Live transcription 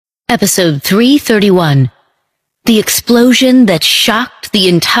Episode 331. The explosion that shocked the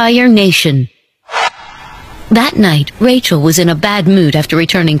entire nation. That night, Rachel was in a bad mood after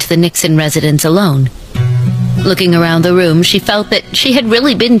returning to the Nixon residence alone. Looking around the room, she felt that she had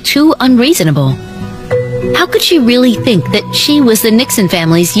really been too unreasonable. How could she really think that she was the Nixon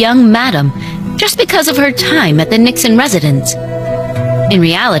family's young madam just because of her time at the Nixon residence? In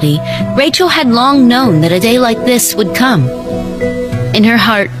reality, Rachel had long known that a day like this would come. In her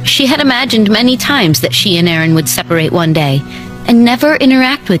heart, she had imagined many times that she and Aaron would separate one day and never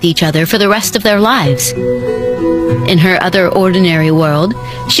interact with each other for the rest of their lives. In her other ordinary world,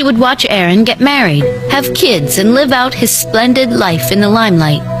 she would watch Aaron get married, have kids, and live out his splendid life in the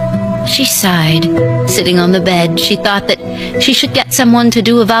limelight. She sighed. Sitting on the bed, she thought that she should get someone to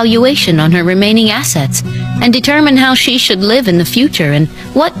do a valuation on her remaining assets and determine how she should live in the future and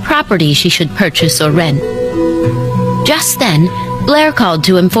what property she should purchase or rent. Just then, Blair called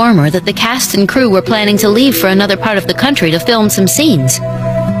to inform her that the cast and crew were planning to leave for another part of the country to film some scenes.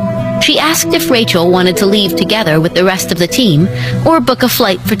 She asked if Rachel wanted to leave together with the rest of the team or book a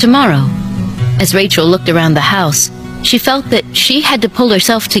flight for tomorrow. As Rachel looked around the house, she felt that she had to pull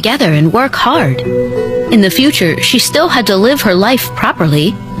herself together and work hard. In the future, she still had to live her life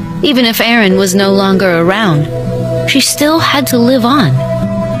properly. Even if Aaron was no longer around, she still had to live on.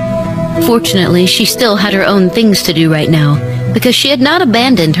 Fortunately, she still had her own things to do right now, because she had not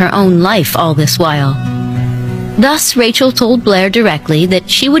abandoned her own life all this while. Thus, Rachel told Blair directly that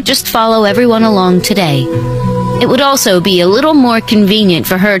she would just follow everyone along today. It would also be a little more convenient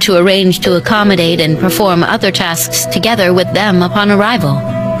for her to arrange to accommodate and perform other tasks together with them upon arrival.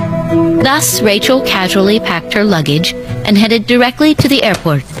 Thus, Rachel casually packed her luggage and headed directly to the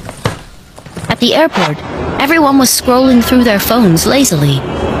airport. At the airport, everyone was scrolling through their phones lazily.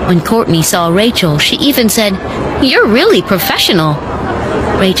 When Courtney saw Rachel, she even said, "You're really professional."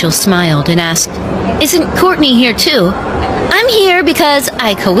 Rachel smiled and asked, "Isn't Courtney here too?" "I'm here because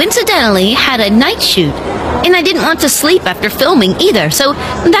I coincidentally had a night shoot, and I didn't want to sleep after filming either, so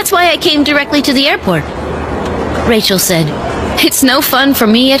that's why I came directly to the airport." Rachel said, "It's no fun for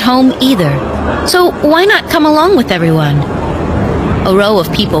me at home either, so why not come along with everyone?" A row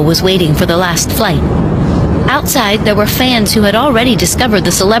of people was waiting for the last flight. Outside, there were fans who had already discovered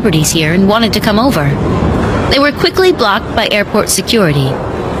the celebrities here and wanted to come over. They were quickly blocked by airport security.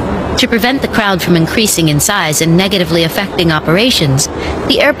 To prevent the crowd from increasing in size and negatively affecting operations,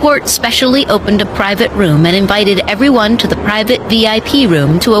 the airport specially opened a private room and invited everyone to the private VIP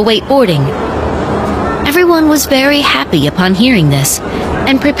room to await boarding. Everyone was very happy upon hearing this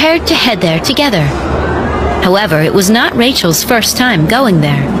and prepared to head there together. However, it was not Rachel's first time going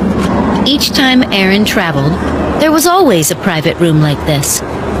there. Each time Aaron traveled, there was always a private room like this.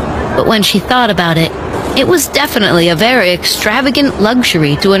 But when she thought about it, it was definitely a very extravagant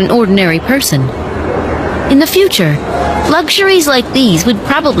luxury to an ordinary person. In the future, luxuries like these would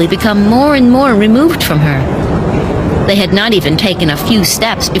probably become more and more removed from her. They had not even taken a few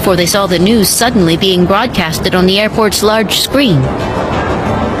steps before they saw the news suddenly being broadcasted on the airport's large screen.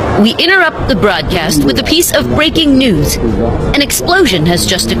 "We interrupt the broadcast with a piece of breaking news. An explosion has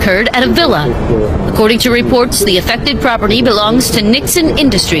just occurred at a villa. According to reports, the affected property belongs to Nixon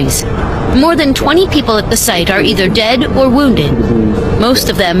Industries. More than 20 people at the site are either dead or wounded, most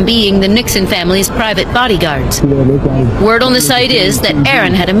of them being the Nixon family's private bodyguards. Word on the site is that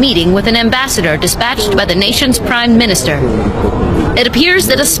Aaron had a meeting with an ambassador dispatched by the nation's prime minister. It appears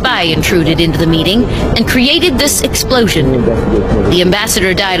that a spy intruded into the meeting and created this explosion. The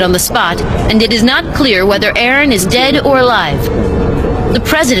ambassador died on the spot, and it is not clear whether Aaron is dead or alive. The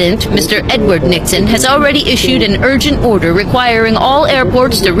president, Mr. Edward Nixon, has already issued an urgent order requiring all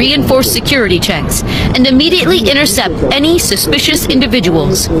airports to reinforce security checks and immediately intercept any suspicious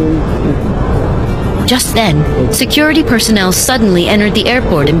individuals." Just then, security personnel suddenly entered the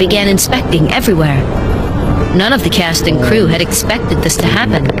airport and began inspecting everywhere. None of the cast and crew had expected this to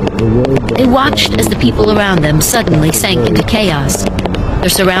happen. They watched as the people around them suddenly sank into chaos. Their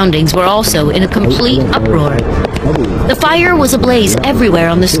surroundings were also in a complete uproar. The fire was ablaze everywhere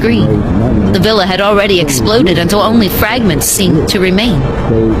on the screen. The villa had already exploded until only fragments seemed to remain.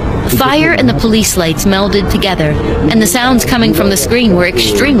 The fire and the police lights melded together, and the sounds coming from the screen were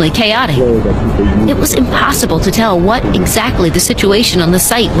extremely chaotic. It was impossible to tell what exactly the situation on the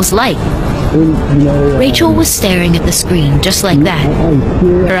site was like. Rachel was staring at the screen just like that.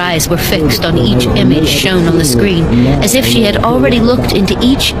 Her eyes were fixed on each image shown on the screen, as if she had already looked into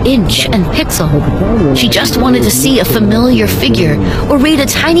each inch and pixel. She just wanted to see a familiar figure or read a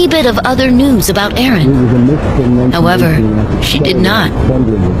tiny bit of other news about Aaron. However, she did not.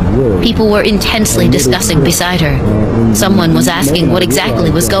 People were intensely discussing beside her. Someone was asking what exactly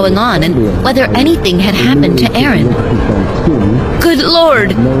was going on and whether anything had happened to Aaron. Good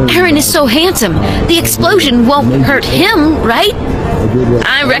Lord! Aaron is so handsome. The explosion won't hurt him, right?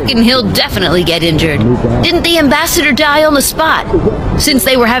 I reckon he'll definitely get injured. Didn't the ambassador die on the spot? Since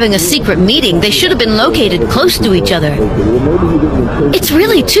they were having a secret meeting, they should have been located close to each other. It's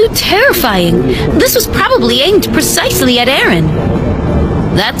really too terrifying. This was probably aimed precisely at Aaron.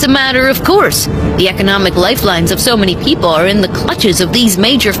 That's a matter of course. The economic lifelines of so many people are in the clutches of these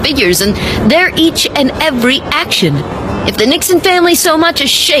major figures, and their each and every action. If the Nixon family so much as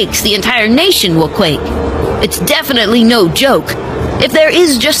shakes, the entire nation will quake. It's definitely no joke. If there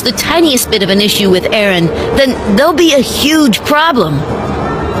is just the tiniest bit of an issue with Aaron, then there'll be a huge problem.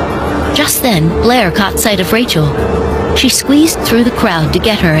 Just then, Blair caught sight of Rachel. She squeezed through the crowd to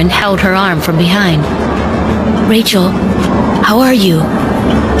get her and held her arm from behind. Rachel, how are you?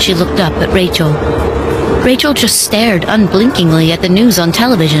 She looked up at Rachel. Rachel just stared unblinkingly at the news on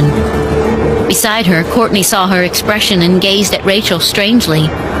television. Beside her, Courtney saw her expression and gazed at Rachel strangely.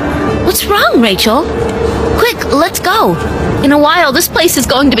 What's wrong, Rachel? Quick, let's go. In a while, this place is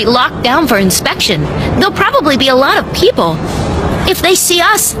going to be locked down for inspection. There'll probably be a lot of people. If they see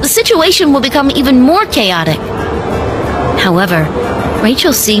us, the situation will become even more chaotic. However,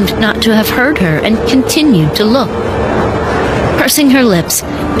 Rachel seemed not to have heard her and continued to look. Pursing her lips,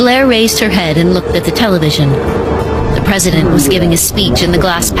 Blair raised her head and looked at the television. The president was giving a speech in the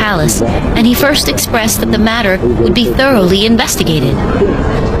Glass Palace, and he first expressed that the matter would be thoroughly investigated.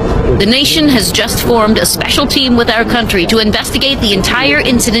 The nation has just formed a special team with our country to investigate the entire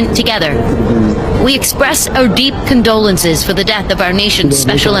incident together. We express our deep condolences for the death of our nation's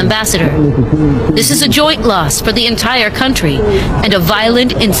special ambassador. This is a joint loss for the entire country, and a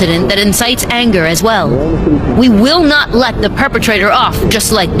violent incident that incites anger as well. We will not let the perpetrator off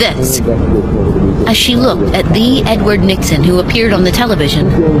just like this. As she looked at the Edward Nixon who appeared on the television,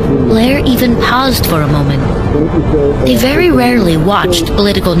 Blair even paused for a moment. They very rarely watched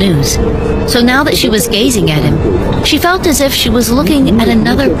political news, so now that she was gazing at him, she felt as if she was looking at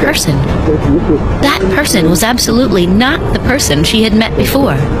another person. That person was absolutely not the person she had met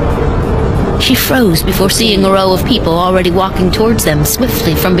before. She froze before seeing a row of people already walking towards them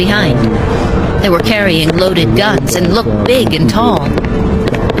swiftly from behind. They were carrying loaded guns and looked big and tall.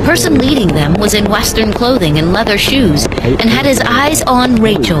 The person leading them was in Western clothing and leather shoes and had his eyes on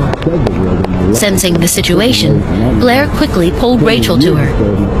Rachel. Sensing the situation, Blair quickly pulled Rachel to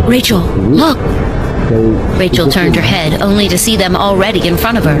her. Rachel, look! Rachel turned her head only to see them already in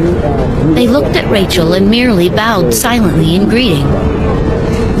front of her. They looked at Rachel and merely bowed silently in greeting.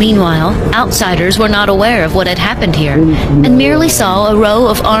 Meanwhile, outsiders were not aware of what had happened here, and merely saw a row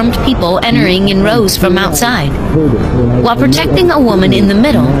of armed people entering in rows from outside. While protecting a woman in the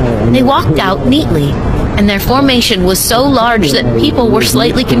middle, they walked out neatly, and their formation was so large that people were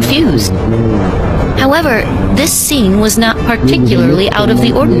slightly confused. However, this scene was not particularly out of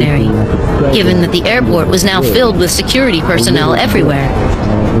the ordinary, given that the airport was now filled with security personnel everywhere.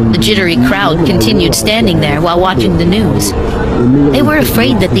 The jittery crowd continued standing there while watching the news. They were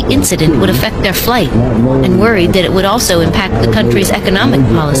afraid that the incident would affect their flight, and worried that it would also impact the country's economic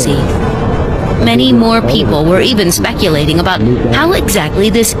policy. Many more people were even speculating about how exactly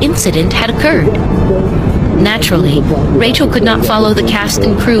this incident had occurred. Naturally, Rachel could not follow the cast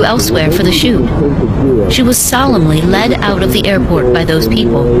and crew elsewhere for the shoot. She was solemnly led out of the airport by those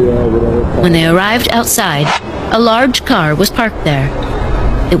people. When they arrived outside, a large car was parked there.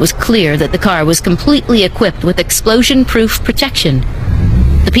 It was clear that the car was completely equipped with explosion-proof protection.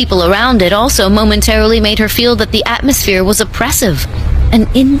 The people around it also momentarily made her feel that the atmosphere was oppressive and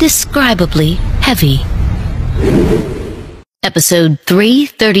indescribably heavy. Episode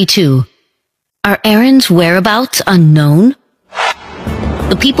 332. Are Aaron's whereabouts unknown?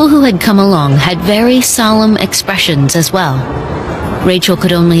 The people who had come along had very solemn expressions as well. Rachel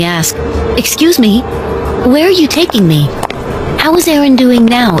could only ask, "Excuse me, where are you taking me? How is Aaron doing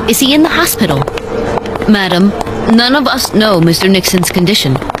now? Is he in the hospital?" "Madam, none of us know Mr. Nixon's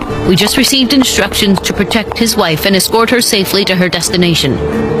condition. We just received instructions to protect his wife and escort her safely to her destination.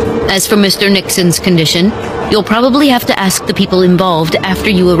 As for Mr. Nixon's condition, you'll probably have to ask the people involved after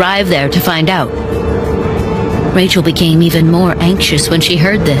you arrive there to find out." Rachel became even more anxious when she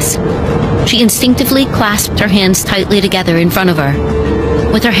heard this. She instinctively clasped her hands tightly together in front of her.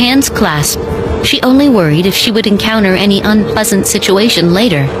 With her hands clasped, she only worried if she would encounter any unpleasant situation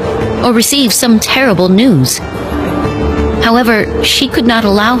later, or receive some terrible news. However, she could not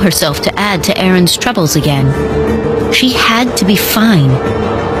allow herself to add to Aaron's troubles again. She had to be fine.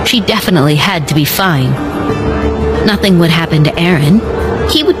 She definitely had to be fine. Nothing would happen to Aaron.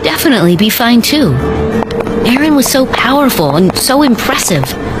 he would definitely be fine too. Aaron was so powerful and so impressive.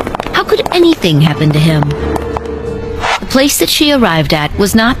 How could anything happen to him? The place that she arrived at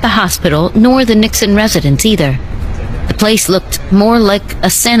was not the hospital nor the Nixon residence either. The place looked more like a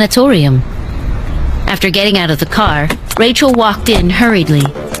sanatorium. After getting out of the car, Rachel walked in hurriedly.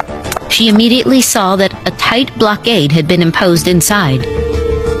 She immediately saw that a tight blockade had been imposed inside.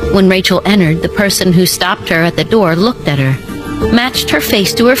 When Rachel entered, the person who stopped her at the door looked at her, matched her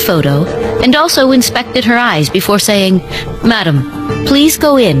face to her photo, and also inspected her eyes before saying, "Madam, please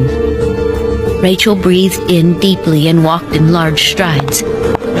go in." Rachel breathed in deeply and walked in large strides.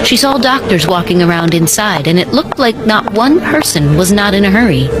 She saw doctors walking around inside, and it looked like not one person was not in a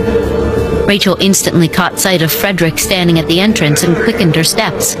hurry. Rachel instantly caught sight of Frederick standing at the entrance and quickened her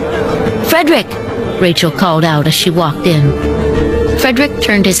steps. "Frederick!" Rachel called out as she walked in. Frederick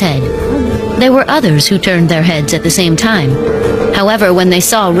turned his head. There were others who turned their heads at the same time. However, when they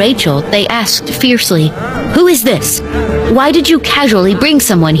saw Rachel, they asked fiercely, "Who is this? Why did you casually bring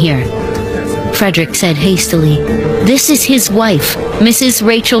someone here?" Frederick said hastily, "This is his wife, Mrs.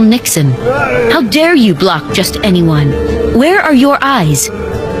 Rachel Nixon. How dare you block just anyone? Where are your eyes?"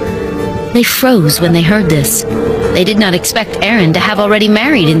 They froze when they heard this. They did not expect Aaron to have already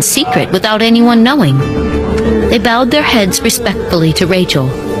married in secret without anyone knowing. They bowed their heads respectfully to Rachel.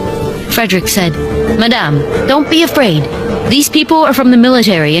 Frederick said, "Madame, don't be afraid. These people are from the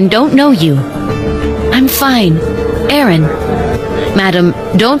military and don't know you." "I'm fine. Aaron." "Madam,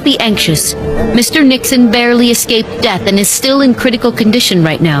 don't be anxious. Mr. Nixon barely escaped death and is still in critical condition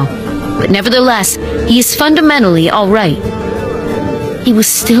right now. But nevertheless, he is fundamentally all right." He was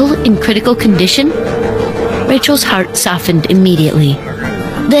still in critical condition? Rachel's heart softened immediately.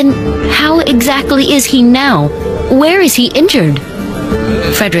 Then how exactly is he now? Where is he injured?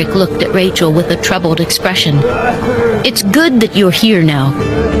 Frederick looked at Rachel with a troubled expression. "It's good that you're here now.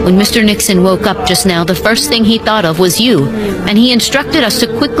 When Mr. Nixon woke up just now, the first thing he thought of was you, and he instructed us to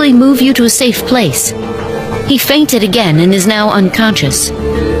quickly move you to a safe place. He fainted again and is now unconscious.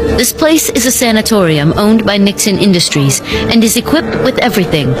 This place is a sanatorium owned by Nixon Industries and is equipped with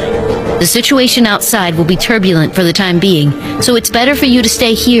everything. The situation outside will be turbulent for the time being, so it's better for you to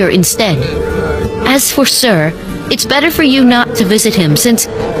stay here instead. As for Sir, it's better for you not to visit him since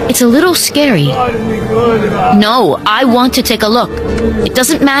it's a little scary." "No, I want to take a look. It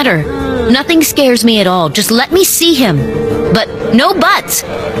doesn't matter. Nothing scares me at all. Just let me see him. But no buts.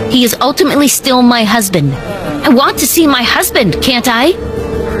 He is ultimately still my husband. I want to see my husband, can't I?"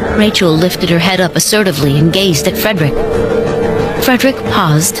 Rachel lifted her head up assertively and gazed at Frederick. Frederick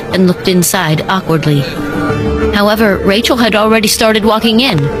paused and looked inside awkwardly. However, Rachel had already started walking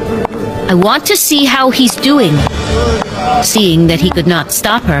in. "I want to see how he's doing." Seeing that he could not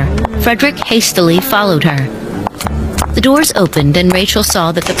stop her, Frederick hastily followed her. The doors opened and Rachel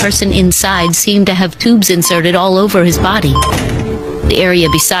saw that the person inside seemed to have tubes inserted all over his body. The area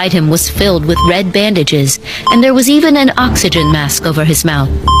beside him was filled with red bandages, and there was even an oxygen mask over his mouth,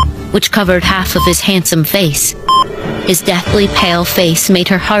 which covered half of his handsome face. His deathly pale face made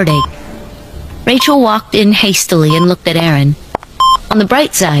her heart ache. Rachel walked in hastily and looked at Aaron. On the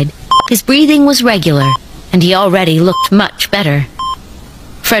bright side, his breathing was regular, and he already looked much better.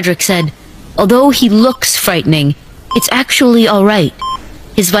 Frederick said, "Although he looks frightening, it's actually all right.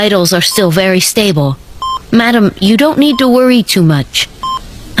 His vitals are still very stable. Madam, you don't need to worry too much."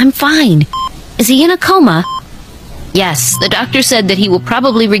 "I'm fine. Is he in a coma?" "Yes, the doctor said that he will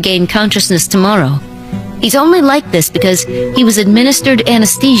probably regain consciousness tomorrow. He's only like this because he was administered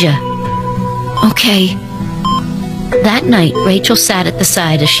anesthesia." "Okay." That night, Rachel sat at the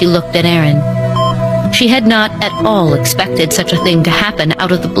side as she looked at Aaron. She had not at all expected such a thing to happen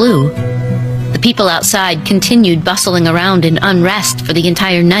out of the blue. The people outside continued bustling around in unrest for the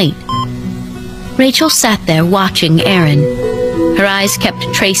entire night. Rachel sat there watching Aaron. Her eyes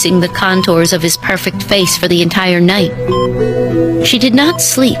kept tracing the contours of his perfect face for the entire night. She did not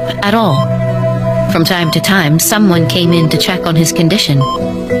sleep at all. From time to time, someone came in to check on his condition.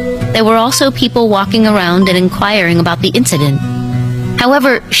 There were also people walking around and inquiring about the incident.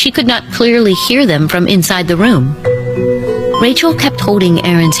 However, she could not clearly hear them from inside the room. Rachel kept holding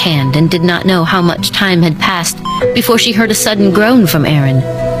Aaron's hand and did not know how much time had passed before she heard a sudden groan from Aaron.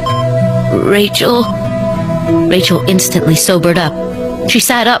 "Rachel?" Rachel instantly sobered up. She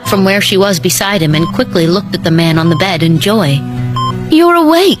sat up from where she was beside him and quickly looked at the man on the bed in joy. "You're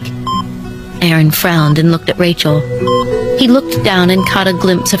awake!" Aaron frowned and looked at Rachel. He looked down and caught a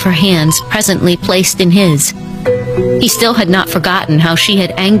glimpse of her hands presently placed in his. He still had not forgotten how she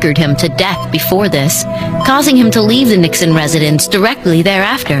had angered him to death before this, causing him to leave the Nixon residence directly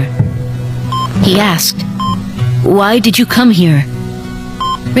thereafter. He asked, "Why did you come here?"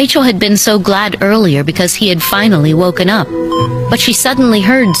 Rachel had been so glad earlier because he had finally woken up, but she suddenly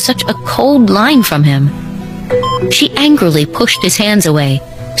heard such a cold line from him. She angrily pushed his hands away,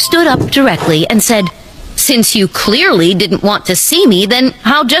 stood up directly, and said, "Since you clearly didn't want to see me, then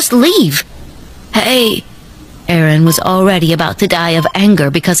I'll just leave." "Hey!" Aaron was already about to die of anger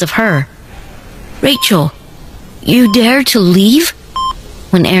because of her. "Rachel, you dare to leave?"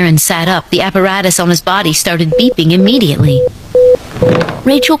 When Aaron sat up, the apparatus on his body started beeping immediately.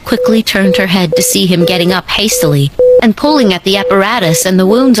 Rachel quickly turned her head to see him getting up hastily and pulling at the apparatus and the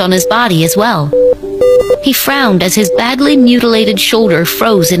wounds on his body as well. He frowned as his badly mutilated shoulder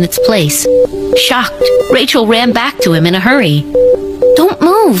froze in its place. Shocked, Rachel ran back to him in a hurry. "Don't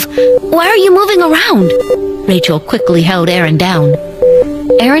move! Why are you moving around?" Rachel quickly held Aaron down.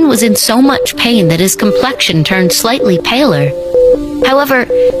 Aaron was in so much pain that his complexion turned slightly paler. However,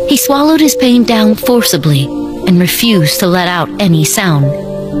 he swallowed his pain down forcibly and refused to let out any sound.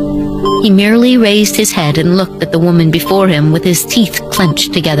 He merely raised his head and looked at the woman before him with his teeth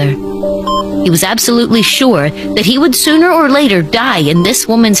clenched together. He was absolutely sure that he would sooner or later die in this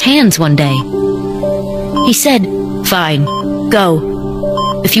woman's hands one day. He said, "Fine,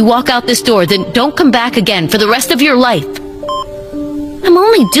 go. If you walk out this door, then don't come back again for the rest of your life." "I'm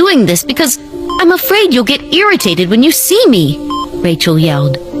only doing this because I'm afraid you'll get irritated when you see me," Rachel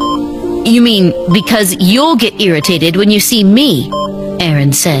yelled. "You mean because you'll get irritated when you see me?"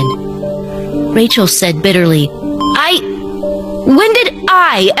 Aaron said. Rachel said bitterly, When did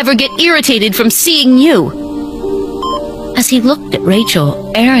I ever get irritated from seeing you?" As he looked at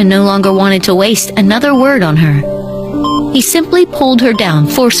Rachel, Aaron no longer wanted to waste another word on her. He simply pulled her down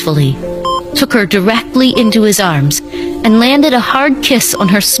forcefully, took her directly into his arms, and landed a hard kiss on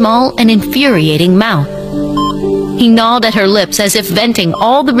her small and infuriating mouth. He gnawed at her lips as if venting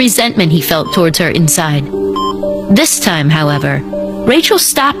all the resentment he felt towards her inside. This time, however, Rachel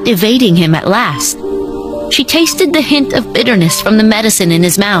stopped evading him at last. She tasted the hint of bitterness from the medicine in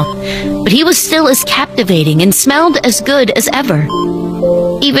his mouth, but he was still as captivating and smelled as good as ever.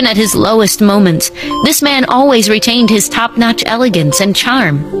 Even at his lowest moments, this man always retained his top-notch elegance and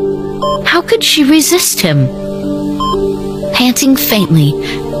charm. How could she resist him? Panting faintly,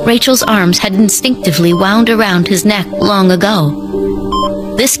 Rachel's arms had instinctively wound around his neck long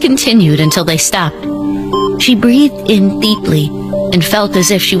ago. This continued until they stopped. She breathed in deeply and felt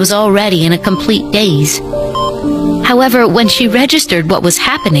as if she was already in a complete daze. However, when she registered what was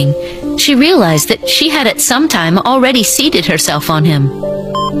happening, she realized that she had at some time already seated herself on him.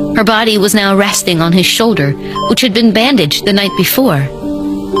 Her body was now resting on his shoulder, which had been bandaged the night before.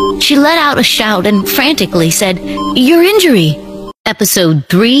 She let out a shout and frantically said, "Your injury!" Episode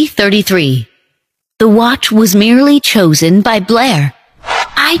 333. The watch was merely chosen by Blair.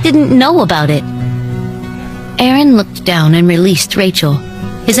 I didn't know about it. Aaron looked down and released Rachel.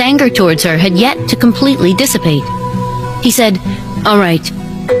 His anger towards her had yet to completely dissipate. He said, "All right,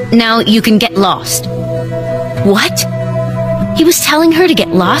 now you can get lost." What? He was telling her to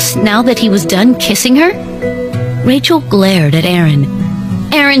get lost now that he was done kissing her? Rachel glared at Aaron.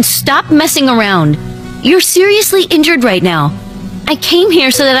 "Aaron, stop messing around. You're seriously injured right now. I came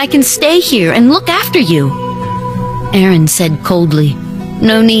here so that I can stay here and look after you." Aaron said coldly,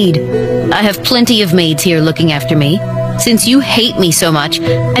 "No need. I have plenty of maids here looking after me. Since you hate me so much,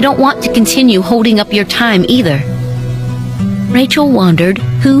 I don't want to continue holding up your time either." Rachel wondered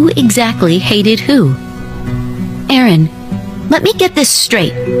who exactly hated who. "Aaron, let me get this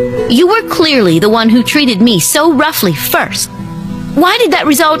straight. You were clearly the one who treated me so roughly first. Why did that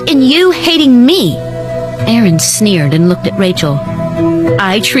result in you hating me?" Aaron sneered and looked at Rachel.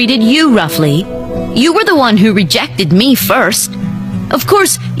 "I treated you roughly. You were the one who rejected me first. Of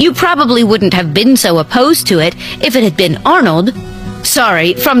course, you probably wouldn't have been so opposed to it if it had been Arnold.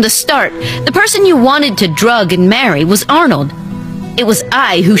 Sorry, from the start, the person you wanted to drug and marry was Arnold. It was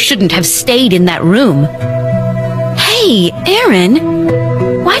I who shouldn't have stayed in that room." Hey, Aaron!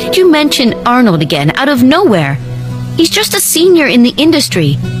 Why did you mention Arnold again out of nowhere? He's just a senior in the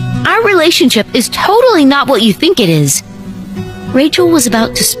industry. Our relationship is totally not what you think it is. Rachel was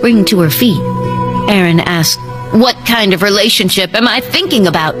about to spring to her feet. Aaron asked, "What kind of relationship am I thinking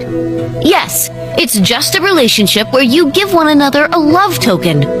about?" "Yes, it's just a relationship where you give one another a love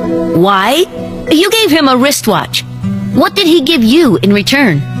token." "Why?" "You gave him a wristwatch. What did he give you in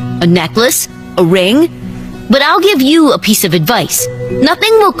return? A necklace? A ring? But I'll give you a piece of advice.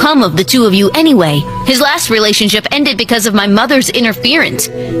 Nothing will come of the two of you anyway. His last relationship ended because of my mother's interference.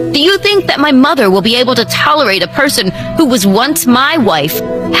 Do you think that my mother will be able to tolerate a person who was once my wife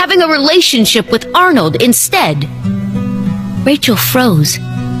having a relationship with Arnold instead?" Rachel froze.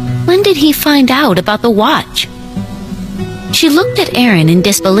 When did he find out about the watch? She looked at Aaron in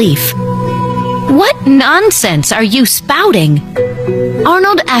disbelief. "What nonsense are you spouting?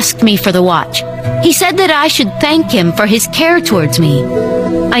 Arnold asked me for the watch. He said that I should thank him for his care towards me.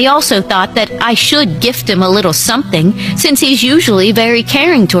 I also thought that I should gift him a little something, since he's usually very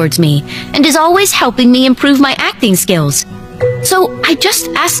caring towards me and is always helping me improve my acting skills. So I just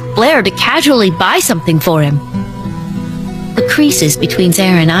asked Blair to casually buy something for him." The creases between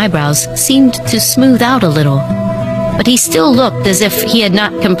Aaron's eyebrows seemed to smooth out a little, but he still looked as if he had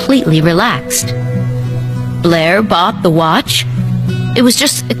not completely relaxed. "Blair bought the watch? It was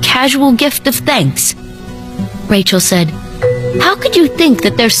just a casual gift of thanks." Rachel said, "How could you think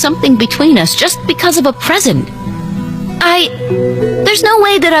that there's something between us just because of a present?" There's no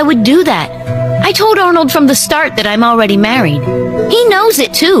way that I would do that. I told Arnold from the start that I'm already married. He knows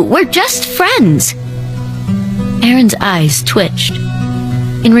it too. We're just friends." Aaron's eyes twitched.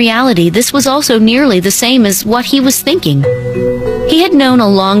 In reality, this was also nearly the same as what he was thinking. He had known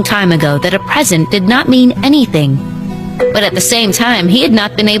a long time ago that a present did not mean anything, but at the same time, he had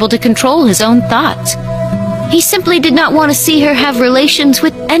not been able to control his own thoughts. He simply did not want to see her have relations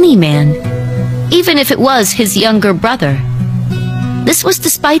with any man, even if it was his younger brother. This was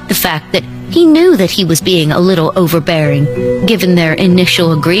despite the fact that he knew that he was being a little overbearing, given their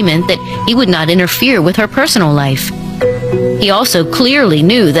initial agreement that he would not interfere with her personal life. He also clearly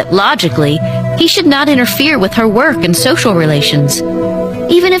knew that logically, he should not interfere with her work and social relations.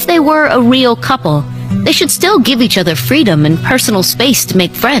 Even if they were a real couple, they should still give each other freedom and personal space to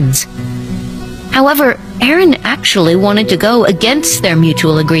make friends. However, Aaron actually wanted to go against their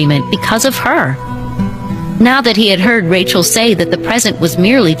mutual agreement because of her. Now that he had heard Rachel say that the present was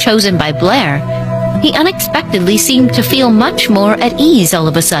merely chosen by Blair, he unexpectedly seemed to feel much more at ease all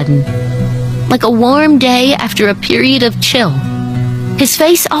of a sudden, like a warm day after a period of chill. His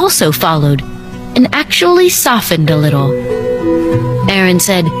face also followed, and actually softened a little. Aaron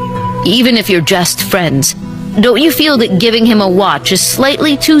said, "Even if you're just friends, don't you feel that giving him a watch is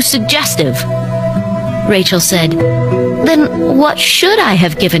slightly too suggestive?" Rachel said, "Then what should I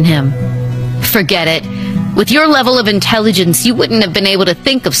have given him?" "Forget it. With your level of intelligence, you wouldn't have been able to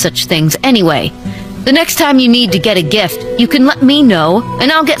think of such things anyway. The next time you need to get a gift, you can let me know,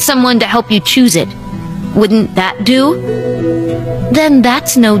 and I'll get someone to help you choose it. Wouldn't that do?" "Then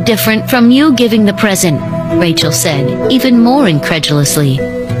that's no different from you giving the present," Rachel said, even more incredulously.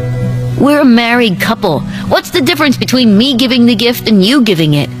 "We're a married couple. What's the difference between me giving the gift and you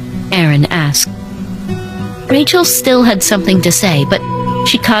giving it?" Aaron asked. Rachel still had something to say, but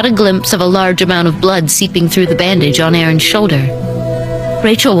she caught a glimpse of a large amount of blood seeping through the bandage on Aaron's shoulder.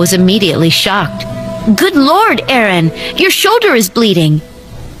 Rachel was immediately shocked. "Good Lord, Aaron! Your shoulder is bleeding!"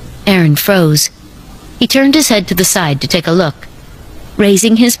 Aaron froze. He turned his head to the side to take a look.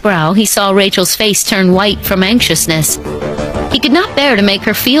 Raising his brow, he saw Rachel's face turn white from anxiousness. He could not bear to make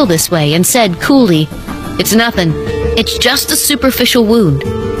her feel this way and said coolly, "It's nothing. It's just a superficial wound."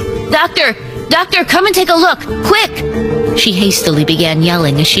 "Doctor! Doctor, come and take a look! Quick!" She hastily began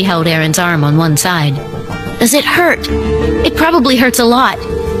yelling as she held Aaron's arm on one side. "Does it hurt? It probably hurts a lot.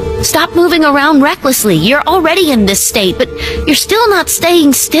 Stop moving around recklessly. You're already in this state, but you're still not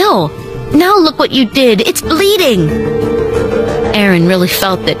staying still. Now look what you did. It's bleeding." Aaron really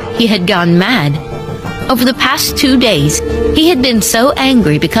felt that he had gone mad. Over the past 2 days, he had been so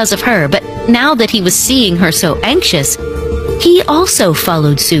angry because of her, but now that he was seeing her so anxious, he also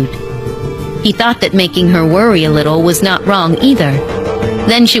followed suit. He thought that making her worry a little was not wrong either.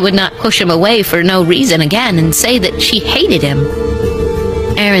 Then she would not push him away for no reason again and say that she hated him.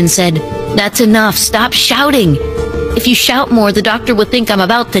 Aaron said, "That's enough. Stop shouting. If you shout more, the doctor will think I'm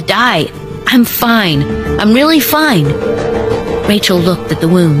about to die. I'm fine. I'm really fine." Rachel looked at the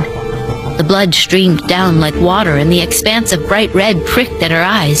wound. The blood streamed down like water, and the expanse of bright red pricked at her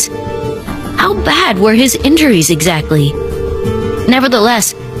eyes. How bad were his injuries exactly?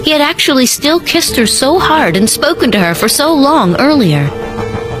 Nevertheless, he had actually still kissed her so hard and spoken to her for so long earlier.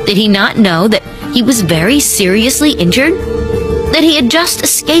 Did he not know that he was very seriously injured? That he had just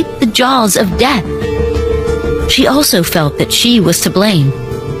escaped the jaws of death? She also felt that she was to blame.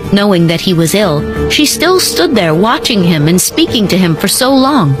 Knowing that he was ill, she still stood there watching him and speaking to him for so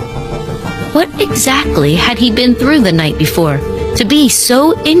long. What exactly had he been through the night before to be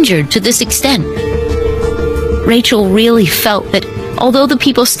so injured to this extent? Rachel really felt that although the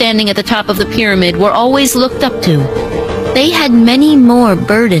people standing at the top of the pyramid were always looked up to, they had many more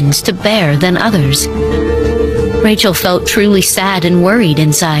burdens to bear than others. Rachel felt truly sad and worried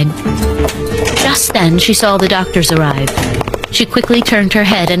inside. Just then she saw the doctors arrive. She quickly turned her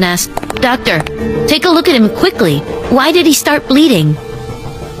head and asked, "Doctor, take a look at him quickly. Why did he start bleeding?"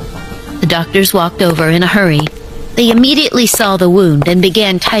 The doctors walked over in a hurry. They immediately saw the wound and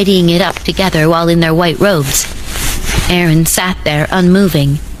began tidying it up together while in their white robes. Aaron sat there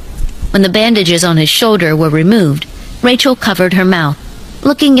unmoving. When the bandages on his shoulder were removed, Rachel covered her mouth.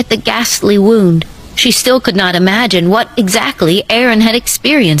 Looking at the ghastly wound, she still could not imagine what exactly Aaron had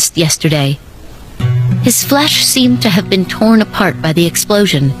experienced yesterday. His flesh seemed to have been torn apart by the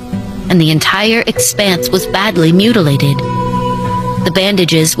explosion, and the entire expanse was badly mutilated. The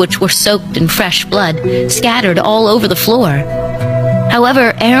bandages, which were soaked in fresh blood, scattered all over the floor.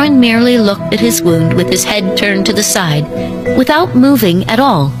 However, Aaron merely looked at his wound with his head turned to the side, without moving at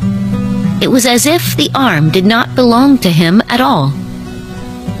all. It was as if the arm did not belong to him at all.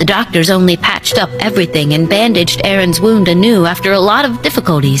 The doctors only patched up everything and bandaged Aaron's wound anew after a lot of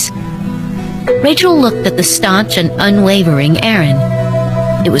difficulties. Rachel looked at the staunch and unwavering Aaron.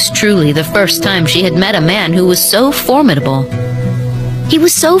 It was truly the first time she had met a man who was so formidable. He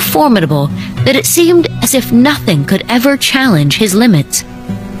was so formidable that it seemed as if nothing could ever challenge his limits.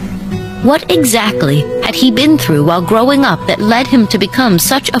 What exactly had he been through while growing up that led him to become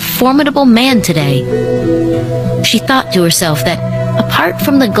such a formidable man today? She thought to herself that, apart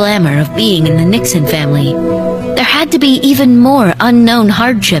from the glamour of being in the Nixon family, there had to be even more unknown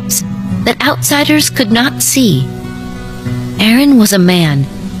hardships that outsiders could not see. Aaron was a man.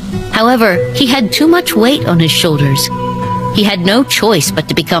 However, he had too much weight on his shoulders. He had no choice but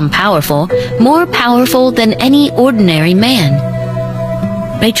to become powerful, more powerful than any ordinary man.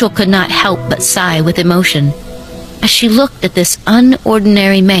 Rachel could not help but sigh with emotion. As she looked at this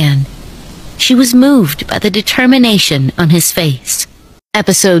unordinary man, she was moved by the determination on his face.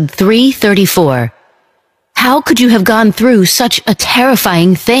 Episode 334. How could you have gone through such a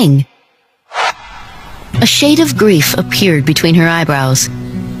terrifying thing? A shade of grief appeared between her eyebrows.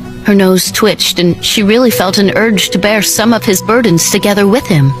 Her nose twitched, and she really felt an urge to bear some of his burdens together with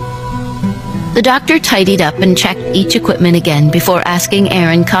him. The doctor tidied up and checked each equipment again before asking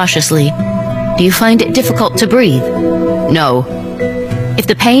Aaron cautiously, "Do you find it difficult to breathe?" "No." "If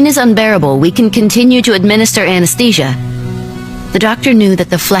the pain is unbearable, we can continue to administer anesthesia." The doctor knew that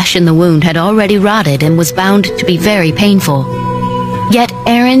the flesh in the wound had already rotted and was bound to be very painful. Yet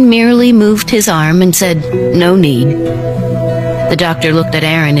Aaron merely moved his arm and said, "No need." The doctor looked at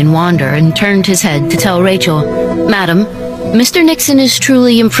Aaron in wonder and turned his head to tell Rachel, "Madam, Mr. Nixon is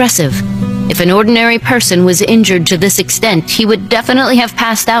truly impressive. If an ordinary person was injured to this extent, he would definitely have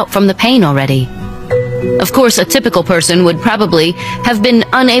passed out from the pain already. Of course, a typical person would probably have been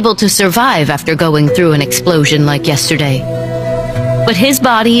unable to survive after going through an explosion like yesterday. But his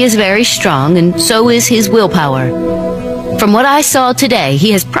body is very strong, and so is his willpower. From what I saw today,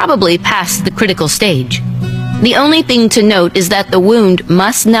 he has probably passed the critical stage. The only thing to note is that the wound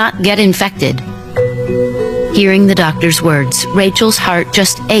must not get infected." Hearing the doctor's words, Rachel's heart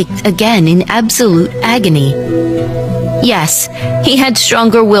just ached again in absolute agony. Yes, he had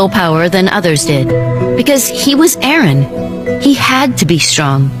stronger willpower than others did, because he was Aaron. He had to be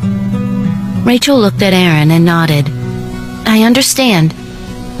strong. Rachel looked at Aaron and nodded. "I understand."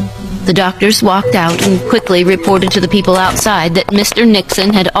 The doctors walked out and quickly reported to the people outside that Mr.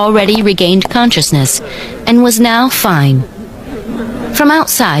 Nixon had already regained consciousness and was now fine. From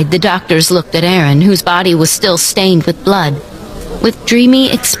outside, the doctors looked at Aaron, whose body was still stained with blood. With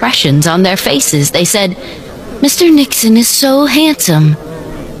dreamy expressions on their faces, they said, "Mr. Nixon is so handsome."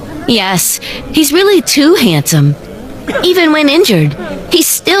 "Yes, he's really too handsome. Even when injured, he's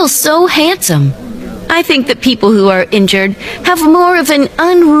still so handsome. I think that people who are injured have more of an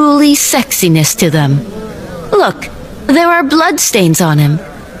unruly sexiness to them. Look, there are bloodstains on him.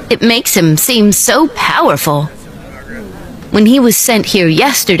 It makes him seem so powerful. When he was sent here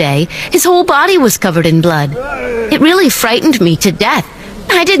yesterday, his whole body was covered in blood. It really frightened me to death.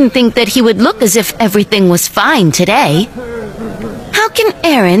 I didn't think that he would look as if everything was fine today. How can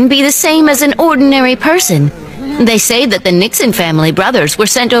Aaron be the same as an ordinary person? They say that the Nixon family brothers were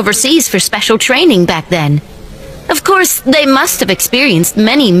sent overseas for special training back then. Of course, they must have experienced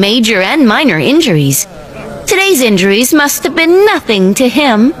many major and minor injuries. Today's injuries must have been nothing to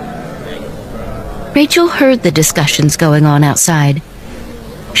him." Rachel heard the discussions going on outside.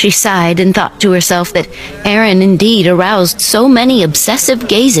 She sighed and thought to herself that Aaron indeed aroused so many obsessive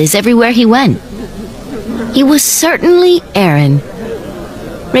gazes everywhere he went. He was certainly Aaron.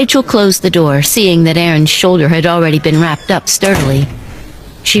 Rachel closed the door, seeing that Aaron's shoulder had already been wrapped up sturdily.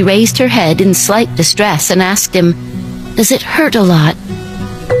 She raised her head in slight distress and asked him, "Does it hurt a lot?"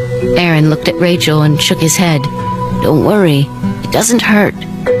 Aaron looked at Rachel and shook his head. "Don't worry, it doesn't hurt."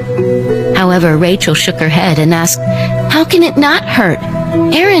 However, Rachel shook her head and asked, "How can it not hurt?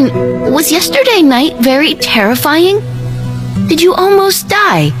 Aaron, was yesterday night very terrifying? Did you almost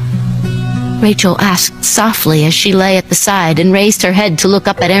die?" Rachel asked softly as she lay at the side and raised her head to look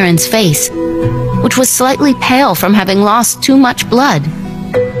up at Aaron's face, which was slightly pale from having lost too much blood.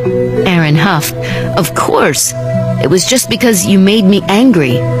 Aaron huffed. "Of course. It was just because you made me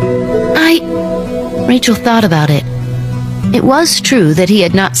angry." Rachel thought about it. It was true that he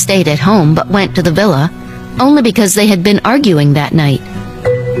had not stayed at home but went to the villa, only because they had been arguing that night.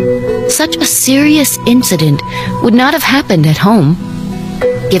 Such a serious incident would not have happened at home,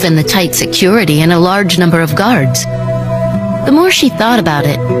 given the tight security and a large number of guards. The more she thought about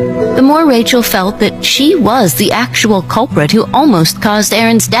it, the more Rachel felt that she was the actual culprit who almost caused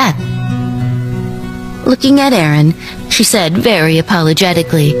Aaron's death. Looking at Aaron, she said very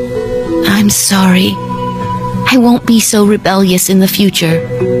apologetically, "I'm sorry. I won't be so rebellious in the future."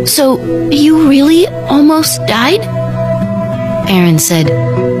 "So, you really almost died?" Aaron said,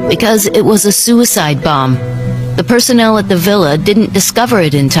 "Because it was a suicide bomb. The personnel at the villa didn't discover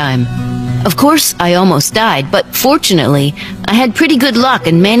it in time. Of course, I almost died, but fortunately, I had pretty good luck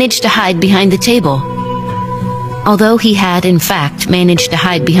and managed to hide behind the table." Although he had, in fact, managed to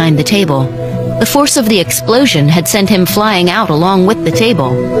hide behind the table, the force of the explosion had sent him flying out along with the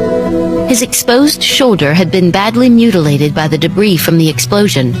table. His exposed shoulder had been badly mutilated by the debris from the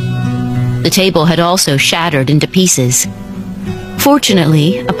explosion. The table had also shattered into pieces.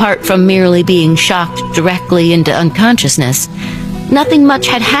 Fortunately, apart from merely being shocked directly into unconsciousness, nothing much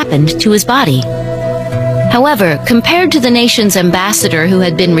had happened to his body. However, compared to the nation's ambassador who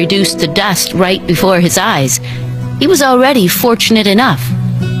had been reduced to dust right before his eyes, he was already fortunate enough.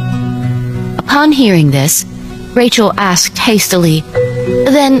 Upon hearing this, Rachel asked hastily,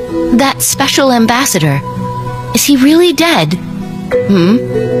 "Then, that special ambassador, is he really dead?"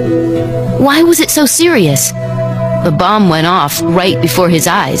 "Why was it so serious?" "The bomb went off right before his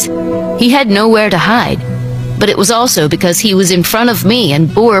eyes. He had nowhere to hide. But it was also because he was in front of me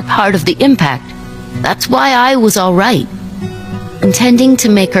and bore part of the impact. That's why I was all right." Intending to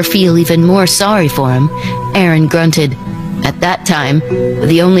make her feel even more sorry for him, Aaron grunted, "At that time,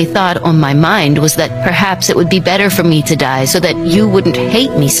 the only thought on my mind was that perhaps it would be better for me to die so that you wouldn't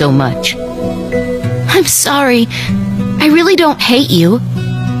hate me so much." "I'm sorry. I really don't hate you."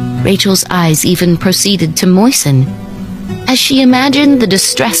 Rachel's eyes even proceeded to moisten. As she imagined the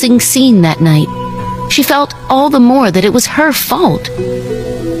distressing scene that night, she felt all the more that it was her fault.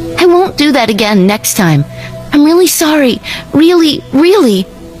 "I won't do that again next time. I'm really sorry. Really, really."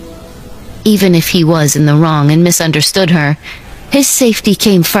 Even if he was in the wrong and misunderstood her, his safety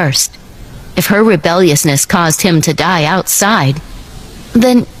came first. If her rebelliousness caused him to die outside,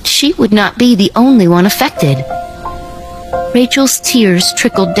 then she would not be the only one affected. Rachel's tears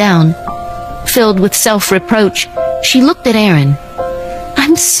trickled down. Filled with self-reproach, she looked at Aaron.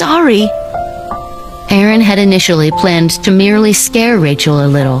 "I'm sorry." Aaron had initially planned to merely scare Rachel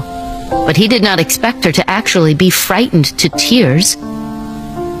a little, but he did not expect her to actually be frightened to tears.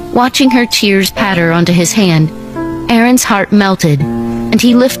 Watching her tears patter onto his hand, Aaron's heart melted, and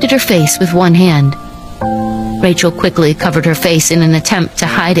he lifted her face with one hand. Rachel quickly covered her face in an attempt to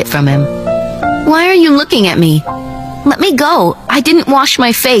hide it from him. "Why are you looking at me? Let me go. I didn't wash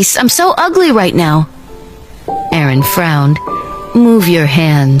my face. I'm so ugly right now." Aaron frowned. "Move your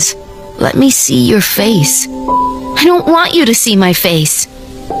hands. Let me see your face." "I don't want you to see my face."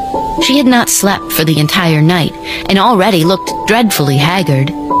 She had not slept for the entire night and already looked dreadfully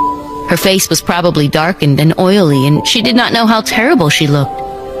haggard. Her face was probably darkened and oily, and she did not know how terrible she looked.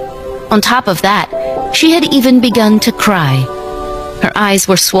 On top of that, she had even begun to cry. Her eyes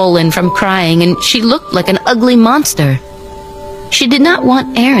were swollen from crying, and she looked like an ugly monster. She did not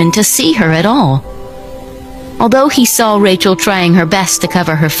want Aaron to see her at all. Although he saw Rachel trying her best to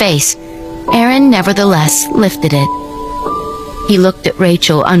cover her face, Aaron nevertheless lifted it. He looked at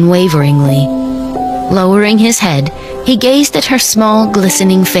Rachel unwaveringly. Lowering his head, he gazed at her small,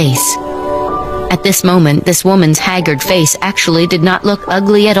 glistening face. At this moment, this woman's haggard face actually did not look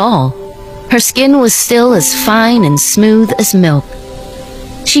ugly at all. Her skin was still as fine and smooth as milk.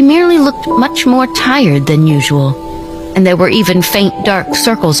 She merely looked much more tired than usual, and there were even faint dark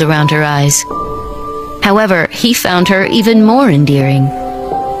circles around her eyes. However, he found her even more endearing.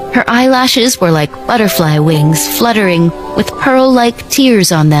 Her eyelashes were like butterfly wings fluttering with pearl-like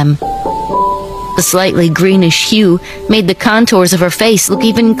tears on them. The slightly greenish hue made the contours of her face look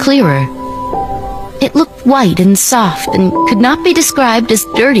even clearer. It looked white and soft and could not be described as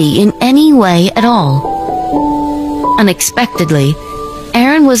dirty in any way at all. Unexpectedly,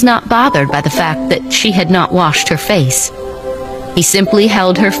 Aaron was not bothered by the fact that she had not washed her face. He simply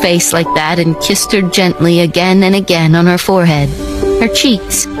held her face like that and kissed her gently again and again on her forehead, her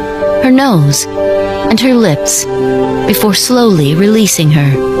cheeks, her nose, and her lips, before slowly releasing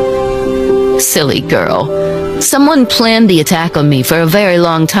her. Silly girl. Someone planned the attack on me for a very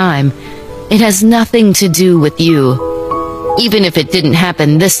long time. It has nothing to do with you. Even if it didn't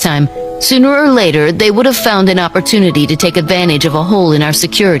happen this time, sooner or later they would have found an opportunity to take advantage of a hole in our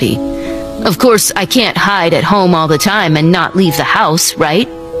security. Of course, I can't hide at home all the time and not leave the house, right?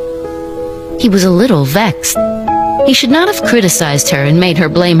 He was a little vexed. He should not have criticized her and made her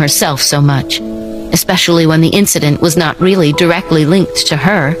blame herself so much, especially when the incident was not really directly linked to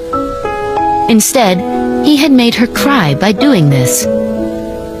her. Instead, he had made her cry by doing this.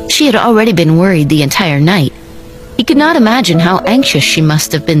 She had already been worried the entire night. He could not imagine how anxious she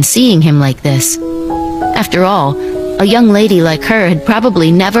must have been seeing him like this. After all, a young lady like her had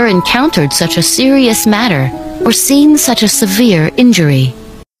probably never encountered such a serious matter or seen such a severe injury.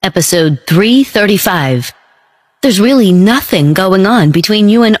 Episode 335. There's really nothing going on between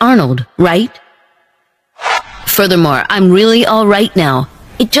you and Arnold, right? Furthermore, I'm really all right now.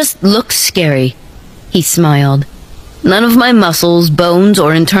 It just looks scary. He smiled. None of my muscles, bones,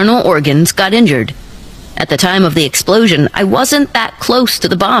 or internal organs got injured. At the time of the explosion, I wasn't that close to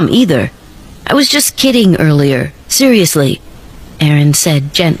the bomb either. I was just kidding earlier. Seriously, Aaron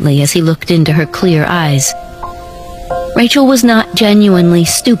said gently as he looked into her clear eyes. Rachel was not genuinely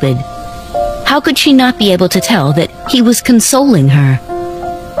stupid. How could she not be able to tell that he was consoling her?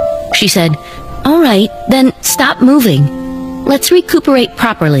 She said, "All right, then stop moving. Let's recuperate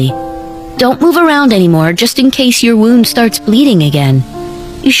properly. Don't move around anymore just in case your wound starts bleeding again.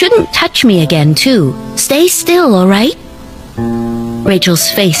 You shouldn't touch me again, too. Stay still, all right?" Rachel's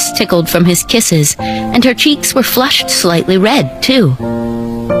face tickled from his kisses, and her cheeks were flushed slightly red, too.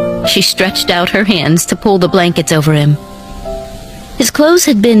 She stretched out her hands to pull the blankets over him. His clothes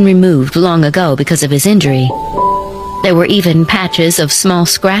had been removed long ago because of his injury. There were even patches of small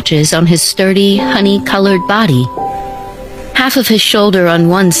scratches on his sturdy, honey-colored body. Half of his shoulder on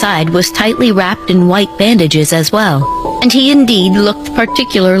one side was tightly wrapped in white bandages as well, and he indeed looked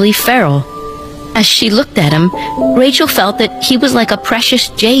particularly feral. As she looked at him, Rachel felt that he was like a precious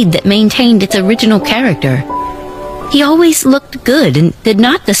jade that maintained its original character. He always looked good and did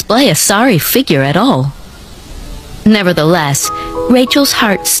not display a sorry figure at all. Nevertheless, Rachel's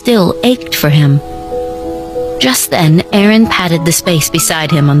heart still ached for him. Just then, Aaron patted the space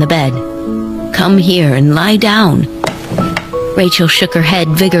beside him on the bed. "Come here and lie down." Rachel shook her head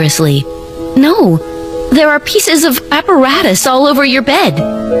vigorously. "No, there are pieces of apparatus all over your bed.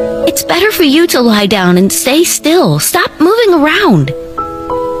 It's better for you to lie down and stay still. Stop moving around."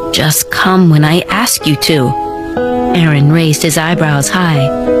 "Just come when I ask you to." Aaron raised his eyebrows high.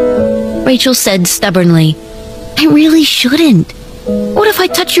 Rachel said stubbornly, "I really shouldn't. What if I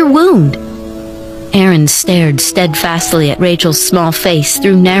touch your wound?" Aaron stared steadfastly at Rachel's small face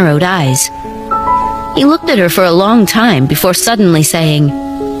through narrowed eyes. He looked at her for a long time before suddenly saying,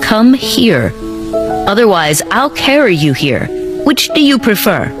 "Come here. Otherwise, I'll carry you here. Which do you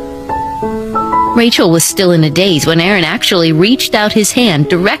prefer?" Rachel was still in a daze when Aaron actually reached out his hand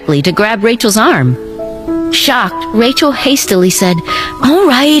directly to grab Rachel's arm. Shocked, Rachel hastily said, all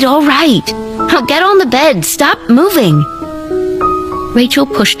right. Now get on the bed. Stop moving." Rachel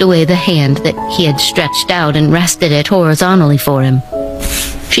pushed away the hand that he had stretched out and rested it horizontally for him.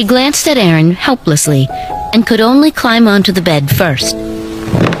 She glanced at Aaron helplessly and could only climb onto the bed first.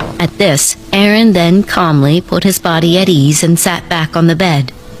 At this, Aaron then calmly put his body at ease and sat back on the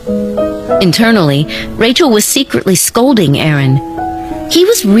bed. Internally, Rachel was secretly scolding Aaron. He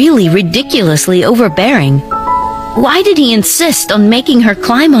was really ridiculously overbearing. Why did he insist on making her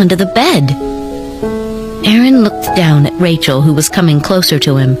climb onto the bed? Aaron looked down at Rachel, who was coming closer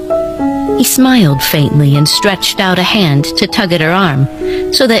to him. He smiled faintly and stretched out a hand to tug at her arm,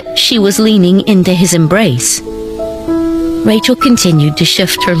 so that she was leaning into his embrace. Rachel continued to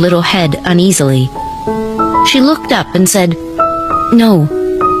shift her little head uneasily. She looked up and said, "No,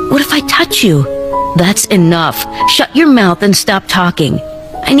 what if I touch you?" "That's enough. Shut your mouth and stop talking.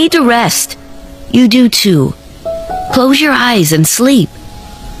 I need to rest. You do too. Close your eyes and sleep."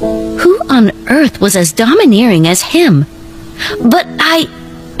 Who on earth was as domineering as him? "But I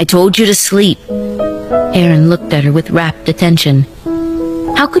told you to sleep." Aaron looked at her with rapt attention.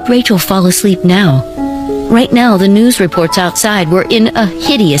 How could Rachel fall asleep now? Right now, the news reports outside were in a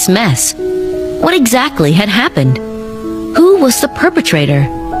hideous mess. What exactly had happened? Who was the perpetrator?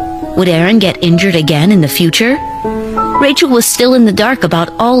 Would Aaron get injured again in the future? Rachel was still in the dark about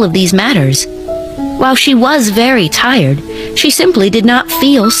all of these matters. While she was very tired, she simply did not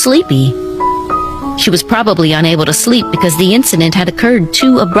feel sleepy. She was probably unable to sleep because the incident had occurred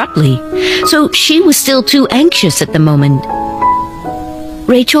too abruptly, so she was still too anxious at the moment.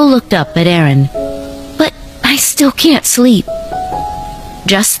 Rachel looked up at Aaron. "But I still can't sleep."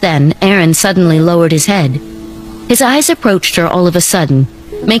 Just then, Aaron suddenly lowered his head. His eyes approached her all of a sudden,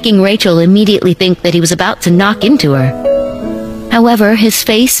 making Rachel immediately think that he was about to knock into her. However, his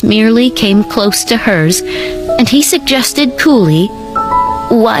face merely came close to hers, and he suggested coolly,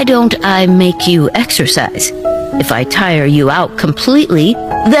 "Why don't I make you exercise? If I tire you out completely,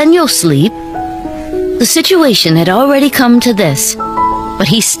 then you'll sleep." The situation had already come to this, but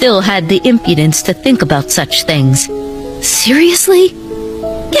he still had the impudence to think about such things. Seriously?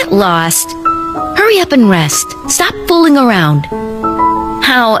 Get lost. Hurry up and rest. Stop fooling around.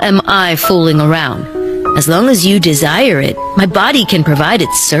 How am I fooling around? As long as you desire it, my body can provide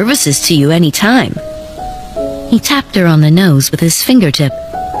its services to you any time. He tapped her on the nose with his fingertip.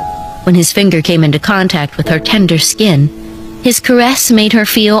 When his finger came into contact with her tender skin, his caress made her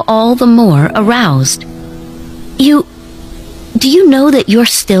feel all the more aroused. Do you know that you're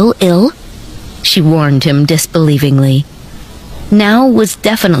still ill?" she warned him disbelievingly. Now was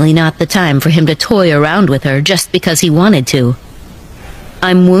definitely not the time for him to toy around with her just because he wanted to.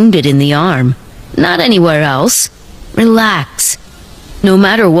 "I'm wounded in the arm, not anywhere else. Relax. No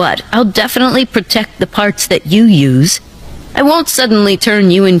matter what, I'll definitely protect the parts that you use. I won't suddenly turn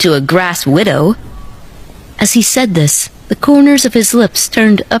you into a grass widow." As he said this, the corners of his lips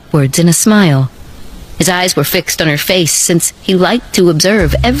turned upwards in a smile. His eyes were fixed on her face since he liked to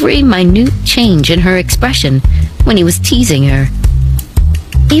observe every minute change in her expression when he was teasing her.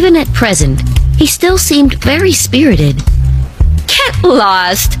 Even at present, he still seemed very spirited. "Get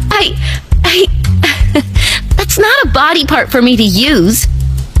lost! That's not a body part for me to use."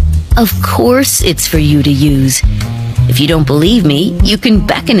 "Of course it's for you to use. If you don't believe me, you can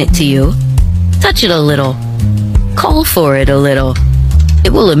beckon it to you. Touch it a little. Call for it a little.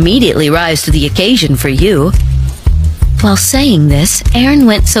 It will immediately rise to the occasion for you." While saying this, Aaron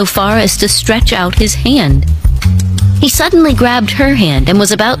went so far as to stretch out his hand. He suddenly grabbed her hand and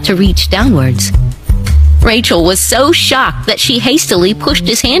was about to reach downwards. Rachel was so shocked that she hastily pushed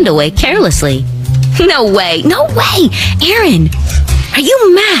his hand away carelessly. No way! No way! Aaron! Are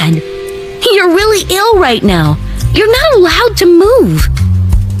you mad? You're really ill right now. You're not allowed to move.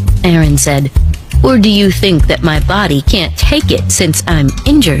 Aaron said, "Or do you think that my body can't take it since I'm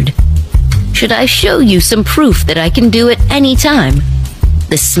injured? Should I show you some proof that I can do it any time?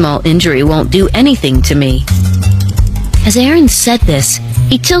 This small injury won't do anything to me." As Aaron said this,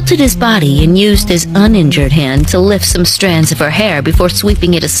 he tilted his body and used his uninjured hand to lift some strands of her hair before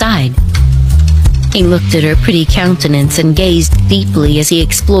sweeping it aside. He looked at her pretty countenance and gazed deeply as he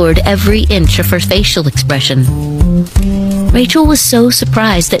explored every inch of her facial expression. Rachel was so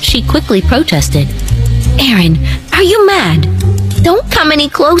surprised that she quickly protested. "Aaron, are you mad? Don't come any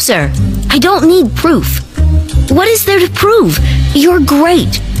closer. I don't need proof. What is there to prove? You're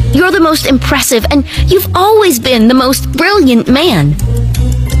great. You're the most impressive, and you've always been the most brilliant man."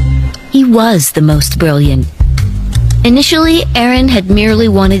 He was the most brilliant. Initially, Aaron had merely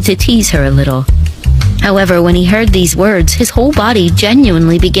wanted to tease her a little. However, when he heard these words, his whole body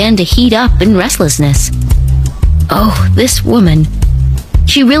genuinely began to heat up in restlessness. Oh, this woman.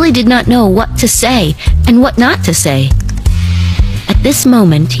 She really did not know what to say and what not to say. At this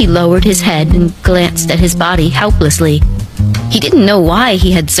moment, he lowered his head and glanced at his body helplessly. He didn't know why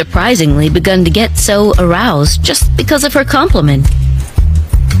he had surprisingly begun to get so aroused just because of her compliment.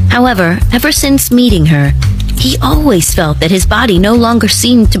 However, ever since meeting her, he always felt that his body no longer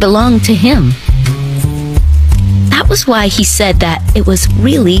seemed to belong to him. That was why he said that it was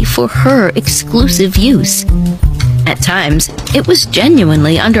really for her exclusive use. At times, it was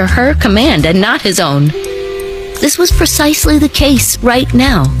genuinely under her command and not his own. This was precisely the case right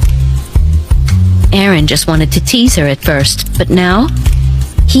now. Aaron just wanted to tease her at first, but now,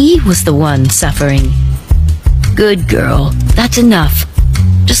 he was the one suffering. "Good girl, that's enough.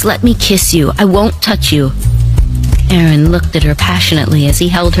 Just let me kiss you. I won't touch you." Aaron looked at her passionately as he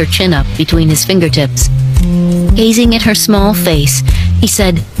held her chin up between his fingertips. Gazing at her small face, he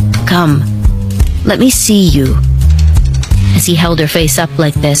said, "Come, let me see you." As he held her face up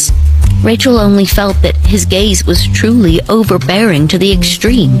like this, Rachel only felt that his gaze was truly overbearing to the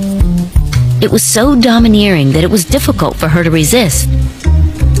extreme. It was so domineering that it was difficult for her to resist.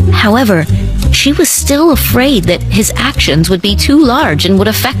 However, she was still afraid that his actions would be too large and would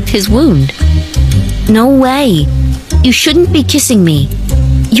affect his wound. "No way. You shouldn't be kissing me.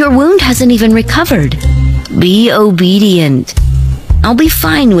 Your wound hasn't even recovered. Be obedient. I'll be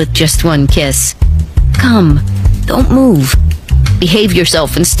fine with just one kiss. Come, don't move. Behave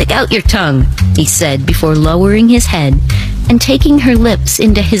yourself and stick out your tongue," he said before lowering his head and taking her lips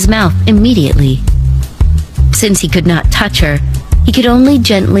into his mouth immediately. Since he could not touch her, he could only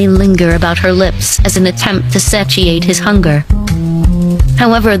gently linger about her lips as an attempt to satiate his hunger.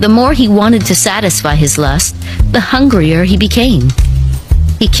 However, the more he wanted to satisfy his lust, the hungrier he became.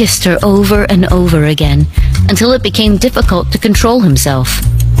 He kissed her over and over again, until it became difficult to control himself.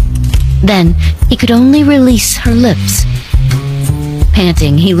 Then, he could only release her lips.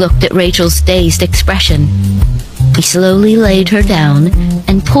 Panting, he looked at Rachel's dazed expression. He slowly laid her down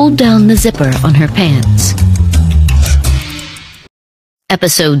and pulled down the zipper on her pants.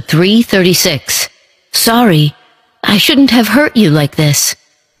 Episode 336. Sorry, I shouldn't have hurt you like this.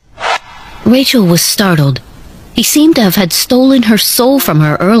 Rachel was startled. He seemed to have had stolen her soul from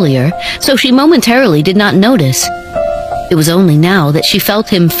her earlier, so she momentarily did not notice. It was only now that she felt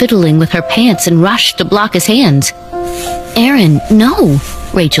him fiddling with her pants and rushed to block his hands. Aaron, no,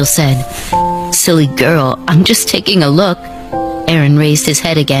 Rachel said. Silly girl, I'm just taking a look. Aaron raised his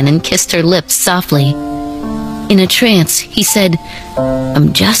head again and kissed her lips softly. In a trance, he said,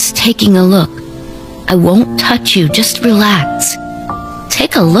 I'm just taking a look. I won't touch you, just relax.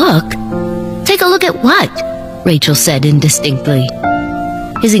 Take a look? Take a look at what? Rachel said indistinctly.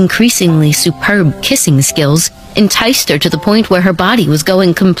 His increasingly superb kissing skills enticed her to the point where her body was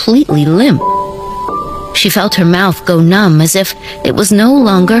going completely limp. She felt her mouth go numb as if it was no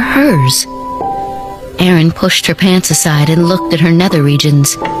longer hers. Aaron pushed her pants aside and looked at her nether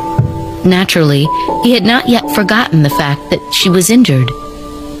regions. Naturally, he had not yet forgotten the fact that she was injured.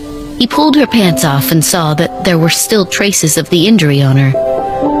 He pulled her pants off and saw that there were still traces of the injury on her.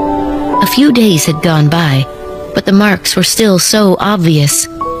 A few days had gone by, but the marks were still so obvious.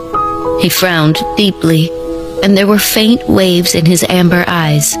 He frowned deeply, and there were faint waves in his amber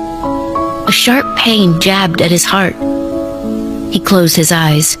eyes. A sharp pain jabbed at his heart. He closed his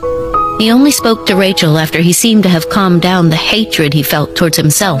eyes. He only spoke to Rachel after he seemed to have calmed down the hatred he felt towards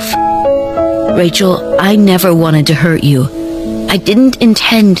himself. Rachel, I never wanted to hurt you. I didn't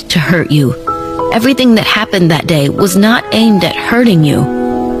intend to hurt you. Everything that happened that day was not aimed at hurting you.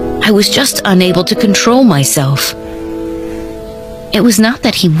 I was just unable to control myself. It was not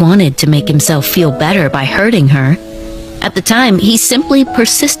that he wanted to make himself feel better by hurting her. At the time, he simply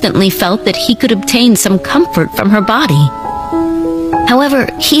persistently felt that he could obtain some comfort from her body. However,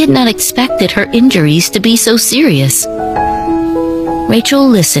 he had not expected her injuries to be so serious. Rachel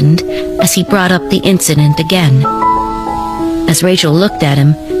listened as he brought up the incident again. As Rachel looked at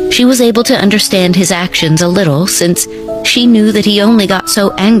him, she was able to understand his actions a little, since she knew that he only got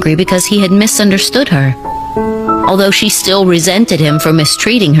so angry because he had misunderstood her. Although she still resented him for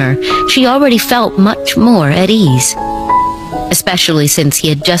mistreating her, she already felt much more at ease. Especially since he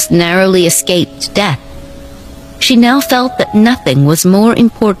had just narrowly escaped death. She now felt that nothing was more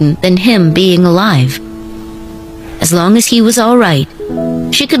important than him being alive. As long as he was all right,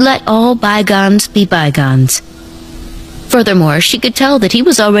 she could let all bygones be bygones. Furthermore, she could tell that he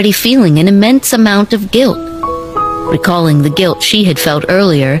was already feeling an immense amount of guilt. Recalling the guilt she had felt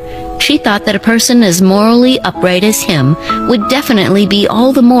earlier, she thought that a person as morally upright as him would definitely be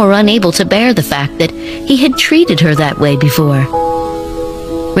all the more unable to bear the fact that he had treated her that way before.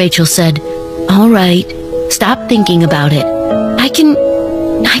 Rachel said, "All right, stop thinking about it. I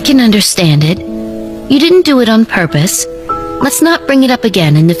can understand it. You didn't do it on purpose. Let's not bring it up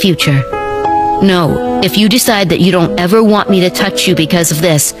again in the future. No, if you decide that you don't ever want me to touch you because of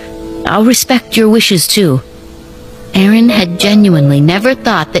this, I'll respect your wishes too." Aaron had genuinely never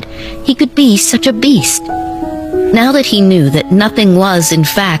thought that he could be such a beast. Now that he knew that nothing was, in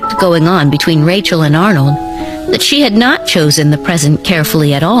fact, going on between Rachel and Arnold, that she had not chosen the present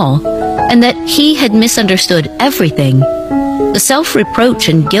carefully at all, and that he had misunderstood everything, the self-reproach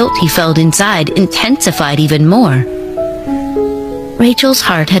and guilt he felt inside intensified even more. Rachel's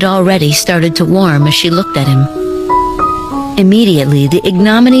heart had already started to warm as she looked at him. Immediately, the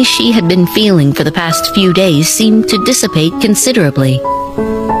ignominy she had been feeling for the past few days seemed to dissipate considerably.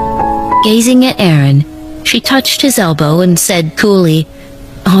 Gazing at Aaron, she touched his elbow and said coolly,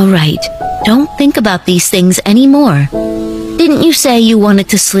 "All right, don't think about these things anymore. Didn't you say you wanted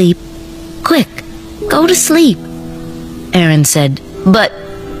to sleep? Quick, go to sleep." Aaron said, "But..."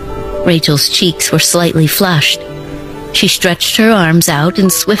 Rachel's cheeks were slightly flushed. She stretched her arms out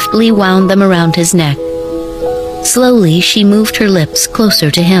and swiftly wound them around his neck. Slowly, she moved her lips closer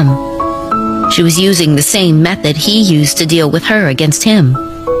to him. She was using the same method he used to deal with her against him.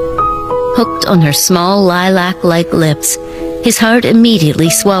 Hooked on her small lilac-like lips, his heart immediately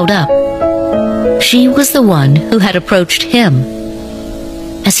swelled up. She was the one who had approached him.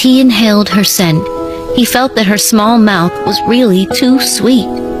 As he inhaled her scent, he felt that her small mouth was really too sweet.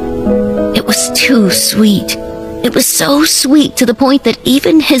 It was too sweet. It was so sweet to the point that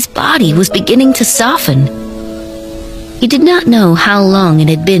even his body was beginning to soften. He did not know how long it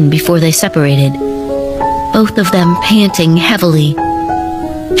had been before they separated, both of them panting heavily.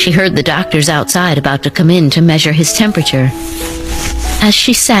 She heard the doctors outside about to come in to measure his temperature. As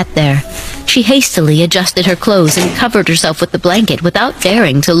she sat there, she hastily adjusted her clothes and covered herself with the blanket without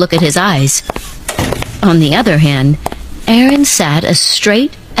daring to look at his eyes. On the other hand, Aaron sat as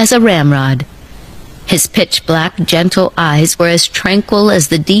straight as a ramrod. His pitch-black, gentle eyes were as tranquil as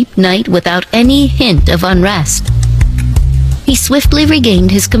the deep night without any hint of unrest. He swiftly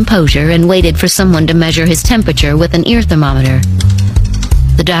regained his composure and waited for someone to measure his temperature with an ear thermometer.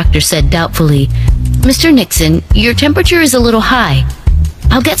 The doctor said doubtfully, "Mr. Nixon, your temperature is a little high.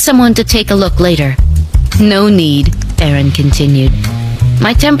 I'll get someone to take a look later." "No need," Aaron continued.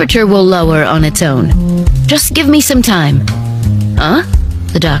 "My temperature will lower on its own. Just give me some time." "Huh?"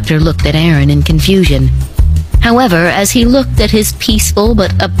 The doctor looked at Aaron in confusion. However, as he looked at his peaceful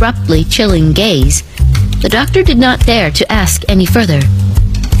but abruptly chilling gaze, the doctor did not dare to ask any further.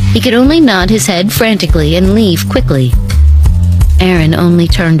 He could only nod his head frantically and leave quickly. Aaron only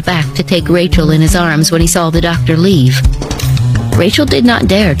turned back to take Rachel in his arms when he saw the doctor leave. Rachel did not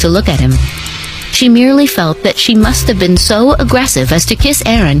dare to look at him. She merely felt that she must have been so aggressive as to kiss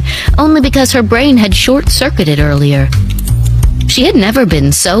Aaron only because her brain had short-circuited earlier. She had never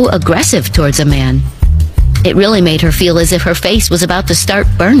been so aggressive towards a man. It really made her feel as if her face was about to start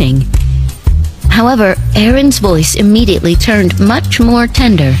burning. However, Aaron's voice immediately turned much more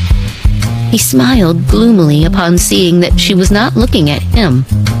tender. He smiled gloomily upon seeing that she was not looking at him.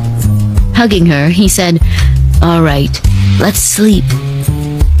 Hugging her, he said, "All right, let's sleep."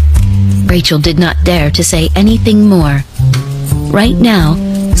 Rachel did not dare to say anything more. Right now,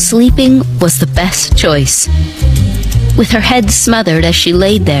 sleeping was the best choice. With her head smothered as she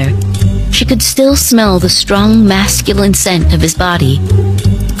laid there, she could still smell the strong masculine scent of his body.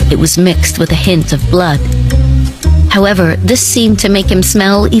 It was mixed with a hint of blood. However, this seemed to make him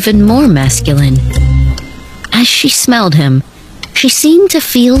smell even more masculine. As she smelled him, she seemed to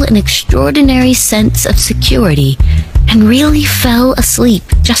feel an extraordinary sense of security and really fell asleep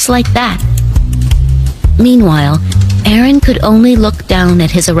just like that. Meanwhile, Aaron could only look down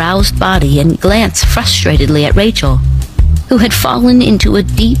at his aroused body and glance frustratedly at Rachel, who had fallen into a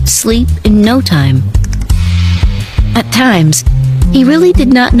deep sleep in no time. At times, he really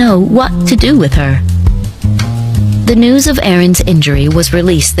did not know what to do with her. The news of Aaron's injury was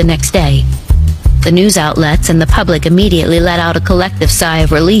released the next day. The news outlets and the public immediately let out a collective sigh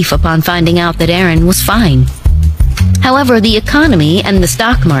of relief upon finding out that Aaron was fine. However, the economy and the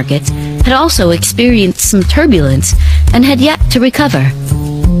stock markets had also experienced some turbulence and had yet to recover.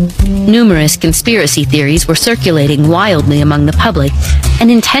 Numerous conspiracy theories were circulating wildly among the public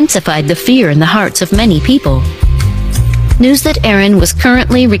and intensified the fear in the hearts of many people. News that Aaron was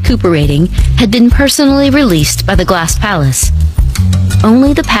currently recuperating had been personally released by the Glass Palace.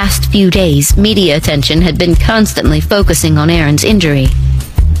 Only the past few days, media attention had been constantly focusing on Aaron's injury.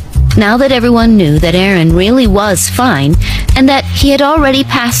 Now that everyone knew that Aaron really was fine and that he had already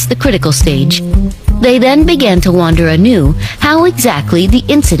passed the critical stage, they then began to wonder anew how exactly the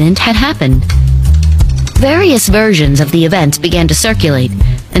incident had happened. Various versions of the events began to circulate,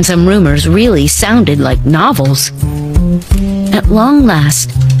 and some rumors really sounded like novels. At long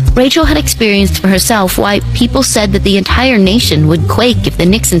last, Rachel had experienced for herself why people said that the entire nation would quake if the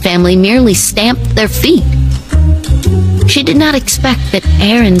Nixon family merely stamped their feet. She did not expect that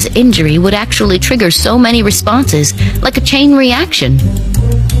Aaron's injury would actually trigger so many responses, like a chain reaction.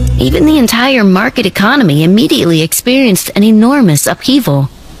 Even the entire market economy immediately experienced an enormous upheaval.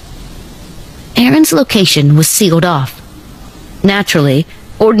 Aaron's location was sealed off. Naturally,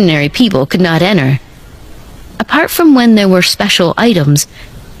 ordinary people could not enter. Apart from when there were special items,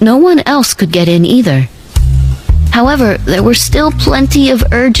 no one else could get in either. However, there were still plenty of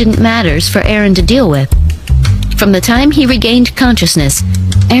urgent matters for Aaron to deal with. From the time he regained consciousness,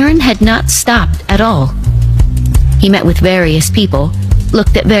 Aaron had not stopped at all. He met with various people,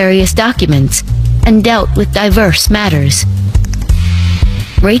 looked at various documents, and dealt with diverse matters.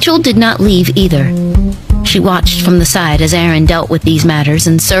 Rachel did not leave either. She watched from the side as Aaron dealt with these matters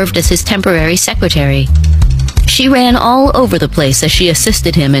and served as his temporary secretary. She ran all over the place as she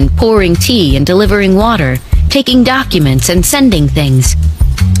assisted him in pouring tea and delivering water, taking documents and sending things.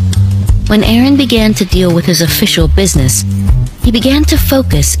 When Aaron began to deal with his official business, he began to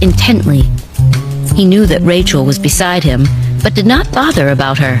focus intently. He knew that Rachel was beside him, but did not bother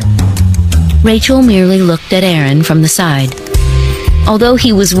about her. Rachel merely looked at Aaron from the side. Although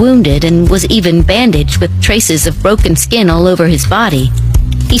he was wounded and was even bandaged with traces of broken skin all over his body,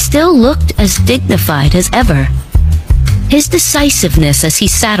 he still looked as dignified as ever. His decisiveness as he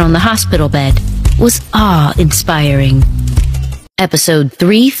sat on the hospital bed was awe-inspiring. Episode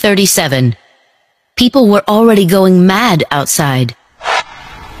 337. People were already going mad outside.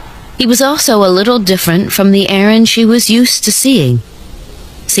 He was also a little different from the Aaron she was used to seeing.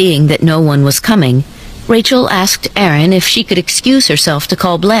 Seeing that no one was coming, Rachel asked Aaron if she could excuse herself to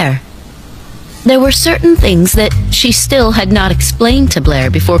call Blair. There were certain things that she still had not explained to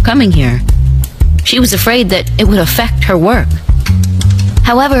Blair before coming here. She was afraid that it would affect her work.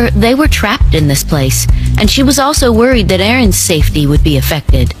 However, they were trapped in this place, and she was also worried that Aaron's safety would be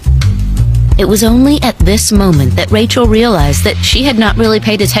affected. It was only at this moment that Rachel realized that she had not really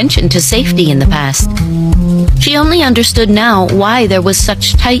paid attention to safety in the past. She only understood now why there was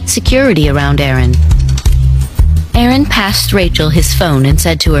such tight security around Aaron. Aaron passed Rachel his phone and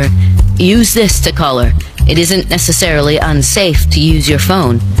said to her, "Use this to call her. It isn't necessarily unsafe to use your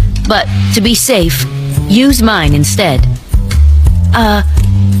phone, but to be safe, use mine instead."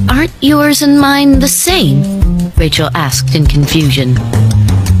 Aren't yours and mine the same?" Rachel asked in confusion.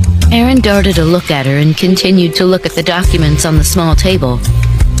 Aaron darted a look at her and continued to look at the documents on the small table.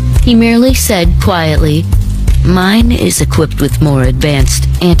 He merely said quietly, "Mine is equipped with more advanced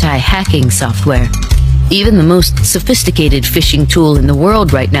anti-hacking software. Even the most sophisticated phishing tool in the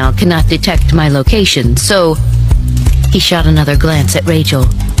world right now cannot detect my location, so..." He shot another glance at Rachel.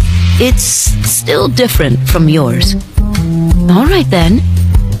 "It's still different from yours." "All right then."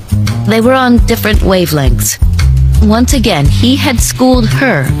 They were on different wavelengths. Once again, he had schooled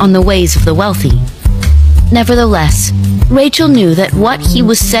her on the ways of the wealthy. Nevertheless, Rachel knew that what he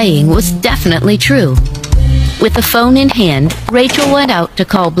was saying was definitely true. With the phone in hand, Rachel went out to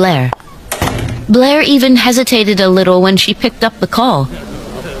call Blair. Blair even hesitated a little when she picked up the call.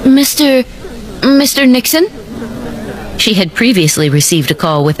 Mr. Nixon?" She had previously received a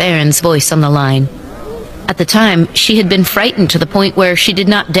call with Aaron's voice on the line. At the time, she had been frightened to the point where she did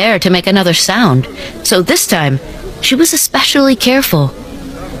not dare to make another sound, so this time, she was especially careful.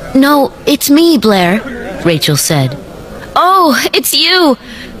 "No, it's me, Blair," Rachel said. "Oh, it's you!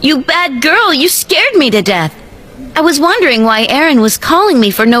 You bad girl, you scared me to death! I was wondering why Aaron was calling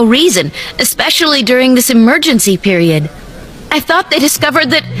me for no reason, especially during this emergency period. I thought they discovered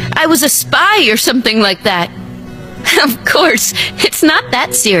that I was a spy or something like that." "Of course, it's not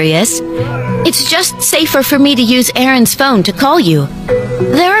that serious. It's just safer for me to use Aaron's phone to call you.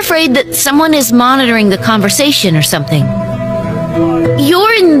 They're afraid that someone is monitoring the conversation or something.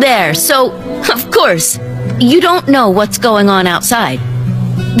 You're in there, so, of course, you don't know what's going on outside.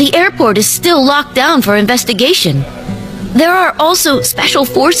 The airport is still locked down for investigation. There are also special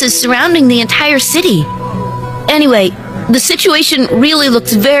forces surrounding the entire city. Anyway, the situation really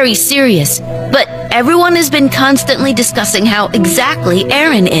looks very serious, but everyone has been constantly discussing how exactly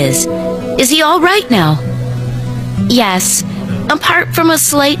Aaron is. Is he all right now?" "Yes. Apart from a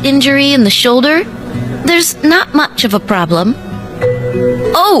slight injury in the shoulder, there's not much of a problem."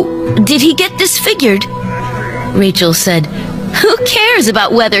 "Oh, did he get disfigured?" Rachel said, "Who cares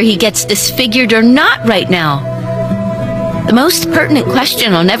about whether he gets disfigured or not right now? The most pertinent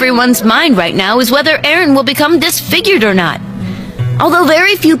question on everyone's mind right now is whether Aaron will become disfigured or not. Although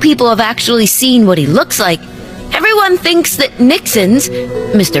very few people have actually seen what he looks like, everyone thinks that Nixon's,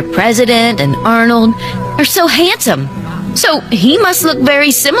 Mr. President and Arnold, are so handsome. So he must look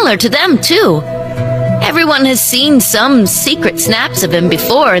very similar to them, too. Everyone has seen some secret snaps of him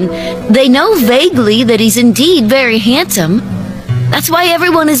before, and they know vaguely that he's indeed very handsome. That's why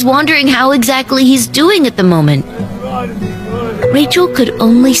everyone is wondering how exactly he's doing at the moment." Rachel could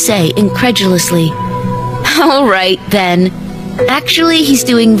only say incredulously, "All right, then. Actually, he's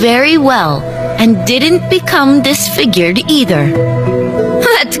doing very well, and didn't become disfigured either."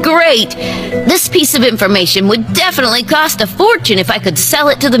 "That's great! This piece of information would definitely cost a fortune if I could sell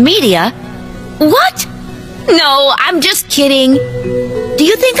it to the media." "What? No, I'm just kidding. Do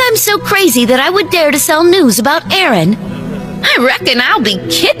you think I'm so crazy that I would dare to sell news about Aaron? I reckon I'll be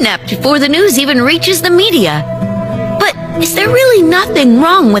kidnapped before the news even reaches the media. But is there really nothing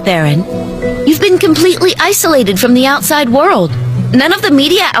wrong with Aaron? You've been completely isolated from the outside world. None of the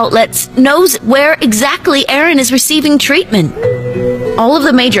media outlets knows where exactly Aaron is receiving treatment. All of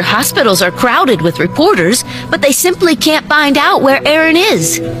the major hospitals are crowded with reporters, but they simply can't find out where Aaron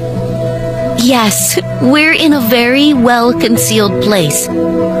is." "Yes, we're in a very well-concealed place.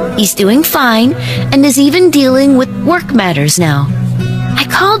 He's doing fine and is even dealing with work matters now. I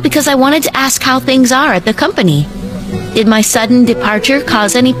called because I wanted to ask how things are at the company. Did my sudden departure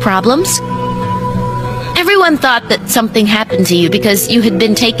cause any problems? Everyone thought that something happened to you because you had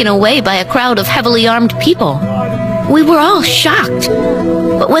been taken away by a crowd of heavily armed people. We were all shocked.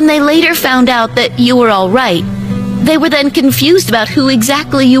 But when they later found out that you were all right, they were then confused about who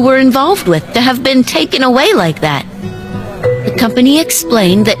exactly you were involved with to have been taken away like that. The company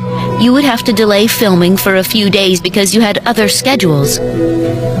explained that you would have to delay filming for a few days because you had other schedules.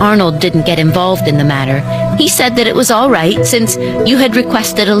 Arnold didn't get involved in the matter. He said that it was all right since you had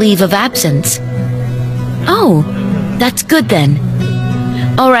requested a leave of absence. Oh, that's good then.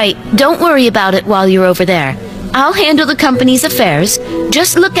 All right, don't worry about it while you're over there. I'll handle the company's affairs.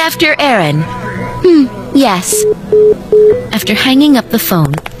 Just look after Aaron. Yes. After hanging up the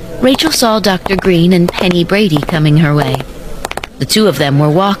phone, Rachel saw Dr. Green and Penny Brady coming her way. The two of them were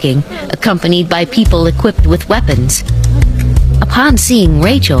walking, accompanied by people equipped with weapons. Upon seeing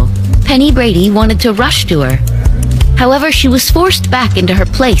Rachel, Penny Brady wanted to rush to her. However, she was forced back into her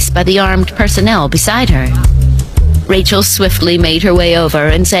place by the armed personnel beside her. Rachel swiftly made her way over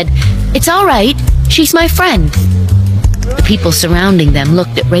and said, "It's all right, she's my friend." The people surrounding them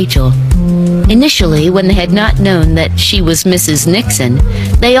looked at Rachel. Initially, when they had not known that she was Mrs. Nixon,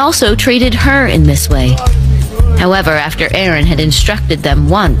 they also treated her in this way. However, after Aaron had instructed them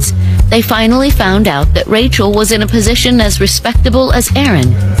once, they finally found out that Rachel was in a position as respectable as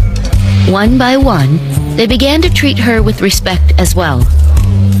Aaron. One by one, they began to treat her with respect as well.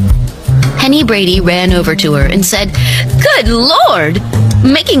 Penny Brady ran over to her and said, "Good Lord!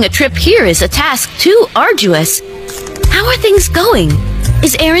 Making a trip here is a task too arduous. How are things going?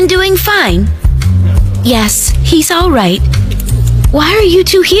 Is Aaron doing fine?" "Yes, he's all right." "Why are you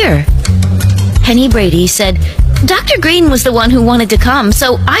two here?" Penny Brady said, "Dr. Green was the one who wanted to come,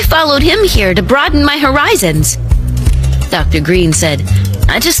 so I followed him here to broaden my horizons." Dr. Green said,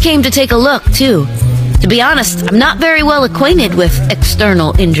 "I just came to take a look, too. To be honest, I'm not very well acquainted with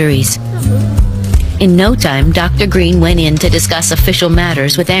external injuries." In no time, Dr. Green went in to discuss official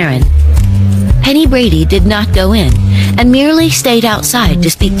matters with Aaron. Penny Brady did not go in, and merely stayed outside to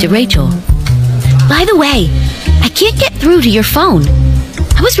speak to Rachel. "By the way, I can't get through to your phone.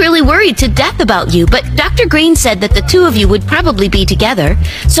 I was really worried to death about you, but Dr. Green said that the two of you would probably be together,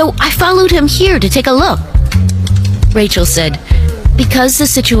 so I followed him here to take a look." Rachel said, "Because the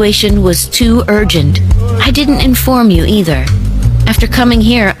situation was too urgent, I didn't inform you either. After coming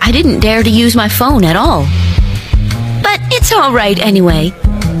here, I didn't dare to use my phone at all. But it's all right anyway.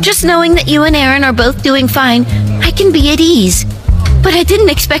 Just knowing that you and Aaron are both doing fine, I can be at ease. But I didn't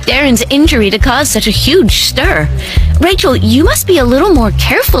expect Aaron's injury to cause such a huge stir. Rachel, you must be a little more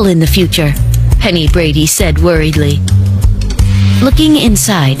careful in the future," Penny Brady said worriedly. Looking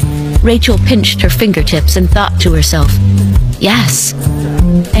inside, Rachel pinched her fingertips and thought to herself, yes,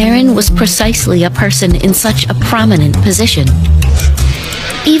 Aaron was precisely a person in such a prominent position.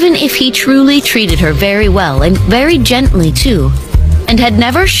 Even if he truly treated her very well and very gently too, and had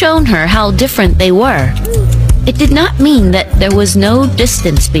never shown her how different they were, it did not mean that there was no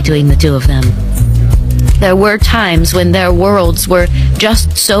distance between the two of them. There were times when their worlds were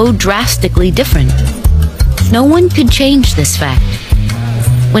just so drastically different. No one could change this fact.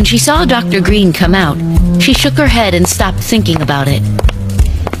 When she saw Dr. Green come out, she shook her head and stopped thinking about it.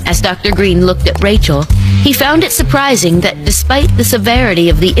 As Dr. Green looked at Rachel, he found it surprising that despite the severity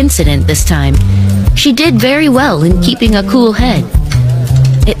of the incident this time, she did very well in keeping a cool head.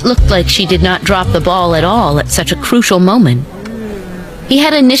 It looked like she did not drop the ball at all at such a crucial moment. He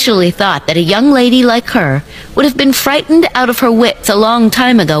had initially thought that a young lady like her would have been frightened out of her wits a long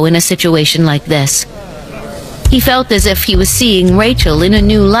time ago in a situation like this. He felt as if he was seeing Rachel in a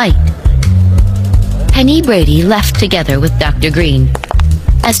new light. Penny Brady left together with Dr. Green.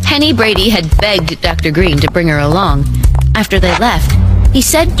 As Penny Brady had begged Dr. Green to bring her along, after they left, he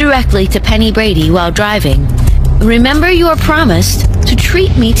said directly to Penny Brady while driving, "Remember your promise to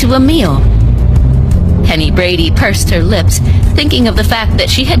treat me to a meal." Penny Brady pursed her lips, thinking of the fact that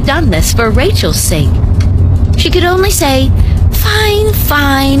she had done this for Rachel's sake. She could only say, "Fine,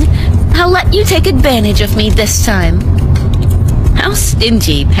 fine. I'll let you take advantage of me this time." How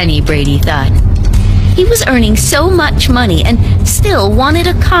stingy, Penny Brady thought. He was earning so much money and still wanted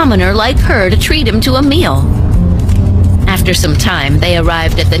a commoner like her to treat him to a meal. After some time, they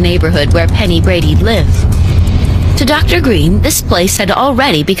arrived at the neighborhood where Penny Brady lived. To Dr. Green, this place had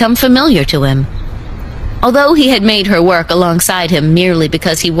already become familiar to him. Although he had made her work alongside him merely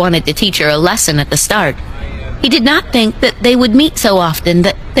because he wanted to teach her a lesson at the start, he did not think that they would meet so often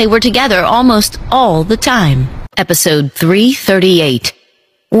that they were together almost all the time. Episode 338.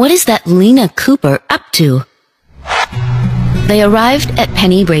 What is that Lena Cooper up to? They arrived at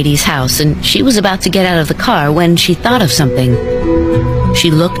Penny Brady's house, and she was about to get out of the car when she thought of something. She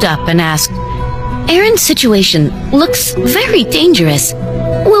looked up and asked, "Aaron's situation looks very dangerous.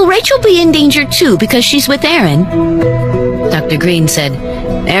 Will Rachel be in danger too because she's with Aaron?" Dr. Green said,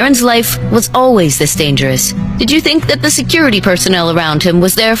 "Aaron's life was always this dangerous. Did you think that the security personnel around him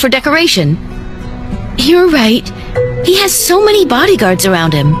was there for decoration?" "You're right. He has so many bodyguards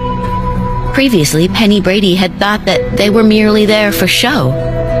around him. Previously, Penny Brady had thought that they were merely there for show.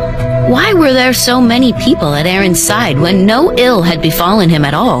 Why were there so many people at Aaron's side when no ill had befallen him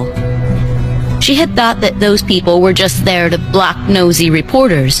at all? She had thought that those people were just there to block nosy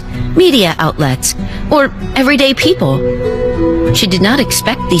reporters, media outlets, or everyday people. She did not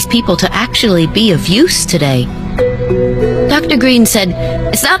expect these people to actually be of use today. Dr. Green said,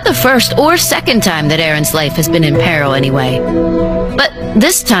 "It's not the first or second time that Aaron's life has been in peril anyway. But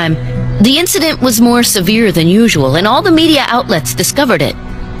this time, the incident was more severe than usual, and all the media outlets discovered it.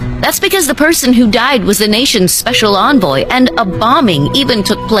 That's because the person who died was the nation's special envoy, and a bombing even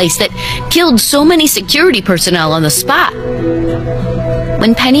took place that killed so many security personnel on the spot."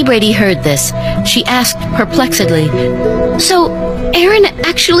 When Penny Brady heard this, she asked perplexedly, "So, Aaron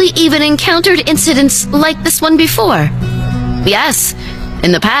actually even encountered incidents like this one before?" "Yes.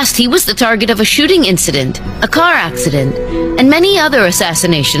 In the past, he was the target of a shooting incident, a car accident, and many other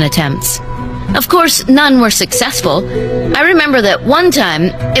assassination attempts. Of course, none were successful. I remember that one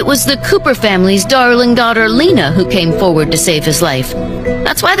time, it was the Cooper family's darling daughter Lena who came forward to save his life.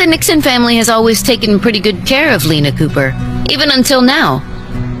 That's why the Nixon family has always taken pretty good care of Lena Cooper, even until now.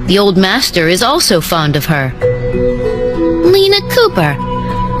 The old master is also fond of her." "Lena Cooper?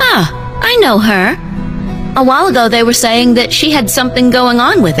 Ah, I know her. A while ago they were saying that she had something going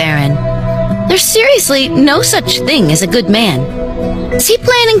on with Aaron. There's seriously no such thing as a good man. Is he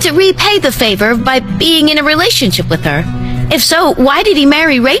planning to repay the favor by being in a relationship with her? If so, why did he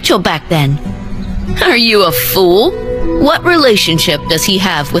marry Rachel back then?" "Are you a fool? What relationship does he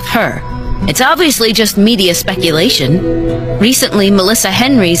have with her? It's obviously just media speculation. Recently, Melissa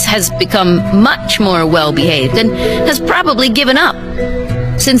Henrys has become much more well-behaved and has probably given up.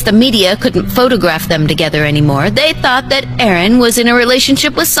 Since the media couldn't photograph them together anymore, they thought that Aaron was in a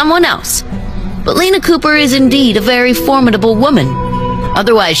relationship with someone else. But Lena Cooper is indeed a very formidable woman.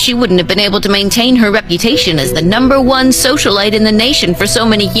 Otherwise, she wouldn't have been able to maintain her reputation as the #1 socialite in the nation for so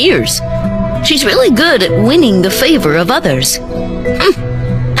many years. She's really good at winning the favor of others.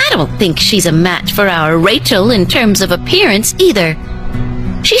 I don't think she's a match for our Rachel in terms of appearance either.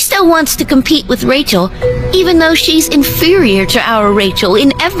 She still wants to compete with Rachel, even though she's inferior to our Rachel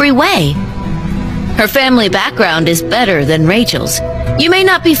in every way. Her family background is better than Rachel's. You may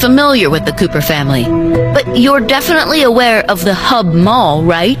not be familiar with the Cooper family, but you're definitely aware of the Hub Mall,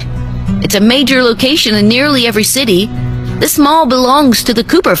 right? It's a major location in nearly every city. This mall belongs to the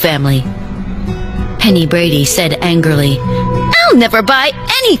Cooper family." Penny Brady said angrily, "I'll never buy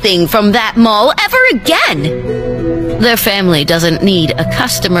anything from that mall ever again." "Their family doesn't need a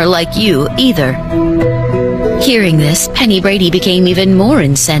customer like you either." Hearing this, Penny Brady became even more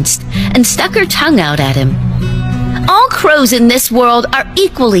incensed and stuck her tongue out at him. "All crows in this world are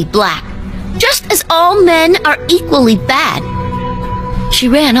equally black, just as all men are equally bad." She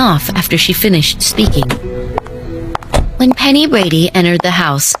ran off after she finished speaking. When Penny Brady entered the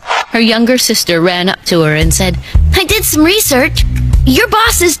house, her younger sister ran up to her and said, "I did some research. Your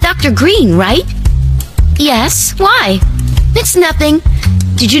boss is Dr. Green, right?" "Yes, why?" "It's nothing.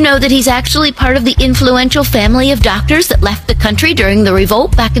 Did you know that he's actually part of the influential family of doctors that left the country during the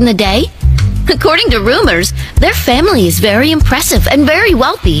revolt back in the day? According to rumors, their family is very impressive and very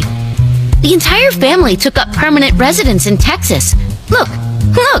wealthy. The entire family took up permanent residence in Texas. Look,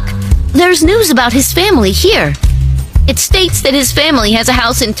 there's news about his family here. It states that his family has a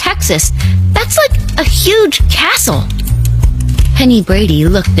house in Texas. That's like a huge castle." Penny Brady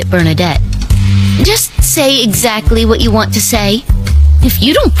looked at Bernadette. "Just say exactly what you want to say. If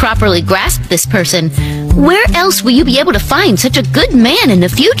you don't properly grasp this person, where else will you be able to find such a good man in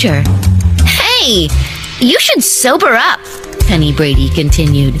the future?" "Hey, you should sober up," Penny Brady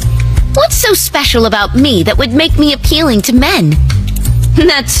continued. "What's so special about me that would make me appealing to men?"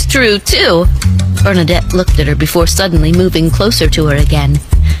 "That's true, too." Bernadette looked at her before suddenly moving closer to her again.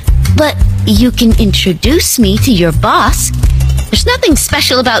 "But you can introduce me to your boss. There's nothing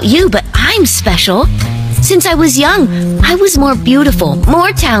special about you, but I'm special. Since I was young, I was more beautiful,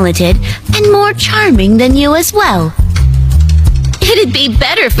 more talented, and more charming than you as well." "It'd be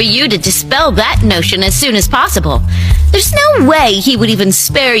better for you to dispel that notion as soon as possible. There's no way he would even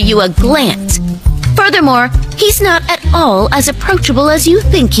spare you a glance. Furthermore, he's not at all as approachable as you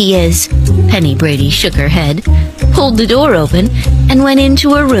think he is." Penny Brady shook her head, pulled the door open, and went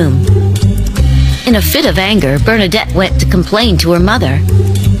into her room. In a fit of anger, Bernadette went to complain to her mother.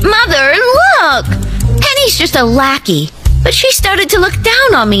 "Mother, look! Penny's just a lackey, but she started to look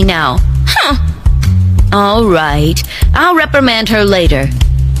down on me now. All right, I'll reprimand her later.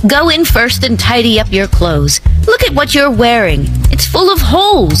 Go in first and tidy up your clothes. Look at what you're wearing. It's full of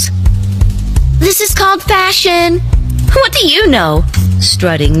holes." "This is called fashion." "What do you know?"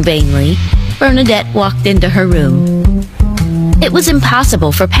 Strutting vainly, Bernadette walked into her room. It was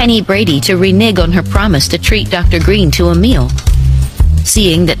impossible for Penny Brady to renege on her promise to treat Dr. Green to a meal.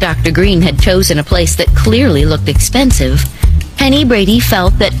 Seeing that Dr. Green had chosen a place that clearly looked expensive, Penny Brady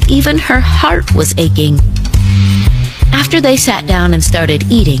felt that even her heart was aching. After they sat down and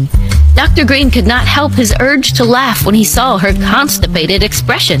started eating, Dr. Green could not help his urge to laugh when he saw her constipated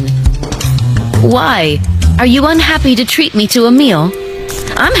expression. "Why? Are you unhappy to treat me to a meal?"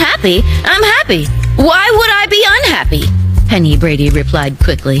 I'm happy. Why would I be unhappy?" Penny Brady replied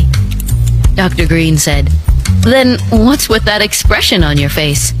quickly. Dr. Green said, "Then what's with that expression on your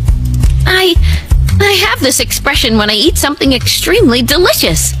face?" I have this expression when I eat something extremely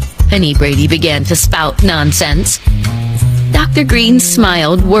delicious." Penny Brady began to spout nonsense. Dr. Green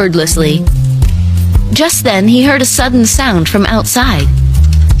smiled wordlessly. Just then he heard a sudden sound from outside.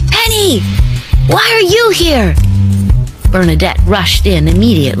 "Penny! Why are you here?" Bernadette rushed in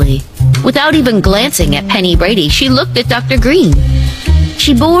immediately. Without even glancing at Penny Brady, she looked at Dr. Green.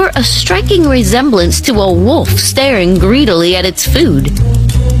 She bore a striking resemblance to a wolf staring greedily at its food.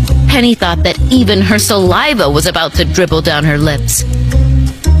 Penny thought that even her saliva was about to dribble down her lips.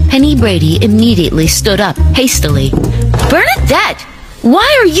 Penny Brady immediately stood up hastily. "Bernadette, why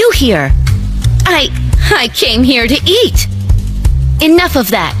are you here?" I came here to eat." "Enough of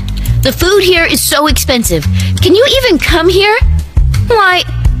that. The food here is so expensive. Can you even come here?"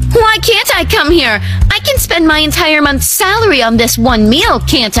 Why can't I come here? I can spend my entire month's salary on this one meal,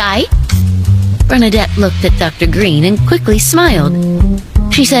 can't I?" Bernadette looked at Dr. Green and quickly smiled.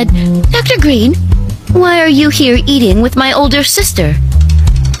 She said, "Dr. Green, why are you here eating with my older sister?"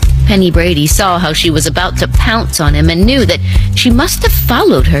 Penny Brady saw how she was about to pounce on him and knew that she must have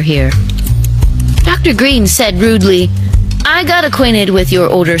followed her here. Dr. Green said rudely, "I got acquainted with your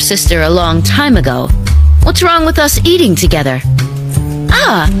older sister a long time ago. What's wrong with us eating together?"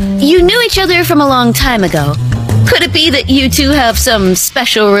 "Ah, you knew each other from a long time ago. Could it be that you two have some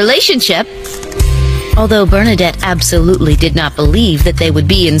special relationship?" Although Bernadette absolutely did not believe that they would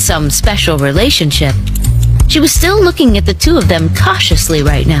be in some special relationship, she was still looking at the two of them cautiously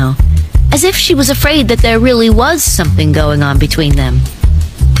right now, as if she was afraid that there really was something going on between them.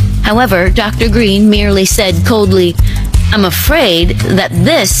 However, Dr. Green merely said coldly, "I'm afraid that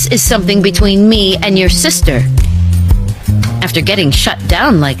this is something between me and your sister." After getting shut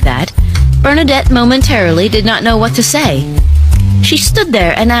down like that, Bernadette momentarily did not know what to say. She stood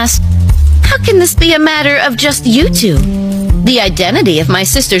there and asked, "How can this be a matter of just you two? The identity of my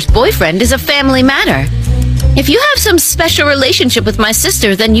sister's boyfriend is a family matter. If you have some special relationship with my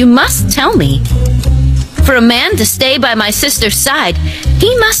sister, then you must tell me. For a man to stay by my sister's side,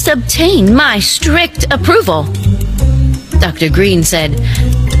 he must obtain my strict approval." Dr. Green said,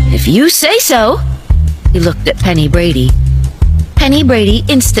 "If you say so." He looked at Penny Brady. Penny Brady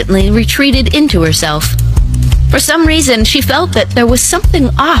instantly retreated into herself. For some reason, she felt that there was something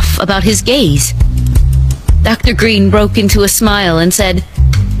off about his gaze. Dr. Green broke into a smile and said,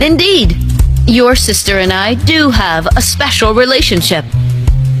 "Indeed, your sister and I do have a special relationship."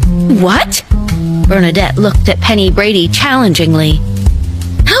 "What?" Bernadette looked at Penny Brady challengingly.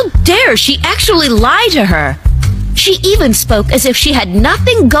 How dare she actually lie to her? She even spoke as if she had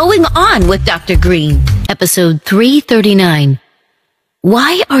nothing going on with Dr. Green. Episode 339.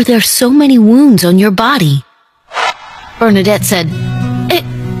 Why are there so many wounds on your body? Bernadette said,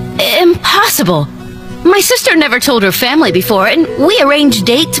 Impossible. My sister never told her family before, and we arrange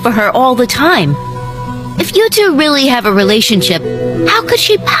dates for her all the time. If you two really have a relationship, how could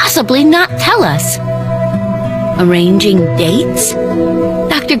she possibly not tell us? Arranging dates?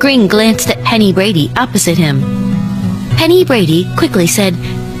 Dr. Green glanced at Penny Brady opposite him. Penny Brady quickly said,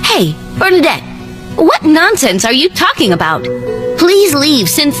 Hey, Bernadette, what nonsense are you talking about? Please leave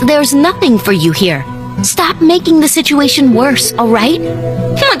since there's nothing for you here. Stop making the situation worse, all right?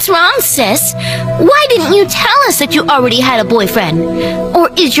 What's wrong, sis? Why didn't you tell us that you already had a boyfriend?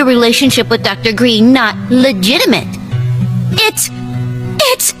 Or is your relationship with Dr. Green not legitimate? It's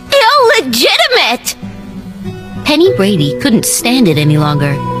illegitimate! Penny Brady couldn't stand it any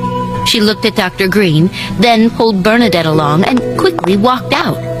longer. She looked at Dr. Green, then pulled Bernadette along and quickly walked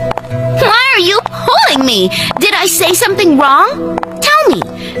out. Why are you pulling me? Did I say something wrong? Tell me,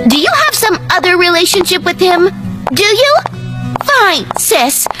 do you have some other relationship with him? Do you? Fine,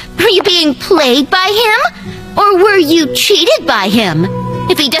 sis. Are you being played by him? Or were you cheated by him?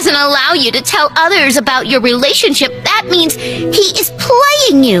 If he doesn't allow you to tell others about your relationship, that means he is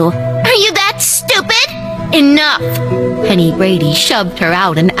playing you. Are you that stupid? Enough! Penny Brady shoved her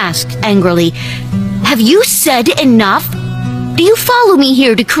out and asked angrily, Have you said enough? Do you follow me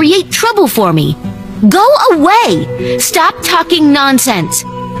here to create trouble for me? Go away! Stop talking nonsense!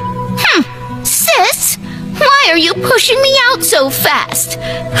 Sis, why are you pushing me out so fast?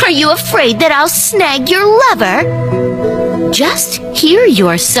 Are you afraid that I'll snag your lover? Just hear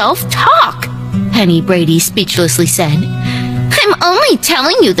yourself talk, Penny Brady speechlessly said. I'm only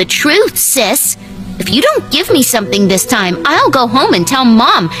telling you the truth, sis. If you don't give me something this time, I'll go home and tell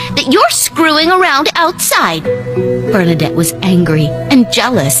Mom that you're screwing around outside. Bernadette was angry and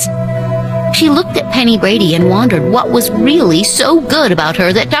jealous. She looked at Penny Brady and wondered what was really so good about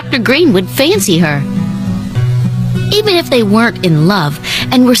her that Dr. Green would fancy her. Even if they weren't in love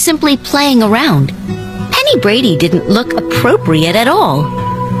and were simply playing around, Penny Brady didn't look appropriate at all.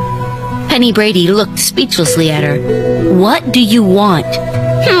 Penny Brady looked speechlessly at her. What do you want?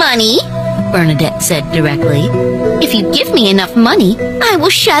 Money, Bernadette said directly. If you give me enough money, I will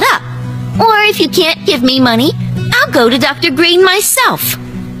shut up. Or if you can't give me money, I'll go to Dr. Green myself.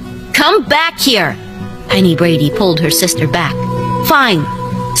 Come back here. Penny Brady pulled her sister back. Fine.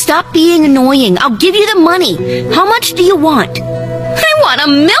 Stop being annoying. I'll give you the money. How much do you want? I want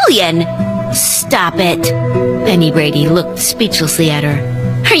 $1 million. Stop it. Penny Brady looked speechlessly at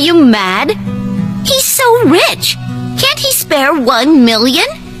her. Are you mad? He's so rich. Can't he spare $1 million?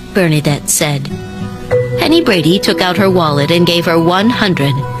 Bernadette said. Penny Brady took out her wallet and gave her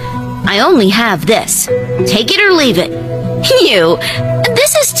 $100. I only have this. Take it or leave it. You,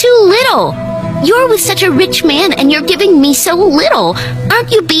 this is too little. You're with such a rich man and you're giving me so little.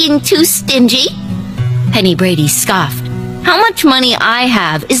 Aren't you being too stingy? Penny Brady scoffed. How much money I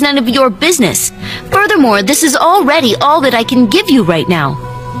have is none of your business. Furthermore, this is already all that I can give you right now.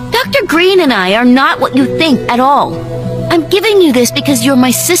 Dr. Green and I are not what you think at all. I'm giving you this because you're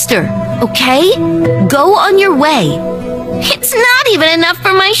my sister, okay? Go on your way. It's not even enough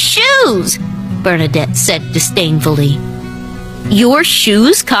for my shoes, Bernadette said disdainfully. Your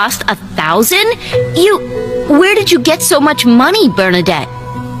shoes cost $1,000? Where did you get so much money, Bernadette?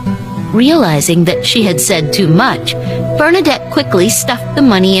 Realizing that she had said too much, Bernadette quickly stuffed the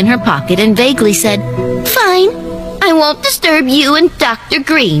money in her pocket and vaguely said, Fine, I won't disturb you and Dr.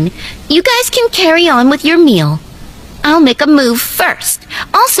 Green. You guys can carry on with your meal. I'll make a move first.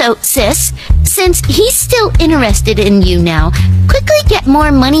 Also, sis, since he's still interested in you now, quickly get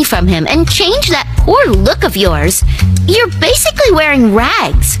more money from him and change that poor look of yours. You're basically wearing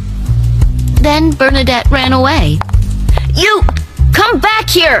rags. Then Bernadette ran away. You, come back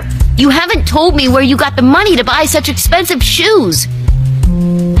here! You haven't told me where you got the money to buy such expensive shoes.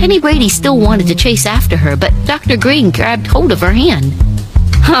 Penny Brady still wanted to chase after her, but Dr. Green grabbed hold of her hand.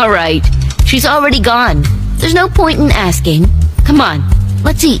 All right, she's already gone. There's no point in asking. Come on,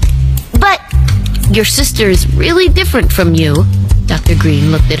 let's eat. But your sister is really different from you, Dr.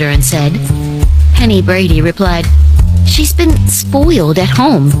 Green looked at her and said. Penny Brady replied, She's been spoiled at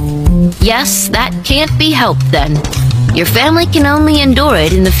home. Yes, that can't be helped then. Your family can only endure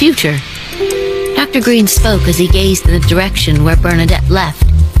it in the future. Dr. Green spoke as he gazed in the direction where Bernadette left.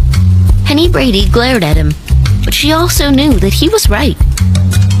 Penny Brady glared at him, but she also knew that he was right.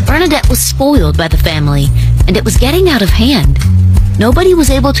 Bernadette was spoiled by the family, and it was getting out of hand. Nobody was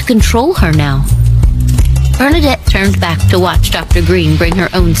able to control her now. Bernadette turned back to watch Dr. Green bring her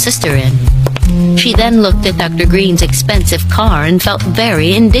own sister in. She then looked at Dr. Green's expensive car and felt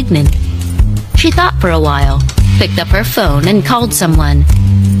very indignant. She thought for a while, picked up her phone and called someone.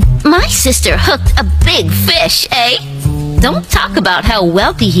 My sister hooked a big fish, eh? Don't talk about how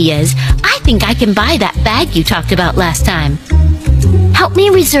wealthy he is. I think I can buy that bag you talked about last time. Help me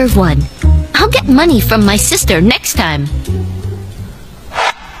reserve one. I'll get money from my sister next time.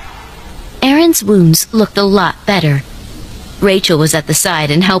 Aaron's wounds looked a lot better. Rachel was at the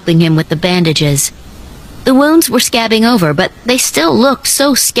side and helping him with the bandages. The wounds were scabbing over, but they still looked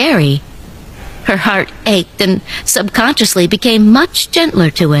so scary. Her heart ached and subconsciously became much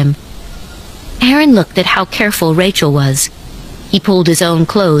gentler to him. Aaron looked at how careful Rachel was. He pulled his own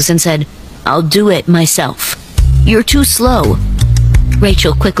clothes and said, I'll do it myself. You're too slow.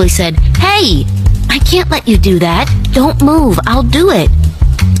 Rachel quickly said, Hey, I can't let you do that. Don't move, I'll do it.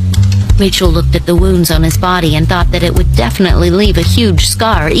 Rachel looked at the wounds on his body and thought that it would definitely leave a huge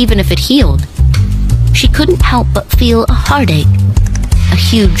scar even if it healed. She couldn't help but feel a heartache. A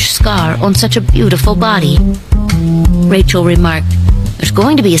huge scar on such a beautiful body. Rachel remarked, There's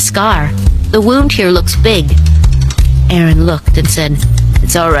going to be a scar. The wound here looks big. Aaron looked and said,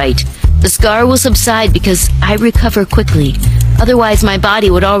 It's all right. The scar will subside because I recover quickly. Otherwise, my body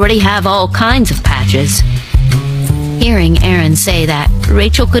would already have all kinds of patches. Hearing Aaron say that,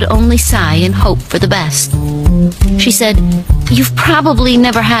 Rachel could only sigh and hope for the best. She said, You've probably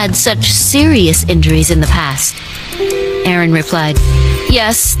never had such serious injuries in the past. Aaron replied,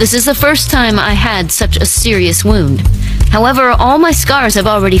 Yes, this is the first time I had such a serious wound. However, all my scars have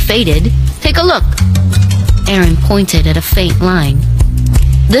already faded. Take Take a look. Aaron pointed at a faint line.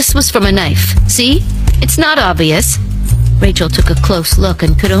 This was from a knife. See? It's not obvious. Rachel took a close look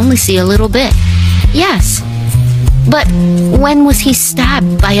and could only see a little bit. Yes. But when was he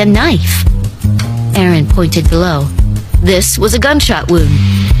stabbed by a knife? Aaron pointed below. This was a gunshot wound.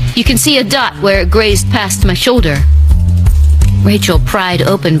 You can see a dot where it grazed past my shoulder. Rachel pried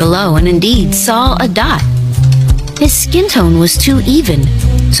open below and indeed saw a dot. His skin tone was too even,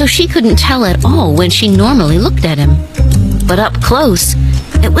 so she couldn't tell at all when she normally looked at him. But up close,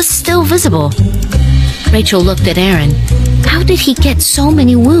 it was still visible. Rachel looked at Aaron. How did he get so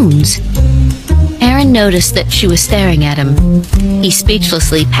many wounds? Aaron noticed that she was staring at him. He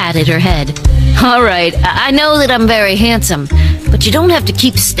speechlessly patted her head. All right, I know that I'm very handsome, but you don't have to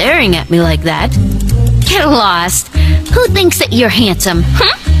keep staring at me like that. Get lost. Who thinks that you're handsome,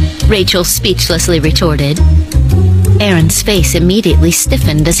 huh? Rachel speechlessly retorted. Aaron's face immediately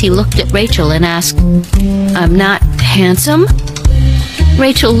stiffened as he looked at Rachel and asked, I'm not handsome?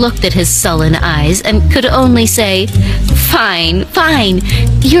 Rachel looked at his sullen eyes and could only say, Fine, fine.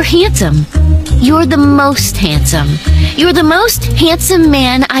 You're handsome. You're the most handsome. You're the most handsome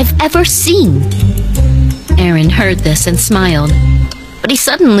man I've ever seen. Aaron heard this and smiled, but he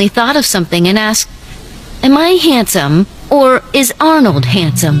suddenly thought of something and asked, Am I handsome, or is Arnold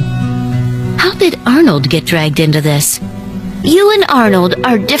handsome? How did Arnold get dragged into this? You and Arnold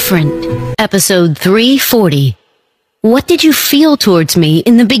are different. Episode 340. What did you feel towards me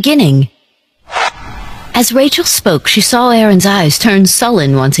in the beginning? As Rachel spoke, she saw Aaron's eyes turn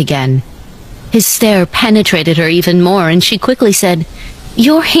sullen once again. His stare penetrated her even more, and she quickly said,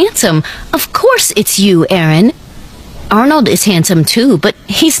 You're handsome. Of course it's you, Aaron. Arnold is handsome too, but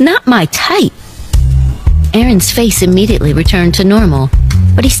he's not my type. Aaron's face immediately returned to normal,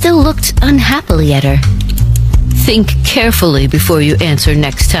 but he still looked unhappily at her. Think carefully before you answer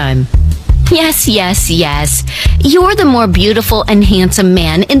next time. Yes, yes, yes. You're the more beautiful and handsome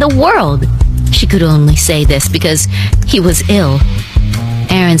man in the world. She could only say this because he was ill.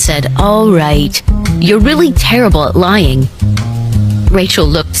 Aaron said, All right. You're really terrible at lying. Rachel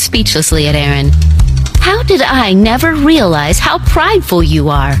looked speechlessly at Aaron. How did I never realize how prideful you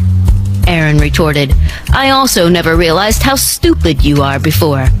are? Aaron retorted, I also never realized how stupid you are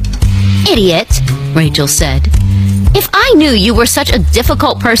before. Idiot, Rachel said. If I knew you were such a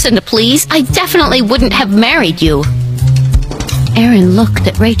difficult person to please, I definitely wouldn't have married you. Aaron looked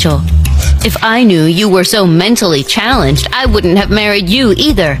at Rachel. If I knew you were so mentally challenged, I wouldn't have married you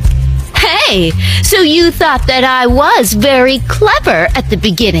either. Hey, so you thought that I was very clever at the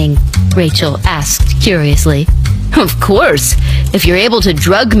beginning? Rachel asked curiously. Of course. If you're able to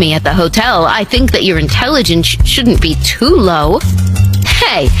drug me at the hotel, I think that your intelligence shouldn't be too low.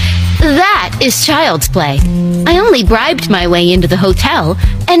 Hey, that is child's play. I only bribed my way into the hotel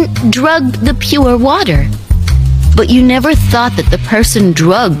and drugged the pure water. But you never thought that the person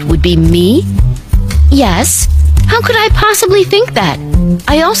drugged would be me? Yes. How could I possibly think that?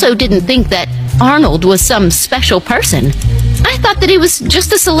 I also didn't think that Arnold was some special person. I thought that he was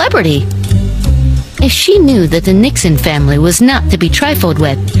just a celebrity. If she knew that the Nixon family was not to be trifled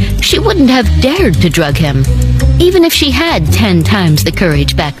with, she wouldn't have dared to drug him, even if she had 10 times the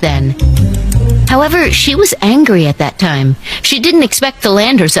courage back then. However, she was angry at that time. She didn't expect to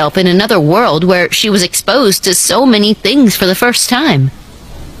land herself in another world where she was exposed to so many things for the first time.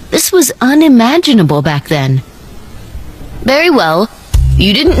 This was unimaginable back then. Very well.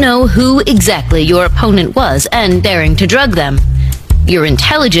 You didn't know who exactly your opponent was and daring to drug them. Your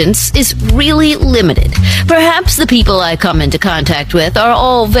intelligence is really limited. Perhaps the people I come into contact with are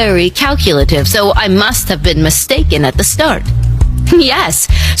all very calculative, so I must have been mistaken at the start. Yes,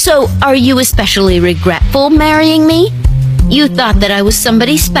 so are you especially regretful marrying me? You thought that I was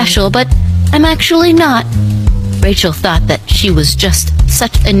somebody special, but I'm actually not. Rachel thought that she was just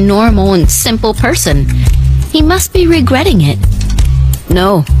such a normal and simple person. He must be regretting it.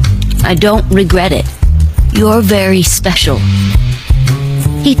 No, I don't regret it. You're very special.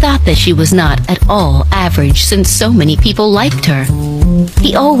 He thought that she was not at all average since so many people liked her.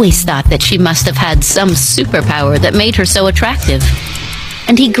 He always thought that she must have had some superpower that made her so attractive.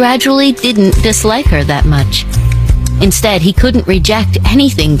 And he gradually didn't dislike her that much. Instead, he couldn't reject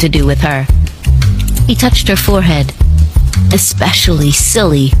anything to do with her. He touched her forehead. Especially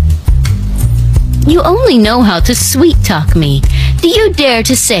silly. You only know how to sweet-talk me. Do you dare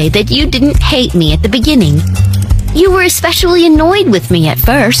to say that you didn't hate me at the beginning? You were especially annoyed with me at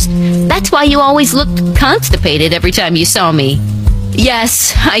first. That's why you always looked constipated every time you saw me.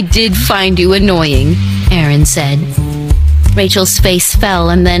 Yes, I did find you annoying, Aaron said. Rachel's face fell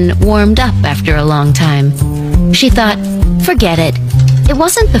and then warmed up after a long time. She thought, forget it. It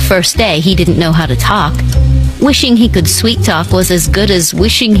wasn't the first day he didn't know how to talk. Wishing he could sweet talk was as good as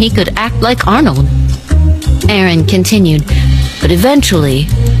wishing he could act like Arnold. Aaron continued, but eventually,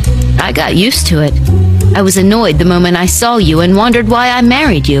 I got used to it. I was annoyed the moment I saw you and wondered why I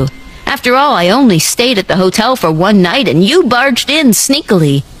married you. After all, I only stayed at the hotel for one night and you barged in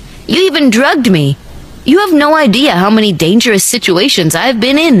sneakily. You even drugged me. You have no idea how many dangerous situations I've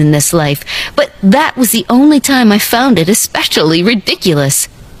been in this life, but that was the only time I found it especially ridiculous.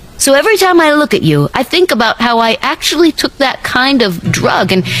 So every time I look at you, I think about how I actually took that kind of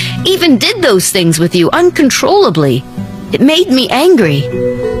drug and even did those things with you uncontrollably. It made me angry.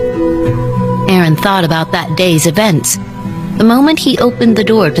 Aaron thought about that day's events. The moment he opened the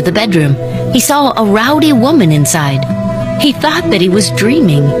door to the bedroom, he saw a rowdy woman inside. He thought that he was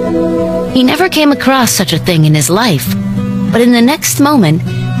dreaming. He never came across such a thing in his life. But in the next moment,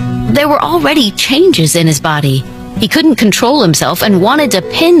 there were already changes in his body. He couldn't control himself and wanted to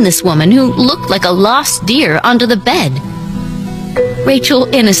pin this woman who looked like a lost deer onto the bed. Rachel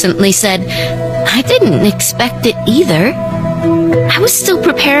innocently said, I didn't expect it either. I was still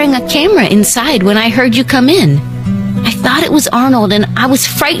preparing a camera inside when I heard you come in. I thought it was Arnold and I was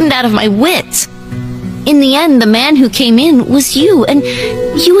frightened out of my wits. In the end, the man who came in was you, and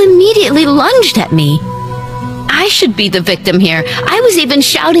you immediately lunged at me. I should be the victim here. I was even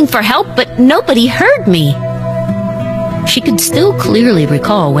shouting for help, but nobody heard me. She could still clearly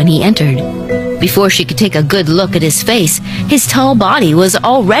recall when he entered. Before she could take a good look at his face, his tall body was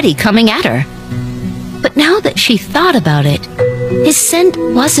already coming at her. But now that she thought about it, his scent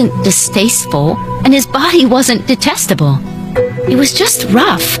wasn't distasteful, and his body wasn't detestable. It was just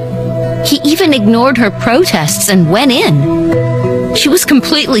rough. He even ignored her protests and went in. She was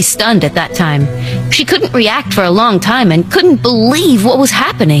completely stunned at that time. She couldn't react for a long time and couldn't believe what was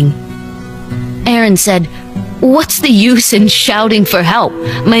happening. Aaron said, What's the use in shouting for help?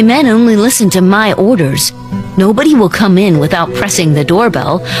 My men only listen to my orders. Nobody will come in without pressing the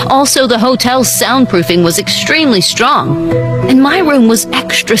doorbell. Also, the hotel's soundproofing was extremely strong, and my room was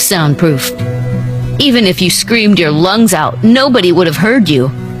extra soundproofed. Even if you screamed your lungs out, nobody would have heard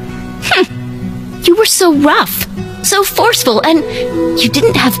you. You were so rough, so forceful, and you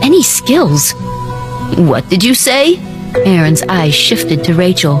didn't have any skills. What did you say? Aaron's eyes shifted to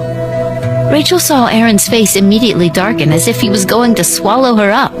Rachel. Rachel saw Aaron's face immediately darken as if he was going to swallow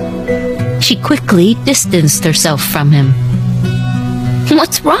her up. She quickly distanced herself from him.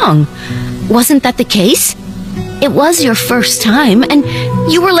 What's wrong? Wasn't that the case? It was your first time, and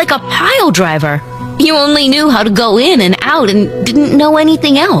you were like a pile driver. You only knew how to go in and out and didn't know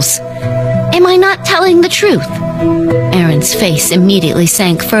anything else. Am I not telling the truth? Aaron's face immediately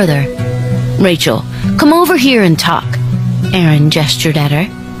sank further. Rachel, come over here and talk. Aaron gestured at her.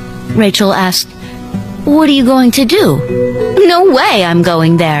 Rachel asked, What are you going to do? No way I'm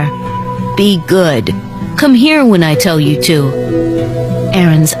going there. Be good. Come here when I tell you to.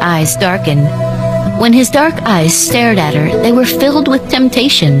 Aaron's eyes darkened. When his dark eyes stared at her, they were filled with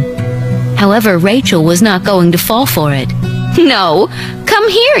temptation. However, Rachel was not going to fall for it. No, come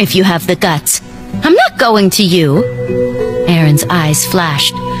here if you have the guts. I'm not going to you. Aaron's eyes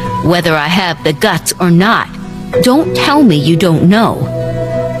flashed. Whether I have the guts or not, don't tell me you don't know.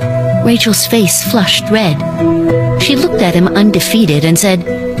 Rachel's face flushed red. She looked at him undefeated and said,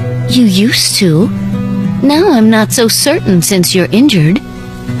 You used to. Now I'm not so certain since you're injured.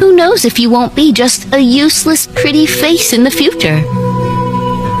 Who knows if you won't be just a useless pretty face in the future.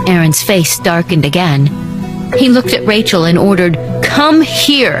 Aaron's face darkened again. He looked at Rachel and ordered, Come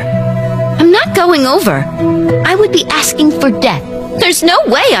here. I'm not going over. I would be asking for death. There's no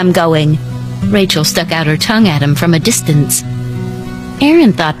way I'm going. Rachel stuck out her tongue at him from a distance.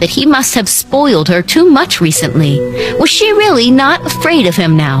 Aaron thought that he must have spoiled her too much recently. Was she really not afraid of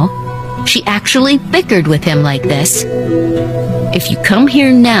him now? She actually bickered with him like this. If you come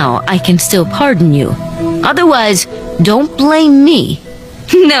here now, I can still pardon you. Otherwise, don't blame me.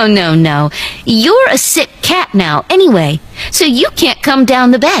 No. You're a sick cat now anyway, so you can't come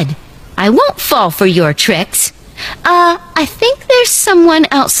down the bed. I won't fall for your tricks. I think there's someone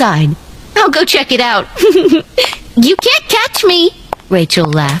outside. I'll go check it out. You can't catch me, Rachel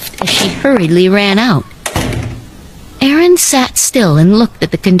laughed as she hurriedly ran out. Aaron sat still and looked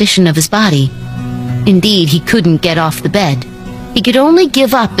at the condition of his body. Indeed, he couldn't get off the bed. He could only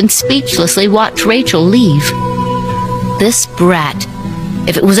give up and speechlessly watch Rachel leave. This brat.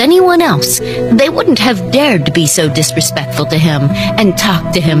 If it was anyone else, they wouldn't have dared to be so disrespectful to him and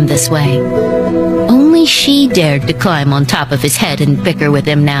talk to him this way. Only she dared to climb on top of his head and bicker with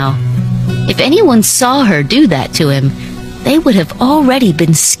him now. If anyone saw her do that to him, they would have already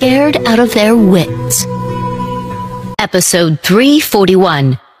been scared out of their wits. Episode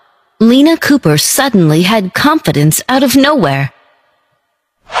 341. Lena Cooper suddenly had confidence out of nowhere.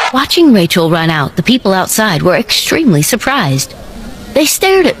 Watching Rachel run out, the people outside were extremely surprised. They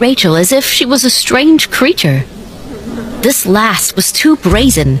stared at Rachel as if she was a strange creature. This last was too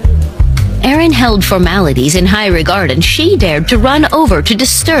brazen. Erin held formalities in high regard, and she dared to run over to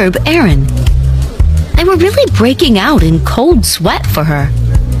disturb Erin. They were really breaking out in cold sweat for her.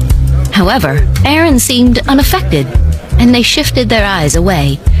 However, Erin seemed unaffected, and they shifted their eyes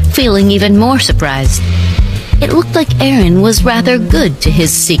away, feeling even more surprised. It looked like Erin was rather good to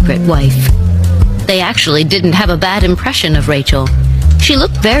his secret wife. They actually didn't have a bad impression of Rachel. She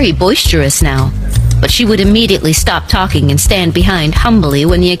looked very boisterous now, but she would immediately stop talking and stand behind humbly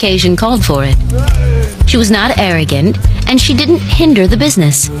when the occasion called for it. She was not arrogant, and she didn't hinder the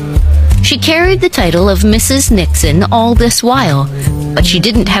business. She carried the title of Mrs. Nixon all this while, but she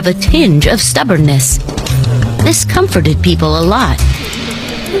didn't have a tinge of stubbornness. This comforted people a lot.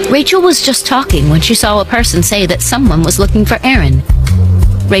 Rachel was just talking when she saw a person say that someone was looking for Erin.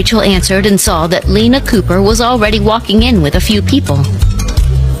 Rachel answered and saw that Lena Cooper was already walking in with a few people.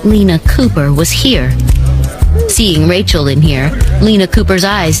 Lena Cooper was here. Seeing Rachel in here, Lena Cooper's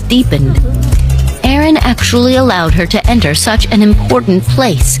eyes deepened. Erin actually allowed her to enter such an important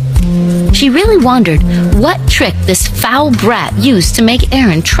place. She really wondered what trick this foul brat used to make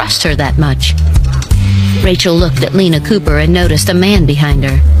Erin trust her that much. Rachel looked at Lena Cooper and noticed a man behind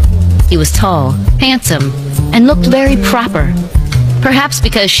her. He was tall, handsome, and looked very proper. Perhaps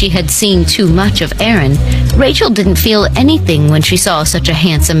because she had seen too much of Erin, Rachel didn't feel anything when she saw such a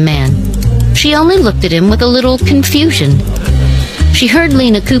handsome man. She only looked at him with a little confusion. She heard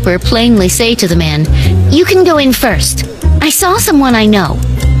Lena Cooper plainly say to the man, "You can go in first. I saw someone I know."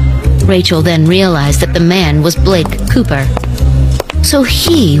 Rachel then realized that the man was Blake Cooper. So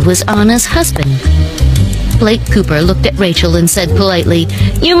he was Anna's husband. Blake Cooper looked at Rachel and said politely,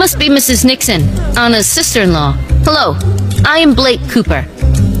 "You must be Mrs. Nixon, Anna's sister-in-law. Hello, I am Blake Cooper."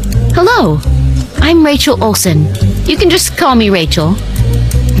 "Hello, I'm Rachel Olsen. You can just call me Rachel."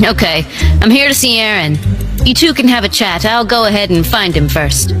 "Okay, I'm here to see Erin. You two can have a chat. I'll go ahead and find him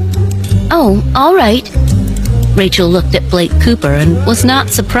first." "Oh, all right." Rachel looked at Blake Cooper and was not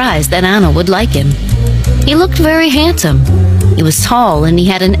surprised that Anna would like him. He looked very handsome. He was tall and he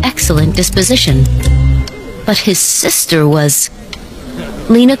had an excellent disposition. But his sister was...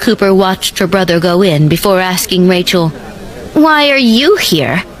 Lena Cooper watched her brother go in before asking Rachel, "Why are you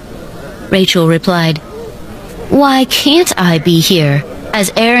here?" Rachel replied, "Why can't I be here?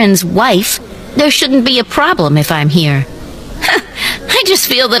 As Erin's wife, there shouldn't be a problem if I'm here." "I just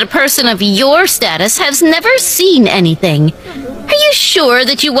feel that a person of your status has never seen anything. Are you sure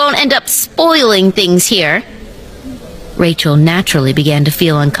that you won't end up spoiling things here?" Rachel naturally began to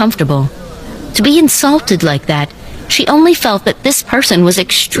feel uncomfortable. To be insulted like that, she only felt that this person was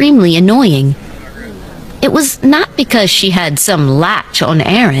extremely annoying. It was not because she had some latch on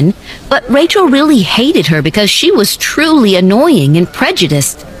Erin, but Rachel really hated her because she was truly annoying and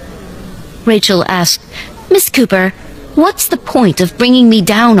prejudiced. Rachel asked, "Miss Cooper, what's the point of bringing me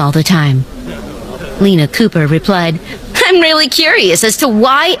down all the time?" Lena Cooper replied, "I'm really curious as to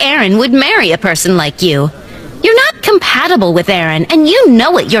why Erin would marry a person like you. You're not compatible with Erin, and you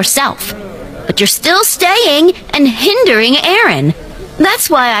know it yourself. But you're still staying and hindering Erin. That's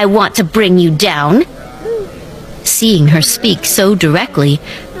why I want to bring you down." Seeing her speak so directly,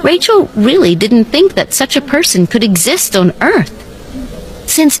 Rachel really didn't think that such a person could exist on Earth.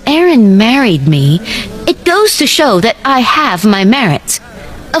 "Since Erin married me, it goes to show that I have my merits.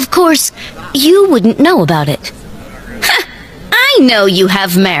 Of course, you wouldn't know about it." "I know you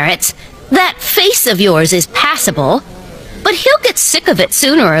have merits. That face of yours is passable. But he'll get sick of it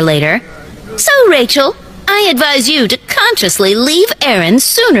sooner or later. So, Rachel, I advise you to consciously leave Erin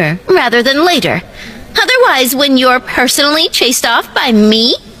sooner rather than later. Otherwise, when you're personally chased off by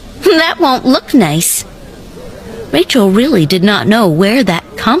me, that won't look nice." Rachel really did not know where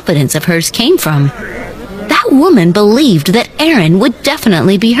that confidence of hers came from. That woman believed that Erin would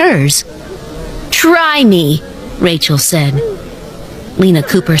definitely be hers. "Try me," Rachel said. Lena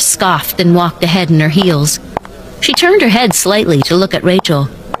Cooper scoffed and walked ahead in her heels. She turned her head slightly to look at Rachel.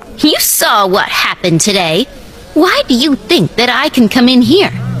 "You saw what happened today. Why do you think that I can come in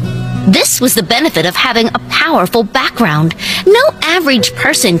here? This was the benefit of having a powerful background. No average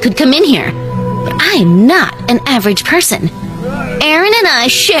person could come in here. But I am not an average person. Erin and I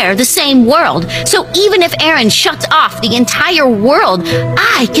share the same world, so even if Erin shuts off the entire world,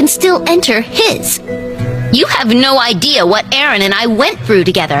 I can still enter his. You have no idea what Erin and I went through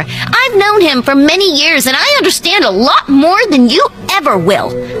together. I've known him for many years, and I understand a lot more than you ever will.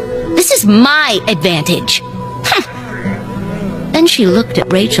 This is my advantage. Then she looked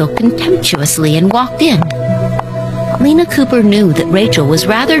at Rachel contemptuously and walked in. Lena Cooper knew that Rachel was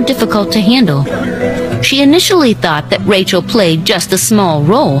rather difficult to handle. She initially thought that Rachel played just a small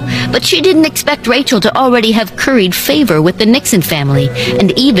role, but she didn't expect Rachel to already have curried favor with the Nixon family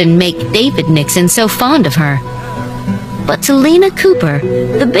and even make David Nixon so fond of her. But to Lena Cooper,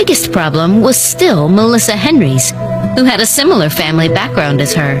 the biggest problem was still Melissa Henry's, who had a similar family background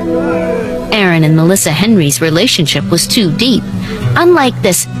as her. Aaron and Melissa Henry's relationship was too deep, unlike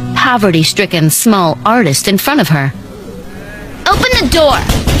this poverty-stricken small artist in front of her. "Open the door!"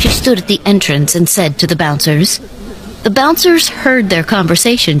 She stood at the entrance and said to the bouncers. The bouncers heard their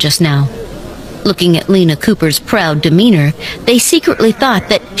conversation just now. Looking at Lena Cooper's proud demeanor, they secretly thought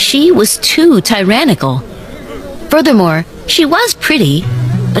that she was too tyrannical. Furthermore, she was pretty,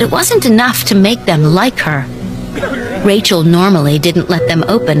 but it wasn't enough to make them like her. Rachel normally didn't let them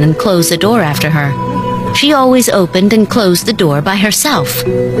open and close the door after her. She always opened and closed the door by herself.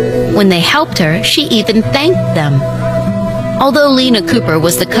 When they helped her, she even thanked them. Although Lena Cooper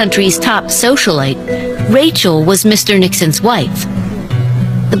was the country's top socialite, Rachel was Mr. Nixon's wife.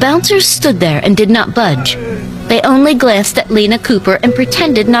 The bouncers stood there and did not budge. They only glanced at Lena Cooper and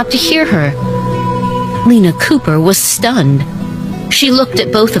pretended not to hear her. Lena Cooper was stunned. She looked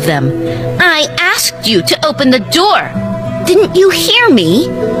at both of them. "I asked you to open the door! Didn't you hear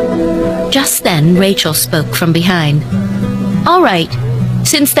me?" Just then, Rachel spoke from behind. "All right,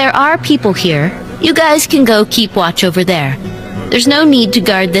 since there are people here, you guys can go keep watch over there. There's no need to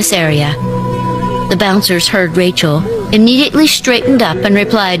guard this area." The bouncers heard Rachel, immediately straightened up and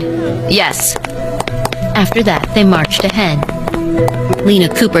replied, "Yes." After that, they marched ahead. Lena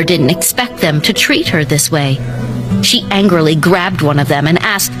Cooper didn't expect them to treat her this way. She angrily grabbed one of them and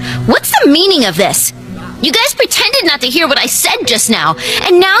asked, "What's the meaning of this? You guys pretended not to hear what I said just now,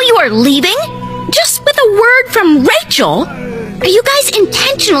 and now you are leaving? Just with a word from Rachel? Are you guys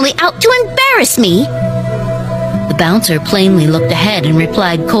intentionally out to embarrass me?" The bouncer plainly looked ahead and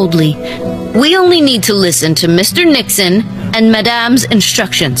replied coldly, "We only need to listen to Mr. Nixon and Madame's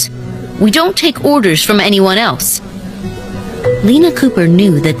instructions. We don't take orders from anyone else." Lena Cooper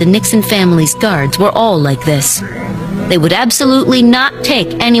knew that the Nixon family's guards were all like this. They would absolutely not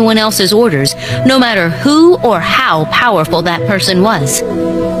take anyone else's orders, no matter who or how powerful that person was.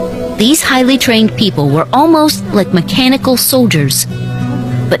 These highly trained people were almost like mechanical soldiers.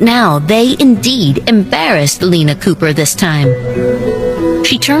 But now they indeed embarrassed Lena Cooper this time.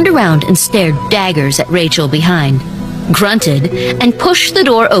 She turned around and stared daggers at Rachel behind, grunted, and pushed the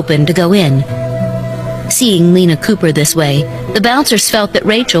door open to go in. Seeing Lena Cooper this way, the bouncers felt that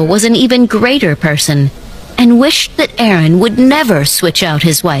Rachel was an even greater person, and wished that Aaron would never switch out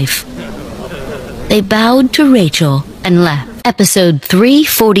his wife. They bowed to Rachel and left. Episode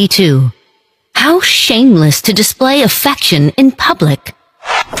 342. How shameless to display affection in public.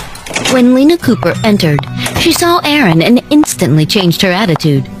 When Lena Cooper entered, she saw Aaron and instantly changed her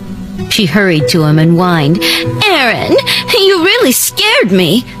attitude. She hurried to him and whined, "Aaron, you really scared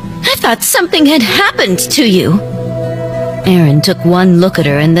me. I thought something had happened to you." Aaron took one look at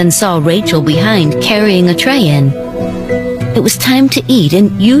her and then saw Rachel behind carrying a tray in. It was time to eat,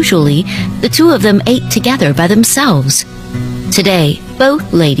 and usually the two of them ate together by themselves. Today,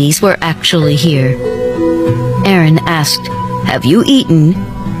 both ladies were actually here. Aaron asked, "Have you eaten?"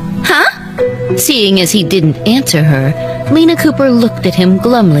 "Huh?" Seeing as he didn't answer her, Lena Cooper looked at him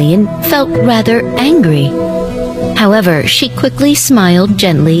glumly and felt rather angry. However, she quickly smiled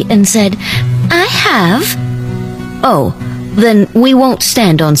gently and said, "I have." "Oh, then we won't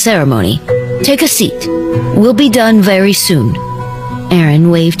stand on ceremony. Take a seat. We'll be done very soon."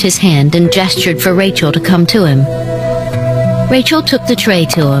 Aaron waved his hand and gestured for Rachel to come to him. Rachel took the tray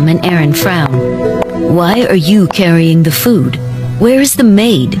to him and Aaron frowned. "Why are you carrying the food? Where is the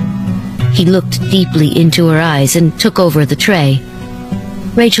maid?" He looked deeply into her eyes and took over the tray.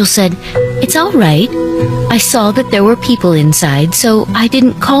 Rachel said, "It's all right. I saw that there were people inside, so I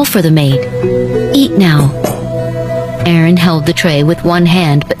didn't call for the maid. Eat now." Aaron held the tray with one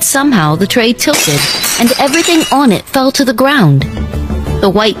hand, but somehow the tray tilted, and everything on it fell to the ground. The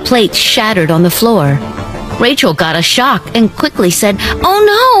white plate shattered on the floor. Rachel got a shock and quickly said, "Oh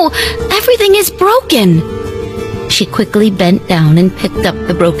no! Everything is broken!" She quickly bent down and picked up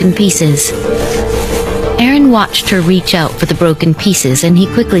the broken pieces. Aaron watched her reach out for the broken pieces, and he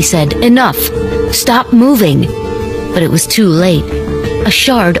quickly said, "Enough! Stop moving!" But it was too late. A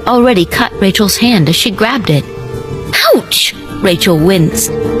shard already cut Rachel's hand as she grabbed it. "Ouch!" Rachel winced.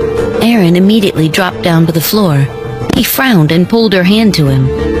 Aaron immediately dropped down to the floor. He frowned and pulled her hand to him.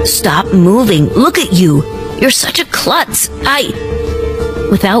 "Stop moving! Look at you! You're such a klutz!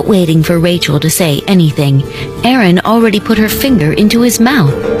 Without waiting for Rachel to say anything, Erin already put her finger into his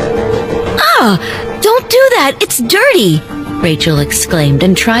mouth. "Ah! Don't do that! It's dirty!" Rachel exclaimed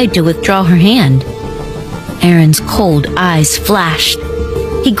and tried to withdraw her hand. Erin's cold eyes flashed.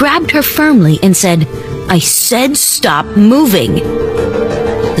 He grabbed her firmly and said, "I said stop moving!"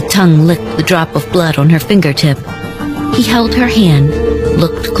 The tongue licked the drop of blood on her fingertip. He held her hand,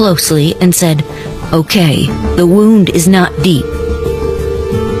 looked closely, and said, "Okay, the wound is not deep."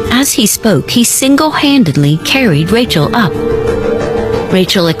 As he spoke, he single-handedly carried Rachel up.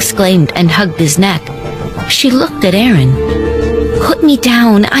 Rachel exclaimed and hugged his neck. She looked at Erin. "Put me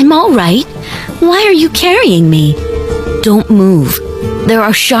down. I'm all right. Why are you carrying me?" "Don't move. There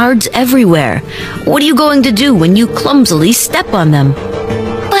are shards everywhere. What are you going to do when you clumsily step on them?"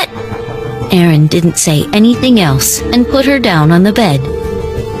 "But—" Erin didn't say anything else and put her down on the bed.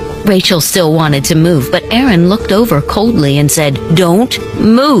 Rachel still wanted to move, but Erin looked over coldly and said, "Don't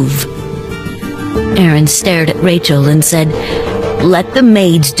move." Erin stared at Rachel and said, "Let the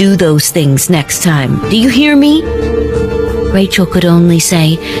maids do those things next time. Do you hear me?" Rachel could only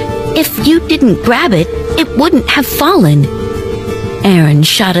say, "If you didn't grab it, it wouldn't have fallen." Erin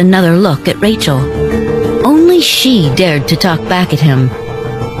shot another look at Rachel. Only she dared to talk back at him.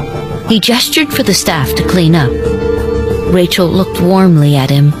 He gestured for the staff to clean up. Rachel looked warmly at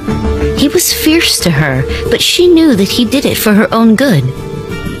him. He was fierce to her, but she knew that he did it for her own good.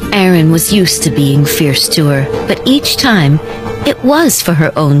 Erin was used to being fierce to her, but each time, it was for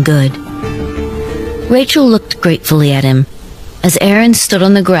her own good. Rachel looked gratefully at him. As Erin stood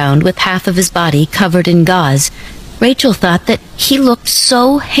on the ground with half of his body covered in gauze, Rachel thought that he looked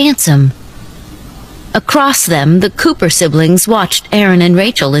so handsome. Across them, the Cooper siblings watched Erin and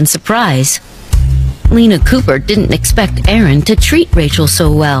Rachel in surprise. Lena Cooper didn't expect Erin to treat Rachel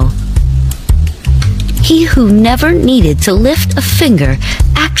so well. He who never needed to lift a finger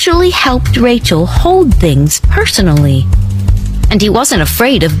actually helped Rachel hold things personally. And he wasn't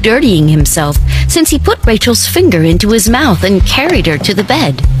afraid of dirtying himself, since he put Rachel's finger into his mouth and carried her to the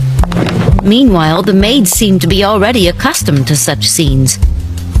bed. Meanwhile, the maids seemed to be already accustomed to such scenes.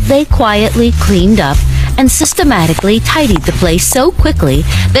 They quietly cleaned up and systematically tidied the place so quickly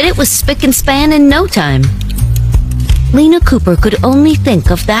that it was spick and span in no time. Lena Cooper could only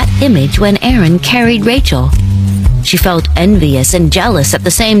think of that image when Erin carried Rachel. She felt envious and jealous at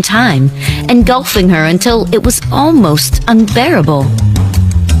the same time, engulfing her until it was almost unbearable.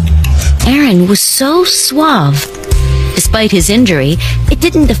 Erin was so suave. Despite his injury, it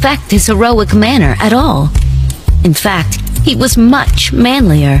didn't affect his heroic manner at all. In fact, he was much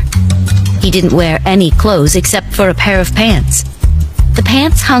manlier. He didn't wear any clothes except for a pair of pants. The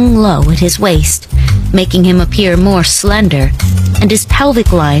pants hung low at his waist, making him appear more slender, and his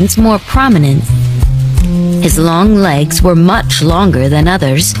pelvic lines more prominent. His long legs were much longer than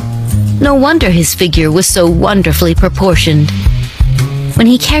others. No wonder his figure was so wonderfully proportioned. When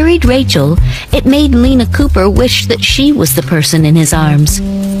he carried Rachel, it made Lena Cooper wish that she was the person in his arms.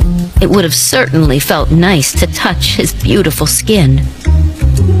 It would have certainly felt nice to touch his beautiful skin.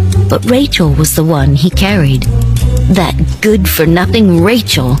 But Rachel was the one he carried. That good-for-nothing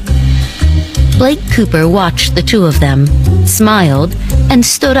Rachel. Blake Cooper watched the two of them, smiled, and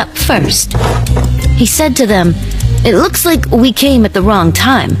stood up first. He said to them, "It looks like we came at the wrong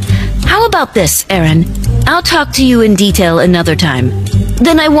time. How about this, Erin? I'll talk to you in detail another time.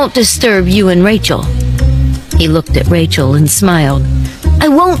 Then I won't disturb you and Rachel." He looked at Rachel and smiled. "I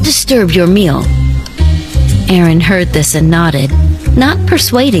won't disturb your meal." Erin heard this and nodded, not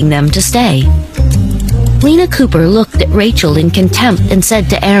persuading them to stay. Lena Cooper looked at Rachel in contempt and said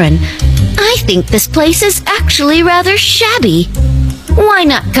to Erin, "I think this place is actually rather shabby. Why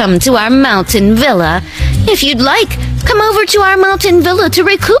not come to our mountain villa? If you'd like, come over to our mountain villa to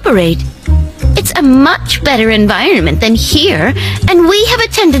recuperate. It's a much better environment than here, and we have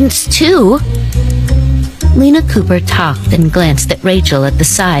attendants too." Lena Cooper talked and glanced at Rachel at the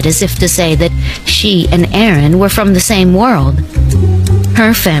side as if to say that she and Erin were from the same world.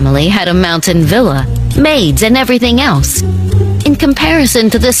 Her family had a mountain villa, maids, and everything else. In comparison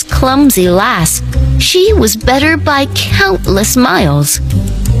to this clumsy lass, she was better by countless miles.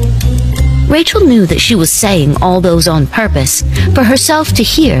 Rachel knew that she was saying all those on purpose, for herself to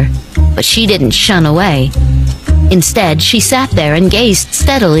hear, but she didn't shun away. Instead, she sat there and gazed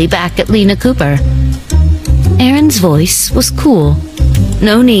steadily back at Lena Cooper. Erin's voice was cool.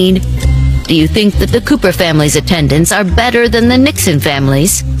 "No need. Do you think that the Cooper family's attendants are better than the Nixon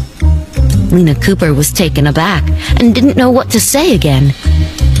family's?" Lena Cooper was taken aback and didn't know what to say again.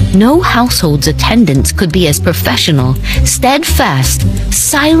 No household's attendants could be as professional, steadfast,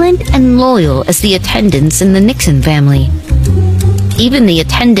 silent, and loyal as the attendants in the Nixon family. even the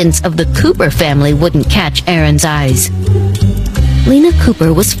attendants of the Cooper family wouldn't catch Aaron's eyes. Lena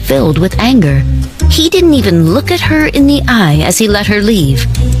Cooper was filled with anger. He didn't even look at her in the eye as he let her leave.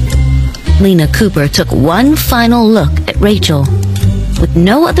 Lena Cooper took one final look at Rachel. With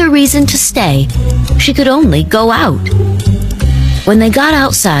no other reason to stay, she could only go out. When they got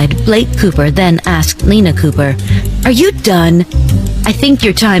outside, Blake Cooper then asked Lena Cooper, "Are you done? I think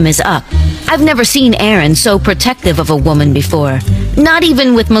your time is up. I've never seen Aaron so protective of a woman before. Not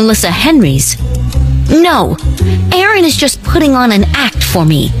even with Melissa Henry's." "No, Aaron is just putting on an act for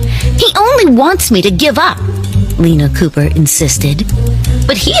me. He only wants me to give up," Lena Cooper insisted.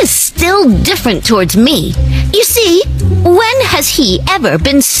 "But he is still different towards me. You see, when has he ever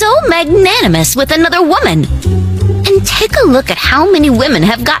been so magnanimous with another woman? And take a look at how many women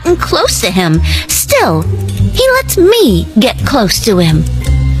have gotten close to him. Still, he lets me get close to him."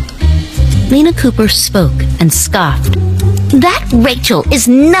 Lena Cooper spoke and scoffed. "That Rachel is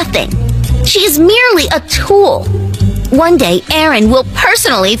nothing. She is merely a tool. One day, Aaron will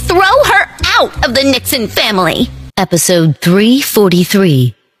personally throw her out of the Nixon family." Episode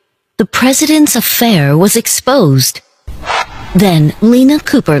 343. The President's Affair was exposed. Then Lena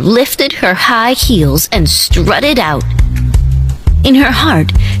Cooper lifted her high heels and strutted out. In her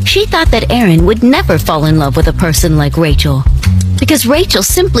heart, she thought that Aaron would never fall in love with a person like Rachel, because Rachel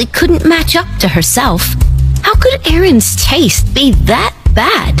simply couldn't match up to herself. How could Aaron's taste be that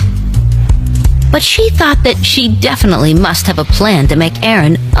bad? But she thought that she definitely must have a plan to make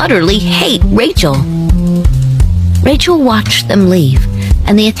Aaron utterly hate Rachel. Rachel watched them leave,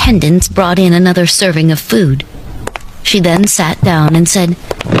 and the attendants brought in another serving of food. She then sat down and said,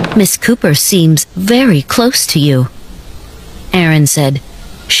 "Miss Cooper seems very close to you." Aaron said,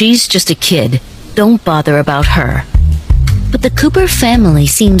 "She's just a kid. Don't bother about her." "But the Cooper family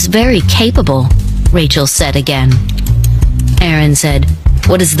seems very capable," Rachel said again. Aaron said,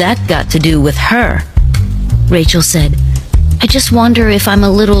 "What has that got to do with her?" Rachel said, "I just wonder if I'm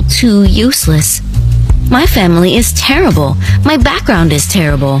a little too useless. My family is terrible. My background is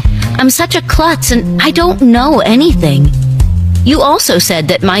terrible. I'm such a klutz and I don't know anything. You also said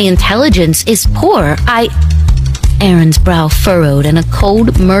that my intelligence is poor. Aaron's brow furrowed and a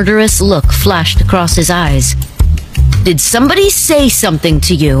cold, murderous look flashed across his eyes. "Did somebody say something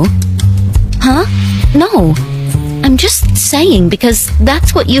to you?" "Huh? No. I'm just saying because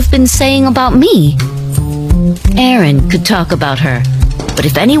that's what you've been saying about me." Aaron could talk about her, but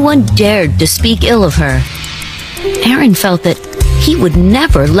if anyone dared to speak ill of her, Aaron felt that he would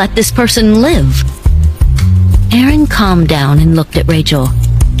never let this person live. Aaron calmed down and looked at Rachel.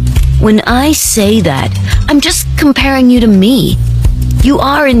 "When I say that, I'm just comparing you to me. You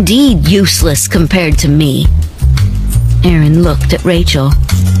are indeed useless compared to me." Aaron looked at Rachel.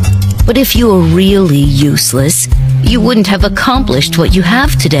 "But if you were really useless, you wouldn't have accomplished what you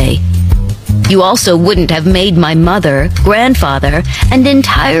have today. You also wouldn't have made my mother, grandfather, and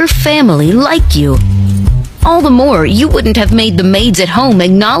entire family like you. All the more, you wouldn't have made the maids at home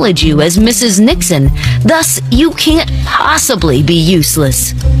acknowledge you as Mrs. Nixon. Thus, you can't possibly be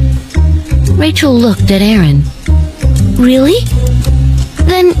useless." Rachel looked at Aaron. "Really?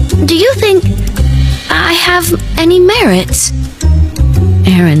 Then, do you think I have any merits?"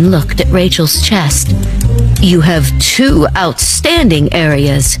 Aaron looked at Rachel's chest. "You have 2 outstanding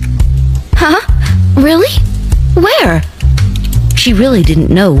areas." "Huh? Really? Where?" She really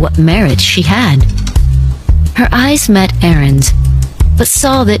didn't know what merits she had. Her eyes met Aaron's, but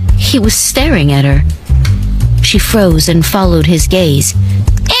saw that he was staring at her. She froze and followed his gaze.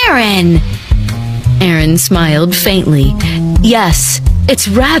 "Aaron!" Aaron smiled faintly. "Yes, it's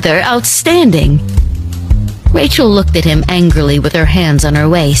rather outstanding." Rachel looked at him angrily with her hands on her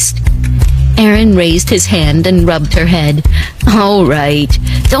waist. Aaron raised his hand and rubbed her head. "All right,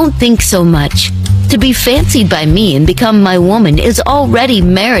 don't think so much. To be fancied by me and become my woman is already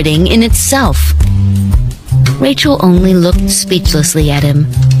meriting in itself." Rachel only looked speechlessly at him.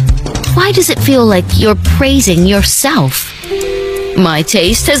 "Why does it feel like you're praising yourself?" "My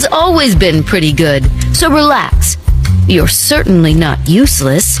taste has always been pretty good, so relax. You're certainly not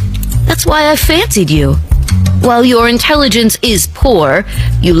useless. That's why I fancied you. While your intelligence is poor,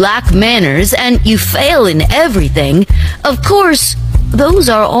 you lack manners, and you fail in everything, of course, those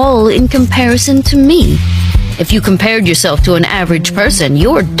are all in comparison to me. If you compared yourself to an average person,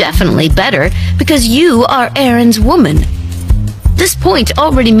 you're definitely better because you are Aaron's woman. This point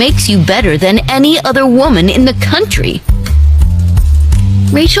already makes you better than any other woman in the country."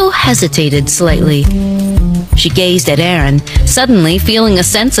 Rachel hesitated slightly. She gazed at Aaron, suddenly feeling a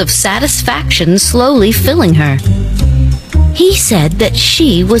sense of satisfaction slowly filling her. He said that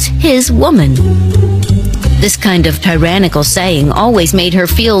she was his woman. This kind of tyrannical saying always made her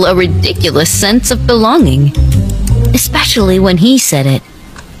feel a ridiculous sense of belonging. Especially when he said it.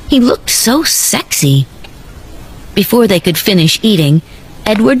 He looked so sexy. Before they could finish eating,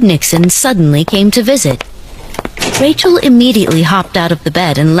 Edward Nixon suddenly came to visit. Rachel immediately hopped out of the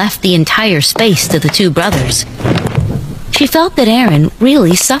bed and left the entire space to the two brothers. She felt that Aaron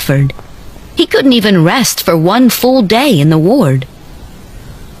really suffered. He couldn't even rest for one full day in the ward.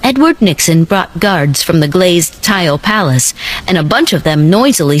 Edward Nixon brought guards from the glazed tile palace, and a bunch of them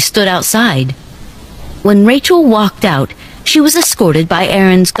noisily stood outside. When Rachel walked out, she was escorted by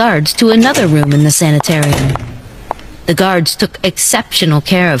Aaron's guards to another room in the sanitarium. The guards took exceptional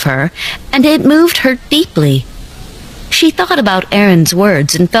care of her, and it moved her deeply. She thought about Aaron's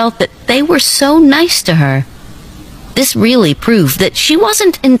words and felt that they were so nice to her. This really proved that she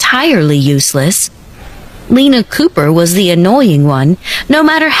wasn't entirely useless. Lena Cooper was the annoying one, no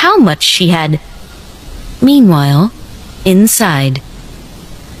matter how much she had. Meanwhile, inside,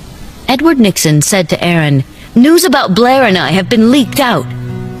 Edward Nixon said to Aaron, "News about Blair and I have been leaked out."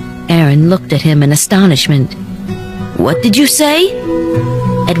 Aaron looked at him in astonishment. "What did you say?"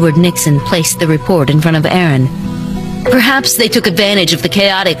 Edward Nixon placed the report in front of Aaron. "Perhaps they took advantage of the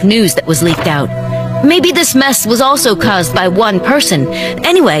chaotic news that was leaked out. Maybe this mess was also caused by one person.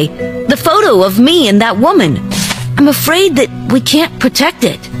 Anyway, the photo of me and that woman. I'm afraid that we can't protect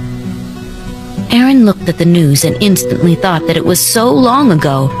it." Aaron looked at the news and instantly thought that it was so long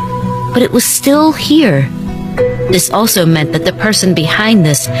ago, but it was still here. This also meant that the person behind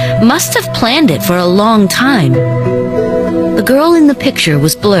this must have planned it for a long time. The girl in the picture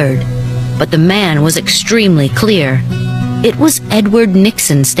was blurred, but the man was extremely clear. It was Edward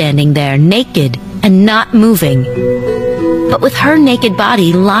Nixon standing there, naked and not moving, but with her naked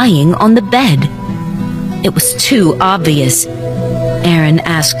body lying on the bed. It was too obvious. Aaron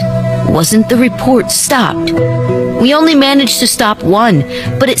asked, "Wasn't the report stopped?" "We only managed to stop one,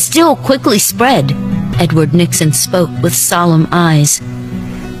 but it still quickly spread." Edward Nixon spoke with solemn eyes.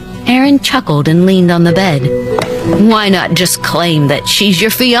 Aaron chuckled and leaned on the bed. "Why not just claim that she's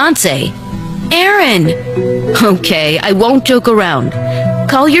your fiancé?" "Aaron!" "Okay, I won't joke around.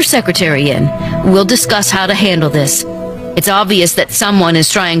 Call your secretary in. We'll discuss how to handle this. It's obvious that someone is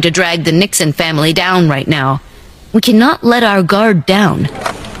trying to drag the Nixon family down right now. We cannot let our guard down."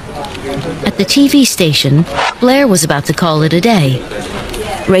 At the TV station, Blair was about to call it a day.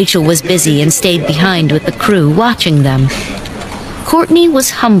 Rachel was busy and stayed behind with the crew watching them. Courtney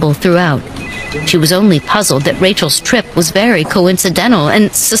was humble throughout. She was only puzzled that Rachel's trip was very coincidental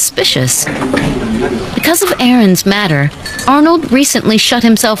and suspicious. Because of Aaron's matter, Arnold recently shut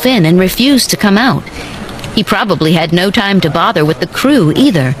himself in and refused to come out. He probably had no time to bother with the crew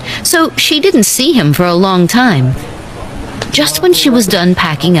either, so she didn't see him for a long time. Just when she was done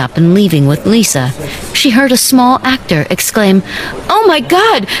packing up and leaving with Lisa, she heard a small actor exclaim, "Oh my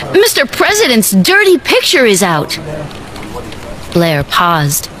God, Mr. President's dirty picture is out!" Blair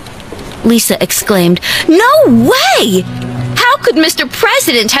paused. Lisa exclaimed, "No way! How could Mr.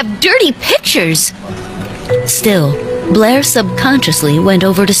 President have dirty pictures?" Still, Blair subconsciously went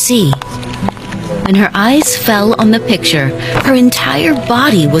over to see. When her eyes fell on the picture, her entire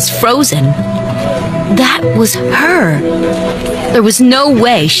body was frozen. That was her. There was no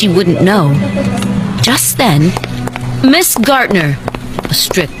way she wouldn't know. Just then, "Miss Gartner," a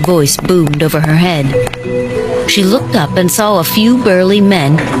strict voice boomed over her head. She looked up and saw a few burly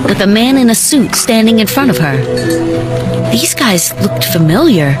men with a man in a suit standing in front of her. These guys looked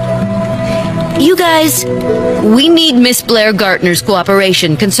familiar. "You guys, we need Miss Blair Gartner's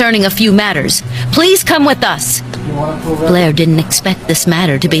cooperation concerning a few matters. Please come with us." Blair didn't expect this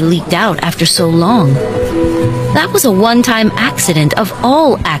matter to be leaked out after so long. That was a one-time accident of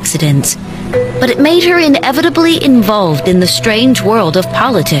all accidents, but it made her inevitably involved in the strange world of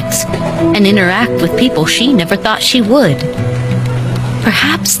politics and interact with people she never thought she would.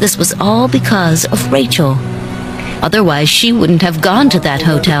 Perhaps this was all because of Rachel. Otherwise, she wouldn't have gone to that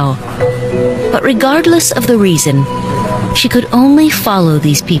hotel. But regardless of the reason, she could only follow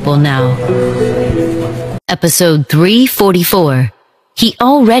these people now. Episode 344. He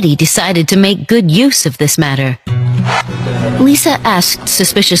already decided to make good use of this matter. Lisa asked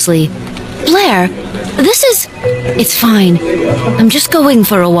suspiciously, "Blair, this is..." "It's fine. I'm just going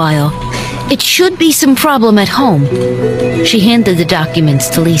for a while. It should be some problem at home." She handed the documents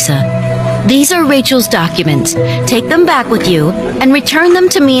to Lisa. "These are Rachel's documents. Take them back with you and return them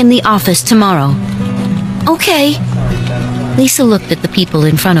to me in the office tomorrow." "Okay." Lisa looked at the people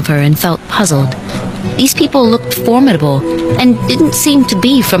in front of her and felt puzzled. These people looked formidable and didn't seem to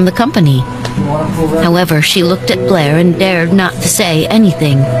be from the company. However, she looked at Blair and dared not to say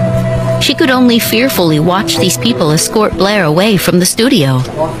anything. She could only fearfully watch these people escort Blair away from the studio.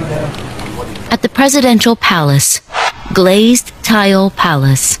 At the presidential palace, Glazed Tile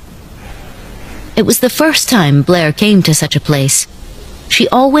Palace. It was the first time Blair came to such a place. She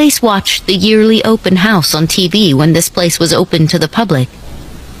always watched the yearly open house on TV when this place was open to the public.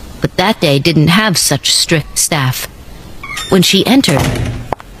 But that day didn't have such strict staff. When she entered,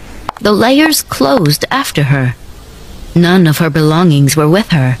 the layers closed after her. None of her belongings were with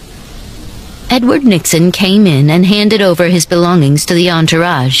her. Edward Nixon came in and handed over his belongings to the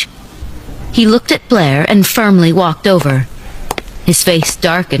entourage. He looked at Blair and firmly walked over. His face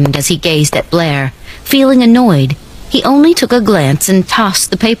darkened as he gazed at Blair. Feeling annoyed, he only took a glance and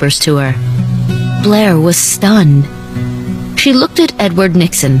tossed the papers to her. Blair was stunned. She looked at Edward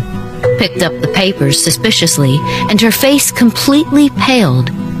Nixon, picked up the papers suspiciously, and her face completely paled.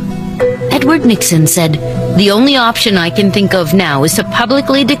 Edward Nixon said, "The only option I can think of now is to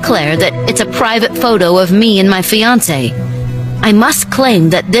publicly declare that it's a private photo of me and my fiancé. I must claim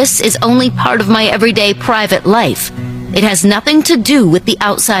that this is only part of my everyday private life. It has nothing to do with the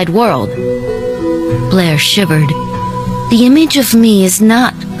outside world." Blair shivered. "The image of me is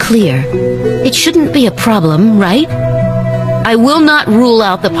not clear. It shouldn't be a problem, right? I will not rule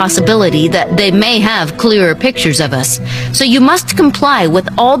out the possibility that they may have clearer pictures of us, so you must comply with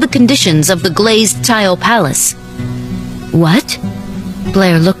all the conditions of the Glazed Tile Palace." "What?"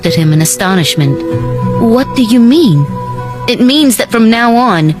 Blair looked at him in astonishment. "What do you mean?" "It means that from now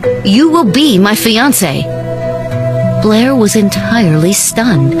on, you will be my fiancé." Blair was entirely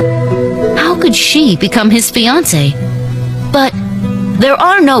stunned. How could she become his fiancé? "But there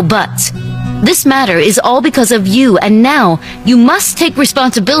are no buts. This matter is all because of you, and now you must take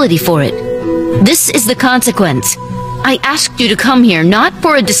responsibility for it. This is the consequence. I asked you to come here not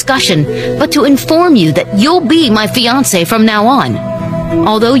for a discussion, but to inform you that you'll be my fiancé from now on.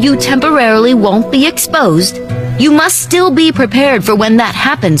 Although you temporarily won't be exposed, you must still be prepared for when that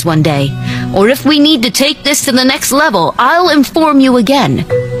happens one day. Or if we need to take this to the next level, I'll inform you again."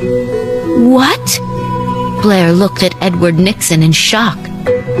 "What?" Blair looked at Edward Nixon in shock.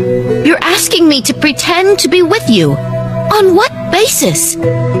 "You're asking me to pretend to be with you? On what basis?"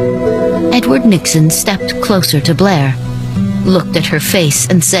 Edward Nixon stepped closer to Blair, looked at her face,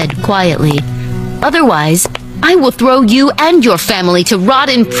 and said quietly, "Otherwise, I will throw you and your family to rot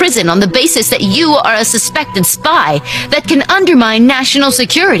in prison on the basis that you are a suspected spy that can undermine national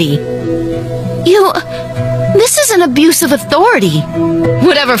security." This is an abuse of authority."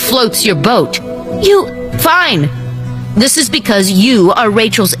 "Whatever floats your boat." "Fine. This is because you are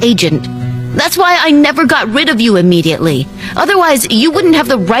Rachel's agent. That's why I never got rid of you immediately. Otherwise, you wouldn't have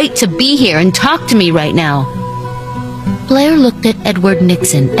the right to be here and talk to me right now." Blair looked at Edward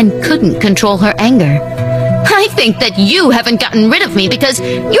Nixon and couldn't control her anger. "I think that you haven't gotten rid of me because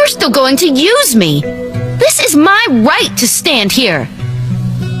you're still going to use me. This is my right to stand here."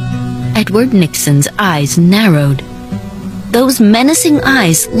 Edward Nixon's eyes narrowed. Those menacing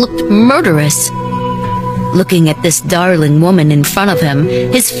eyes looked murderous. Looking at this darling woman in front of him,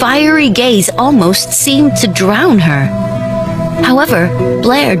 his fiery gaze almost seemed to drown her. However,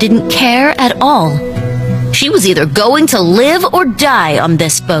 Blair didn't care at all. She was either going to live or die on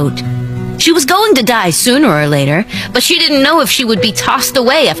this boat. She was going to die sooner or later, but she didn't know if she would be tossed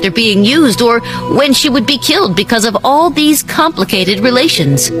away after being used or when she would be killed because of all these complicated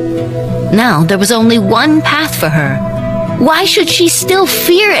relations. Now there was only one path for her. Why should she still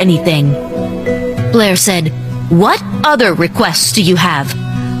fear anything? Blair said, "What other requests do you have?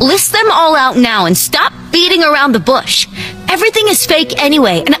 List them all out now and stop beating around the bush. Everything is fake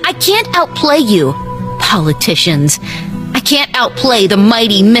anyway, and I can't outplay you. Politicians. I can't outplay the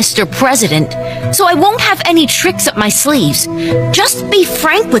mighty Mr. President, so I won't have any tricks up my sleeves. Just be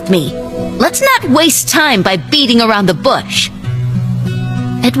frank with me. Let's not waste time by beating around the bush."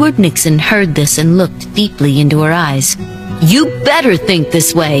 Edward Nixon heard this and looked deeply into her eyes. "You better think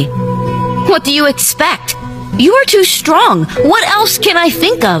this way." "What do you expect? You are too strong. What else can I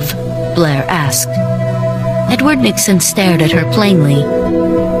think of?" Blair asked. Edward Nixon stared at her plainly.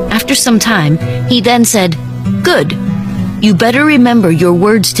 After some time, he then said, "Good. You better remember your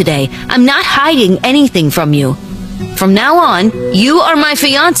words today. I'm not hiding anything from you. From now on, you are my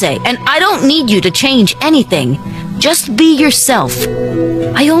fiancé, and I don't need you to change anything. Just be yourself.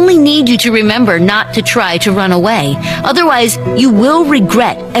 I only need you to remember not to try to run away. Otherwise, you will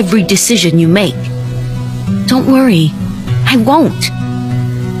regret every decision you make." "Don't worry. I won't."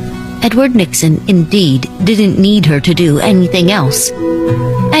 Edward Nixon indeed didn't need her to do anything else.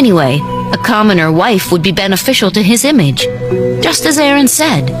 Anyway, a commoner wife would be beneficial to his image, just as Aaron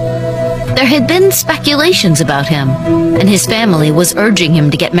said. There had been speculations about him, and his family was urging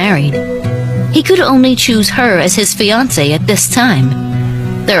him to get married. He could only choose her as his fiancée at this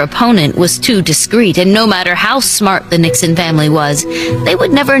time. Their opponent was too discreet, and no matter how smart the Nixon family was, they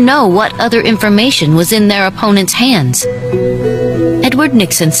would never know what other information was in their opponent's hands. Edward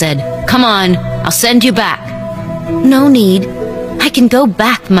Nixon said, "Come on, I'll send you back." "No need. I can go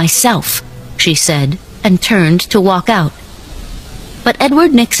back myself," she said, and turned to walk out. But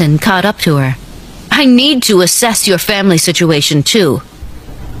Edward Nixon caught up to her. "I need to assess your family situation, too."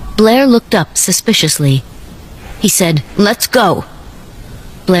 Blair looked up suspiciously. He said, "Let's go."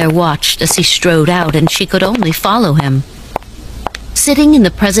 Blair watched as he strode out, and she could only follow him. Sitting in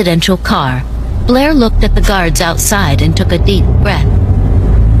the presidential car, Blair looked at the guards outside and took a deep breath.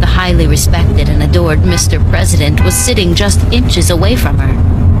 The highly respected and adored Mr. President was sitting just inches away from her.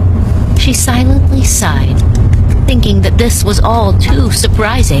 She silently sighed, thinking that this was all too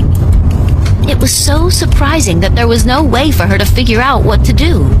surprising. It was so surprising that there was no way for her to figure out what to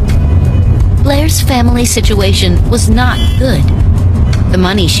do. Blair's family situation was not good. The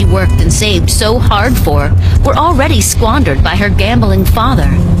money she worked and saved so hard for were already squandered by her gambling father.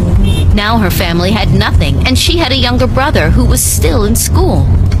 Now her family had nothing, and she had a younger brother who was still in school.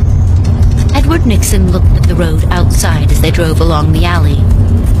 Edward Nixon looked at the road outside as they drove along the alley.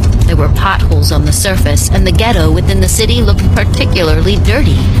 There were potholes on the surface, and the ghetto within the city looked particularly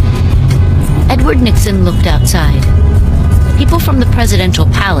dirty. Edward Nixon looked outside. People from the presidential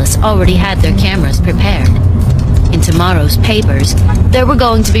palace already had their cameras prepared. In tomorrow's papers, there were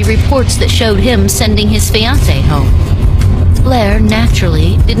going to be reports that showed him sending his fiancée home. Blair,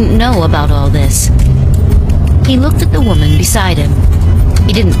 naturally, didn't know about all this. He looked at the woman beside him.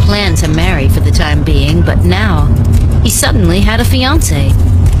 He didn't plan to marry for the time being, but now, he suddenly had a fiancée.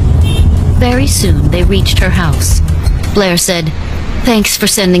 Very soon, they reached her house. Blair said, "Thanks for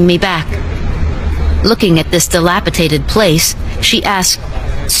sending me back." Looking at this dilapidated place, she asked,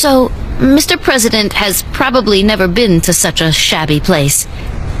 "So, Mr. President has probably never been to such a shabby place.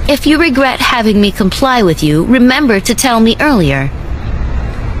 If you regret having me comply with you, remember to tell me earlier."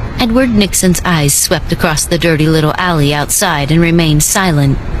 Edward Nixon's eyes swept across the dirty little alley outside and remained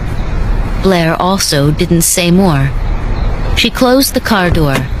silent. Blair also didn't say more. She closed the car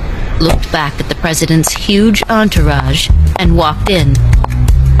door, looked back at the president's huge entourage, and walked in.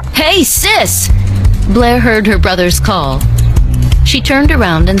 "Hey, sis!" Blair heard her brother's call. She turned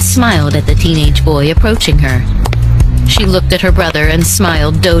around and smiled at the teenage boy approaching her. She looked at her brother and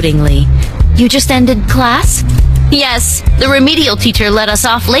smiled dotingly. "You just ended class?" "Yes, the remedial teacher let us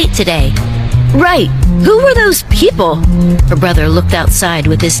off late today." "Right. Who were those people?" Her brother looked outside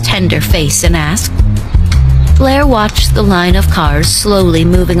with his tender face and asked. Blair watched the line of cars slowly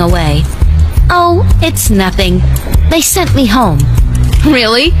moving away. "Oh, it's nothing. They sent me home."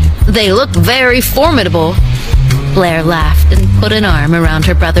 "Really? They look very formidable." Blair laughed and put an arm around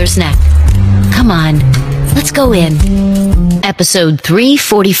her brother's neck. "Come on, let's go in." Episode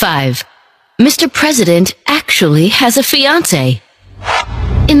 345. Mr. President actually has a fiancée.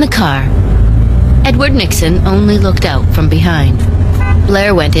 In the car, Edward Nixon only looked out from behind.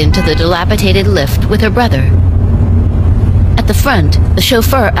 Blair went into the dilapidated lift with her brother. At the front, the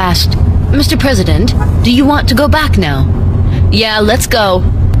chauffeur asked, "Mr. President, do you want to go back now?" "Yeah, let's go."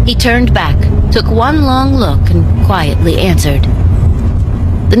 He turned back, took one long look, and quietly answered.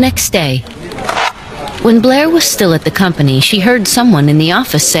 The next day, when Blair was still at the company, she heard someone in the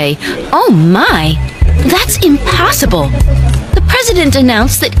office say, "Oh my, that's impossible. The president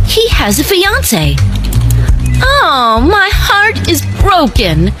announced that he has a fiancée." "Oh, my heart is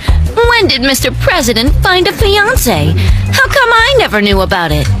broken. When did Mr. President find a fiancée? How come I never knew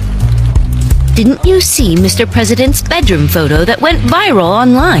about it?" "Didn't you see Mr. President's bedroom photo that went viral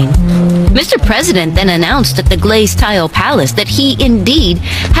online?" Mr. President then announced at the Glazed Tile Palace that he indeed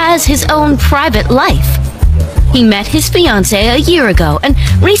has his own private life. He met his fiancée a year ago and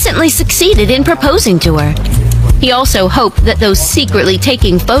recently succeeded in proposing to her. He also hoped that those secretly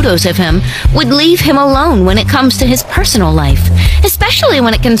taking photos of him would leave him alone when it comes to his personal life, especially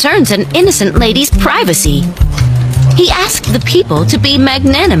when it concerns an innocent lady's privacy. He asked the people to be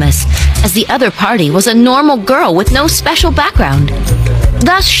magnanimous, as the other party was a normal girl with no special background.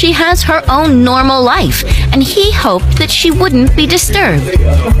 Thus, she has her own normal life, and he hoped that she wouldn't be disturbed.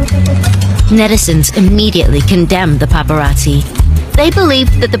 Netizens immediately condemned the paparazzi. They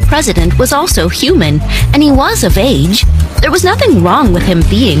believed that the president was also human, and he was of age. There was nothing wrong with him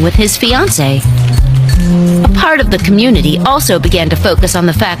being with his fiancée. A part of the community also began to focus on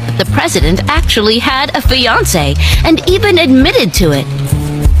the fact that the president actually had a fiancée, and even admitted to it.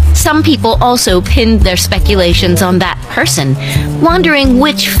 Some people also pinned their speculations on that person, wondering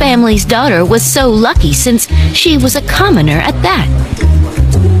which family's daughter was so lucky since she was a commoner at that.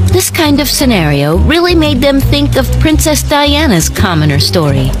 This kind of scenario really made them think of Princess Diana's commoner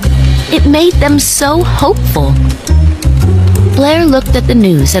story. It made them so hopeful. Blair looked at the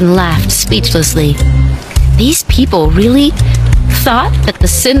news and laughed speechlessly. These people really thought that the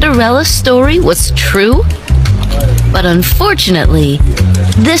Cinderella story was true? But unfortunately,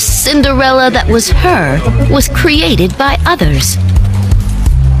 this Cinderella that was her was created by others.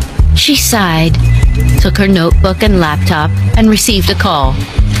 She sighed, took her notebook and laptop, and received a call.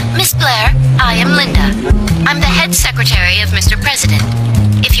 Miss Blair, I am Linda. I'm the head secretary of Mr. President.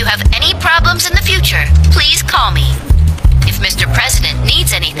 If you have any problems in the future, please call me. If Mr. President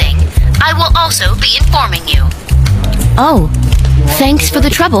needs anything, I will also be informing you. Oh, thanks for the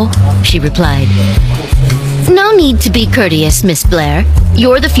trouble, she replied. No need to be courteous, Miss Blair.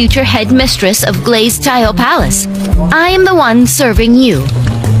 You're the future headmistress of Glazed Tile Palace. I am the one serving you.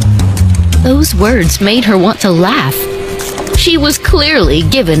 Those words made her want to laugh. She was clearly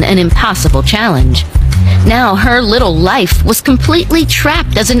given an impossible challenge. Now her little life was completely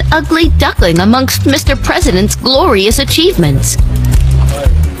trapped as an ugly duckling amongst Mr. President's glorious achievements.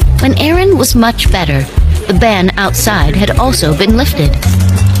 When Aaron was much better, the ban outside had also been lifted.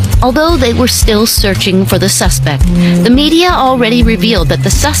 Although they were still searching for the suspect, the media already revealed that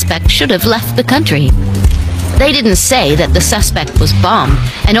the suspect should have left the country. They didn't say that the suspect was bombed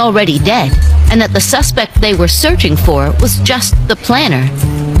and already dead, and that the suspect they were searching for was just the planner.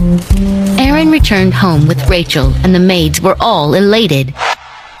 Aaron returned home with Rachel, and the maids were all elated.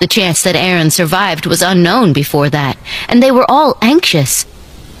 The chance that Aaron survived was unknown before that, and they were all anxious.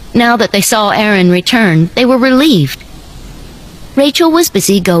 Now that they saw Aaron return, they were relieved. Rachel was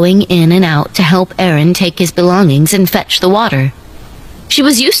busy going in and out to help Aaron take his belongings and fetch the water. She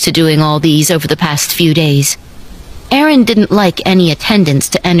was used to doing all these over the past few days. Aaron didn't like any attendants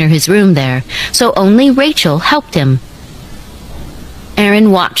to enter his room there, so only Rachel helped him.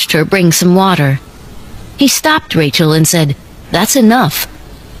 Aaron watched her bring some water. He stopped Rachel and said, "That's enough.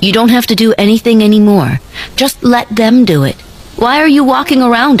 You don't have to do anything anymore. Just let them do it. Why are you walking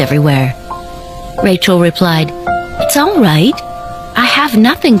around everywhere?" Rachel replied, "It's all right. I have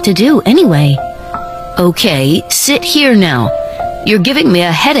nothing to do anyway." "Okay, sit here now. You're giving me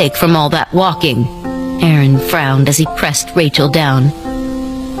a headache from all that walking." Aaron frowned as he pressed Rachel down.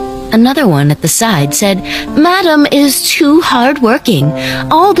 Another one at the side said, "Madam is too hard-working.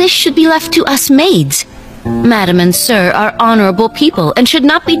 All this should be left to us maids. Madam and sir are honorable people and should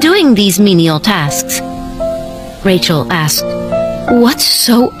not be doing these menial tasks." Rachel asked, "What's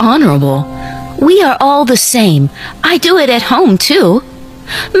so honorable? We are all the same. I do it at home, too."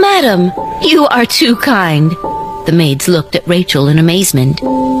 "Madam, you are too kind." The maids looked at Rachel in amazement.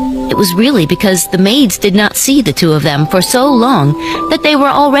 It was really because the maids did not see the two of them for so long that they were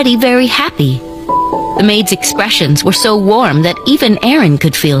already very happy. The maids' expressions were so warm that even Aaron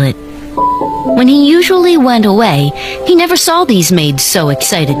could feel it. When he usually went away, he never saw these maids so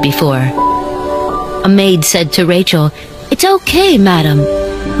excited before. A maid said to Rachel, "It's okay, madam.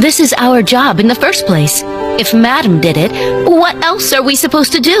 This is our job in the first place. If madam did it, what else are we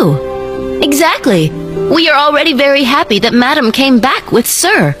supposed to do?" "Exactly. We are already very happy that madam came back with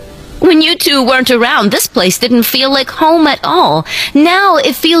sir. When you two weren't around, this place didn't feel like home at all. Now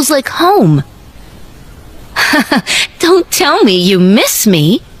it feels like home." "Don't tell me you miss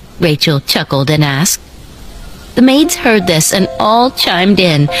me," Rachel chuckled and asked. The maids heard this and all chimed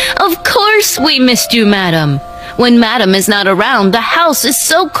in. "Of course we missed you, madam. When madam is not around, the house is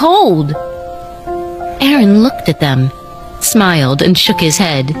so cold." Aaron looked at them, smiled, and shook his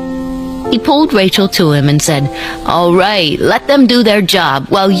head. He pulled Rachel to him and said, "All right, let them do their job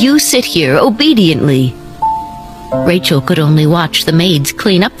while you sit here obediently." Rachel could only watch the maids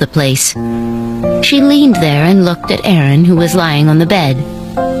clean up the place. She leaned there and looked at Aaron, who was lying on the bed.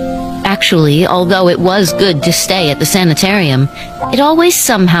 Actually, although it was good to stay at the sanitarium, it always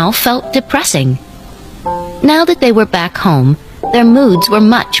somehow felt depressing. Now that they were back home, their moods were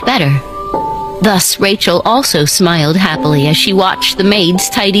much better. Thus, Rachel also smiled happily as she watched the maids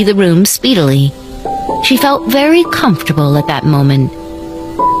tidy the room speedily. She felt very comfortable at that moment.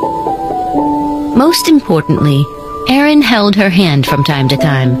 Most importantly, Aaron held her hand from time to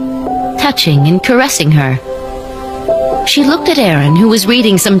time, touching and caressing her. She looked at Aaron, who was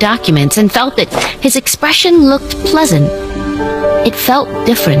reading some documents, and felt that his expression looked pleasant. It felt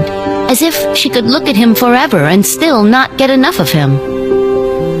different, as if she could look at him forever and still not get enough of him.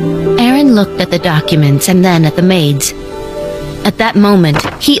 Aaron looked at the documents and then at the maids. At that moment,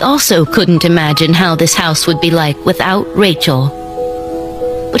 he also couldn't imagine how this house would be like without Rachel.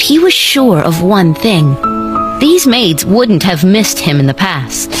 but he was sure of one thing. These maids wouldn't have missed him in the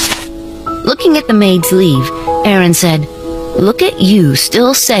past. Looking at the maids leave, Aaron said, "Look at you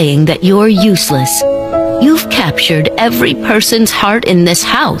still saying that you're useless. You've captured every person's heart in this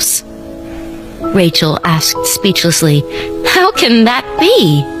house." Rachel asked speechlessly, "How can that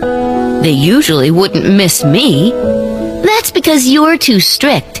be? They usually wouldn't miss me." "That's because you're too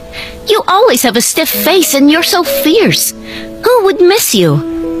strict. You always have a stiff face and you're so fierce. Who would miss you?"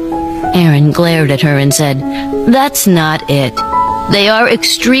 Aaron glared at her and said, "That's not it. They are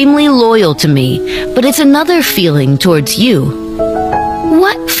extremely loyal to me, but it's another feeling towards you."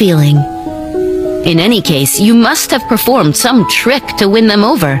 "What feeling?" "In any case, you must have performed some trick to win them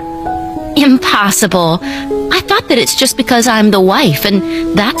over." "Impossible. I thought that it's just because I'm the wife, and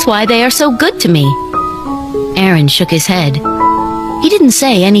that's why they are so good to me." Aaron shook his head. He didn't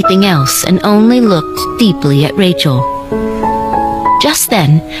say anything else and only looked deeply at Rachel. Just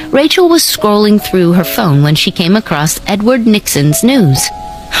then, Rachel was scrolling through her phone when she came across Edward Nixon's news.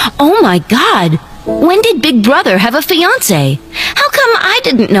 "Oh my God! When did Big Brother have a fiancé? How come I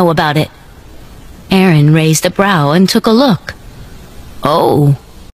didn't know about it?" Aaron raised a brow and took a look. "Oh,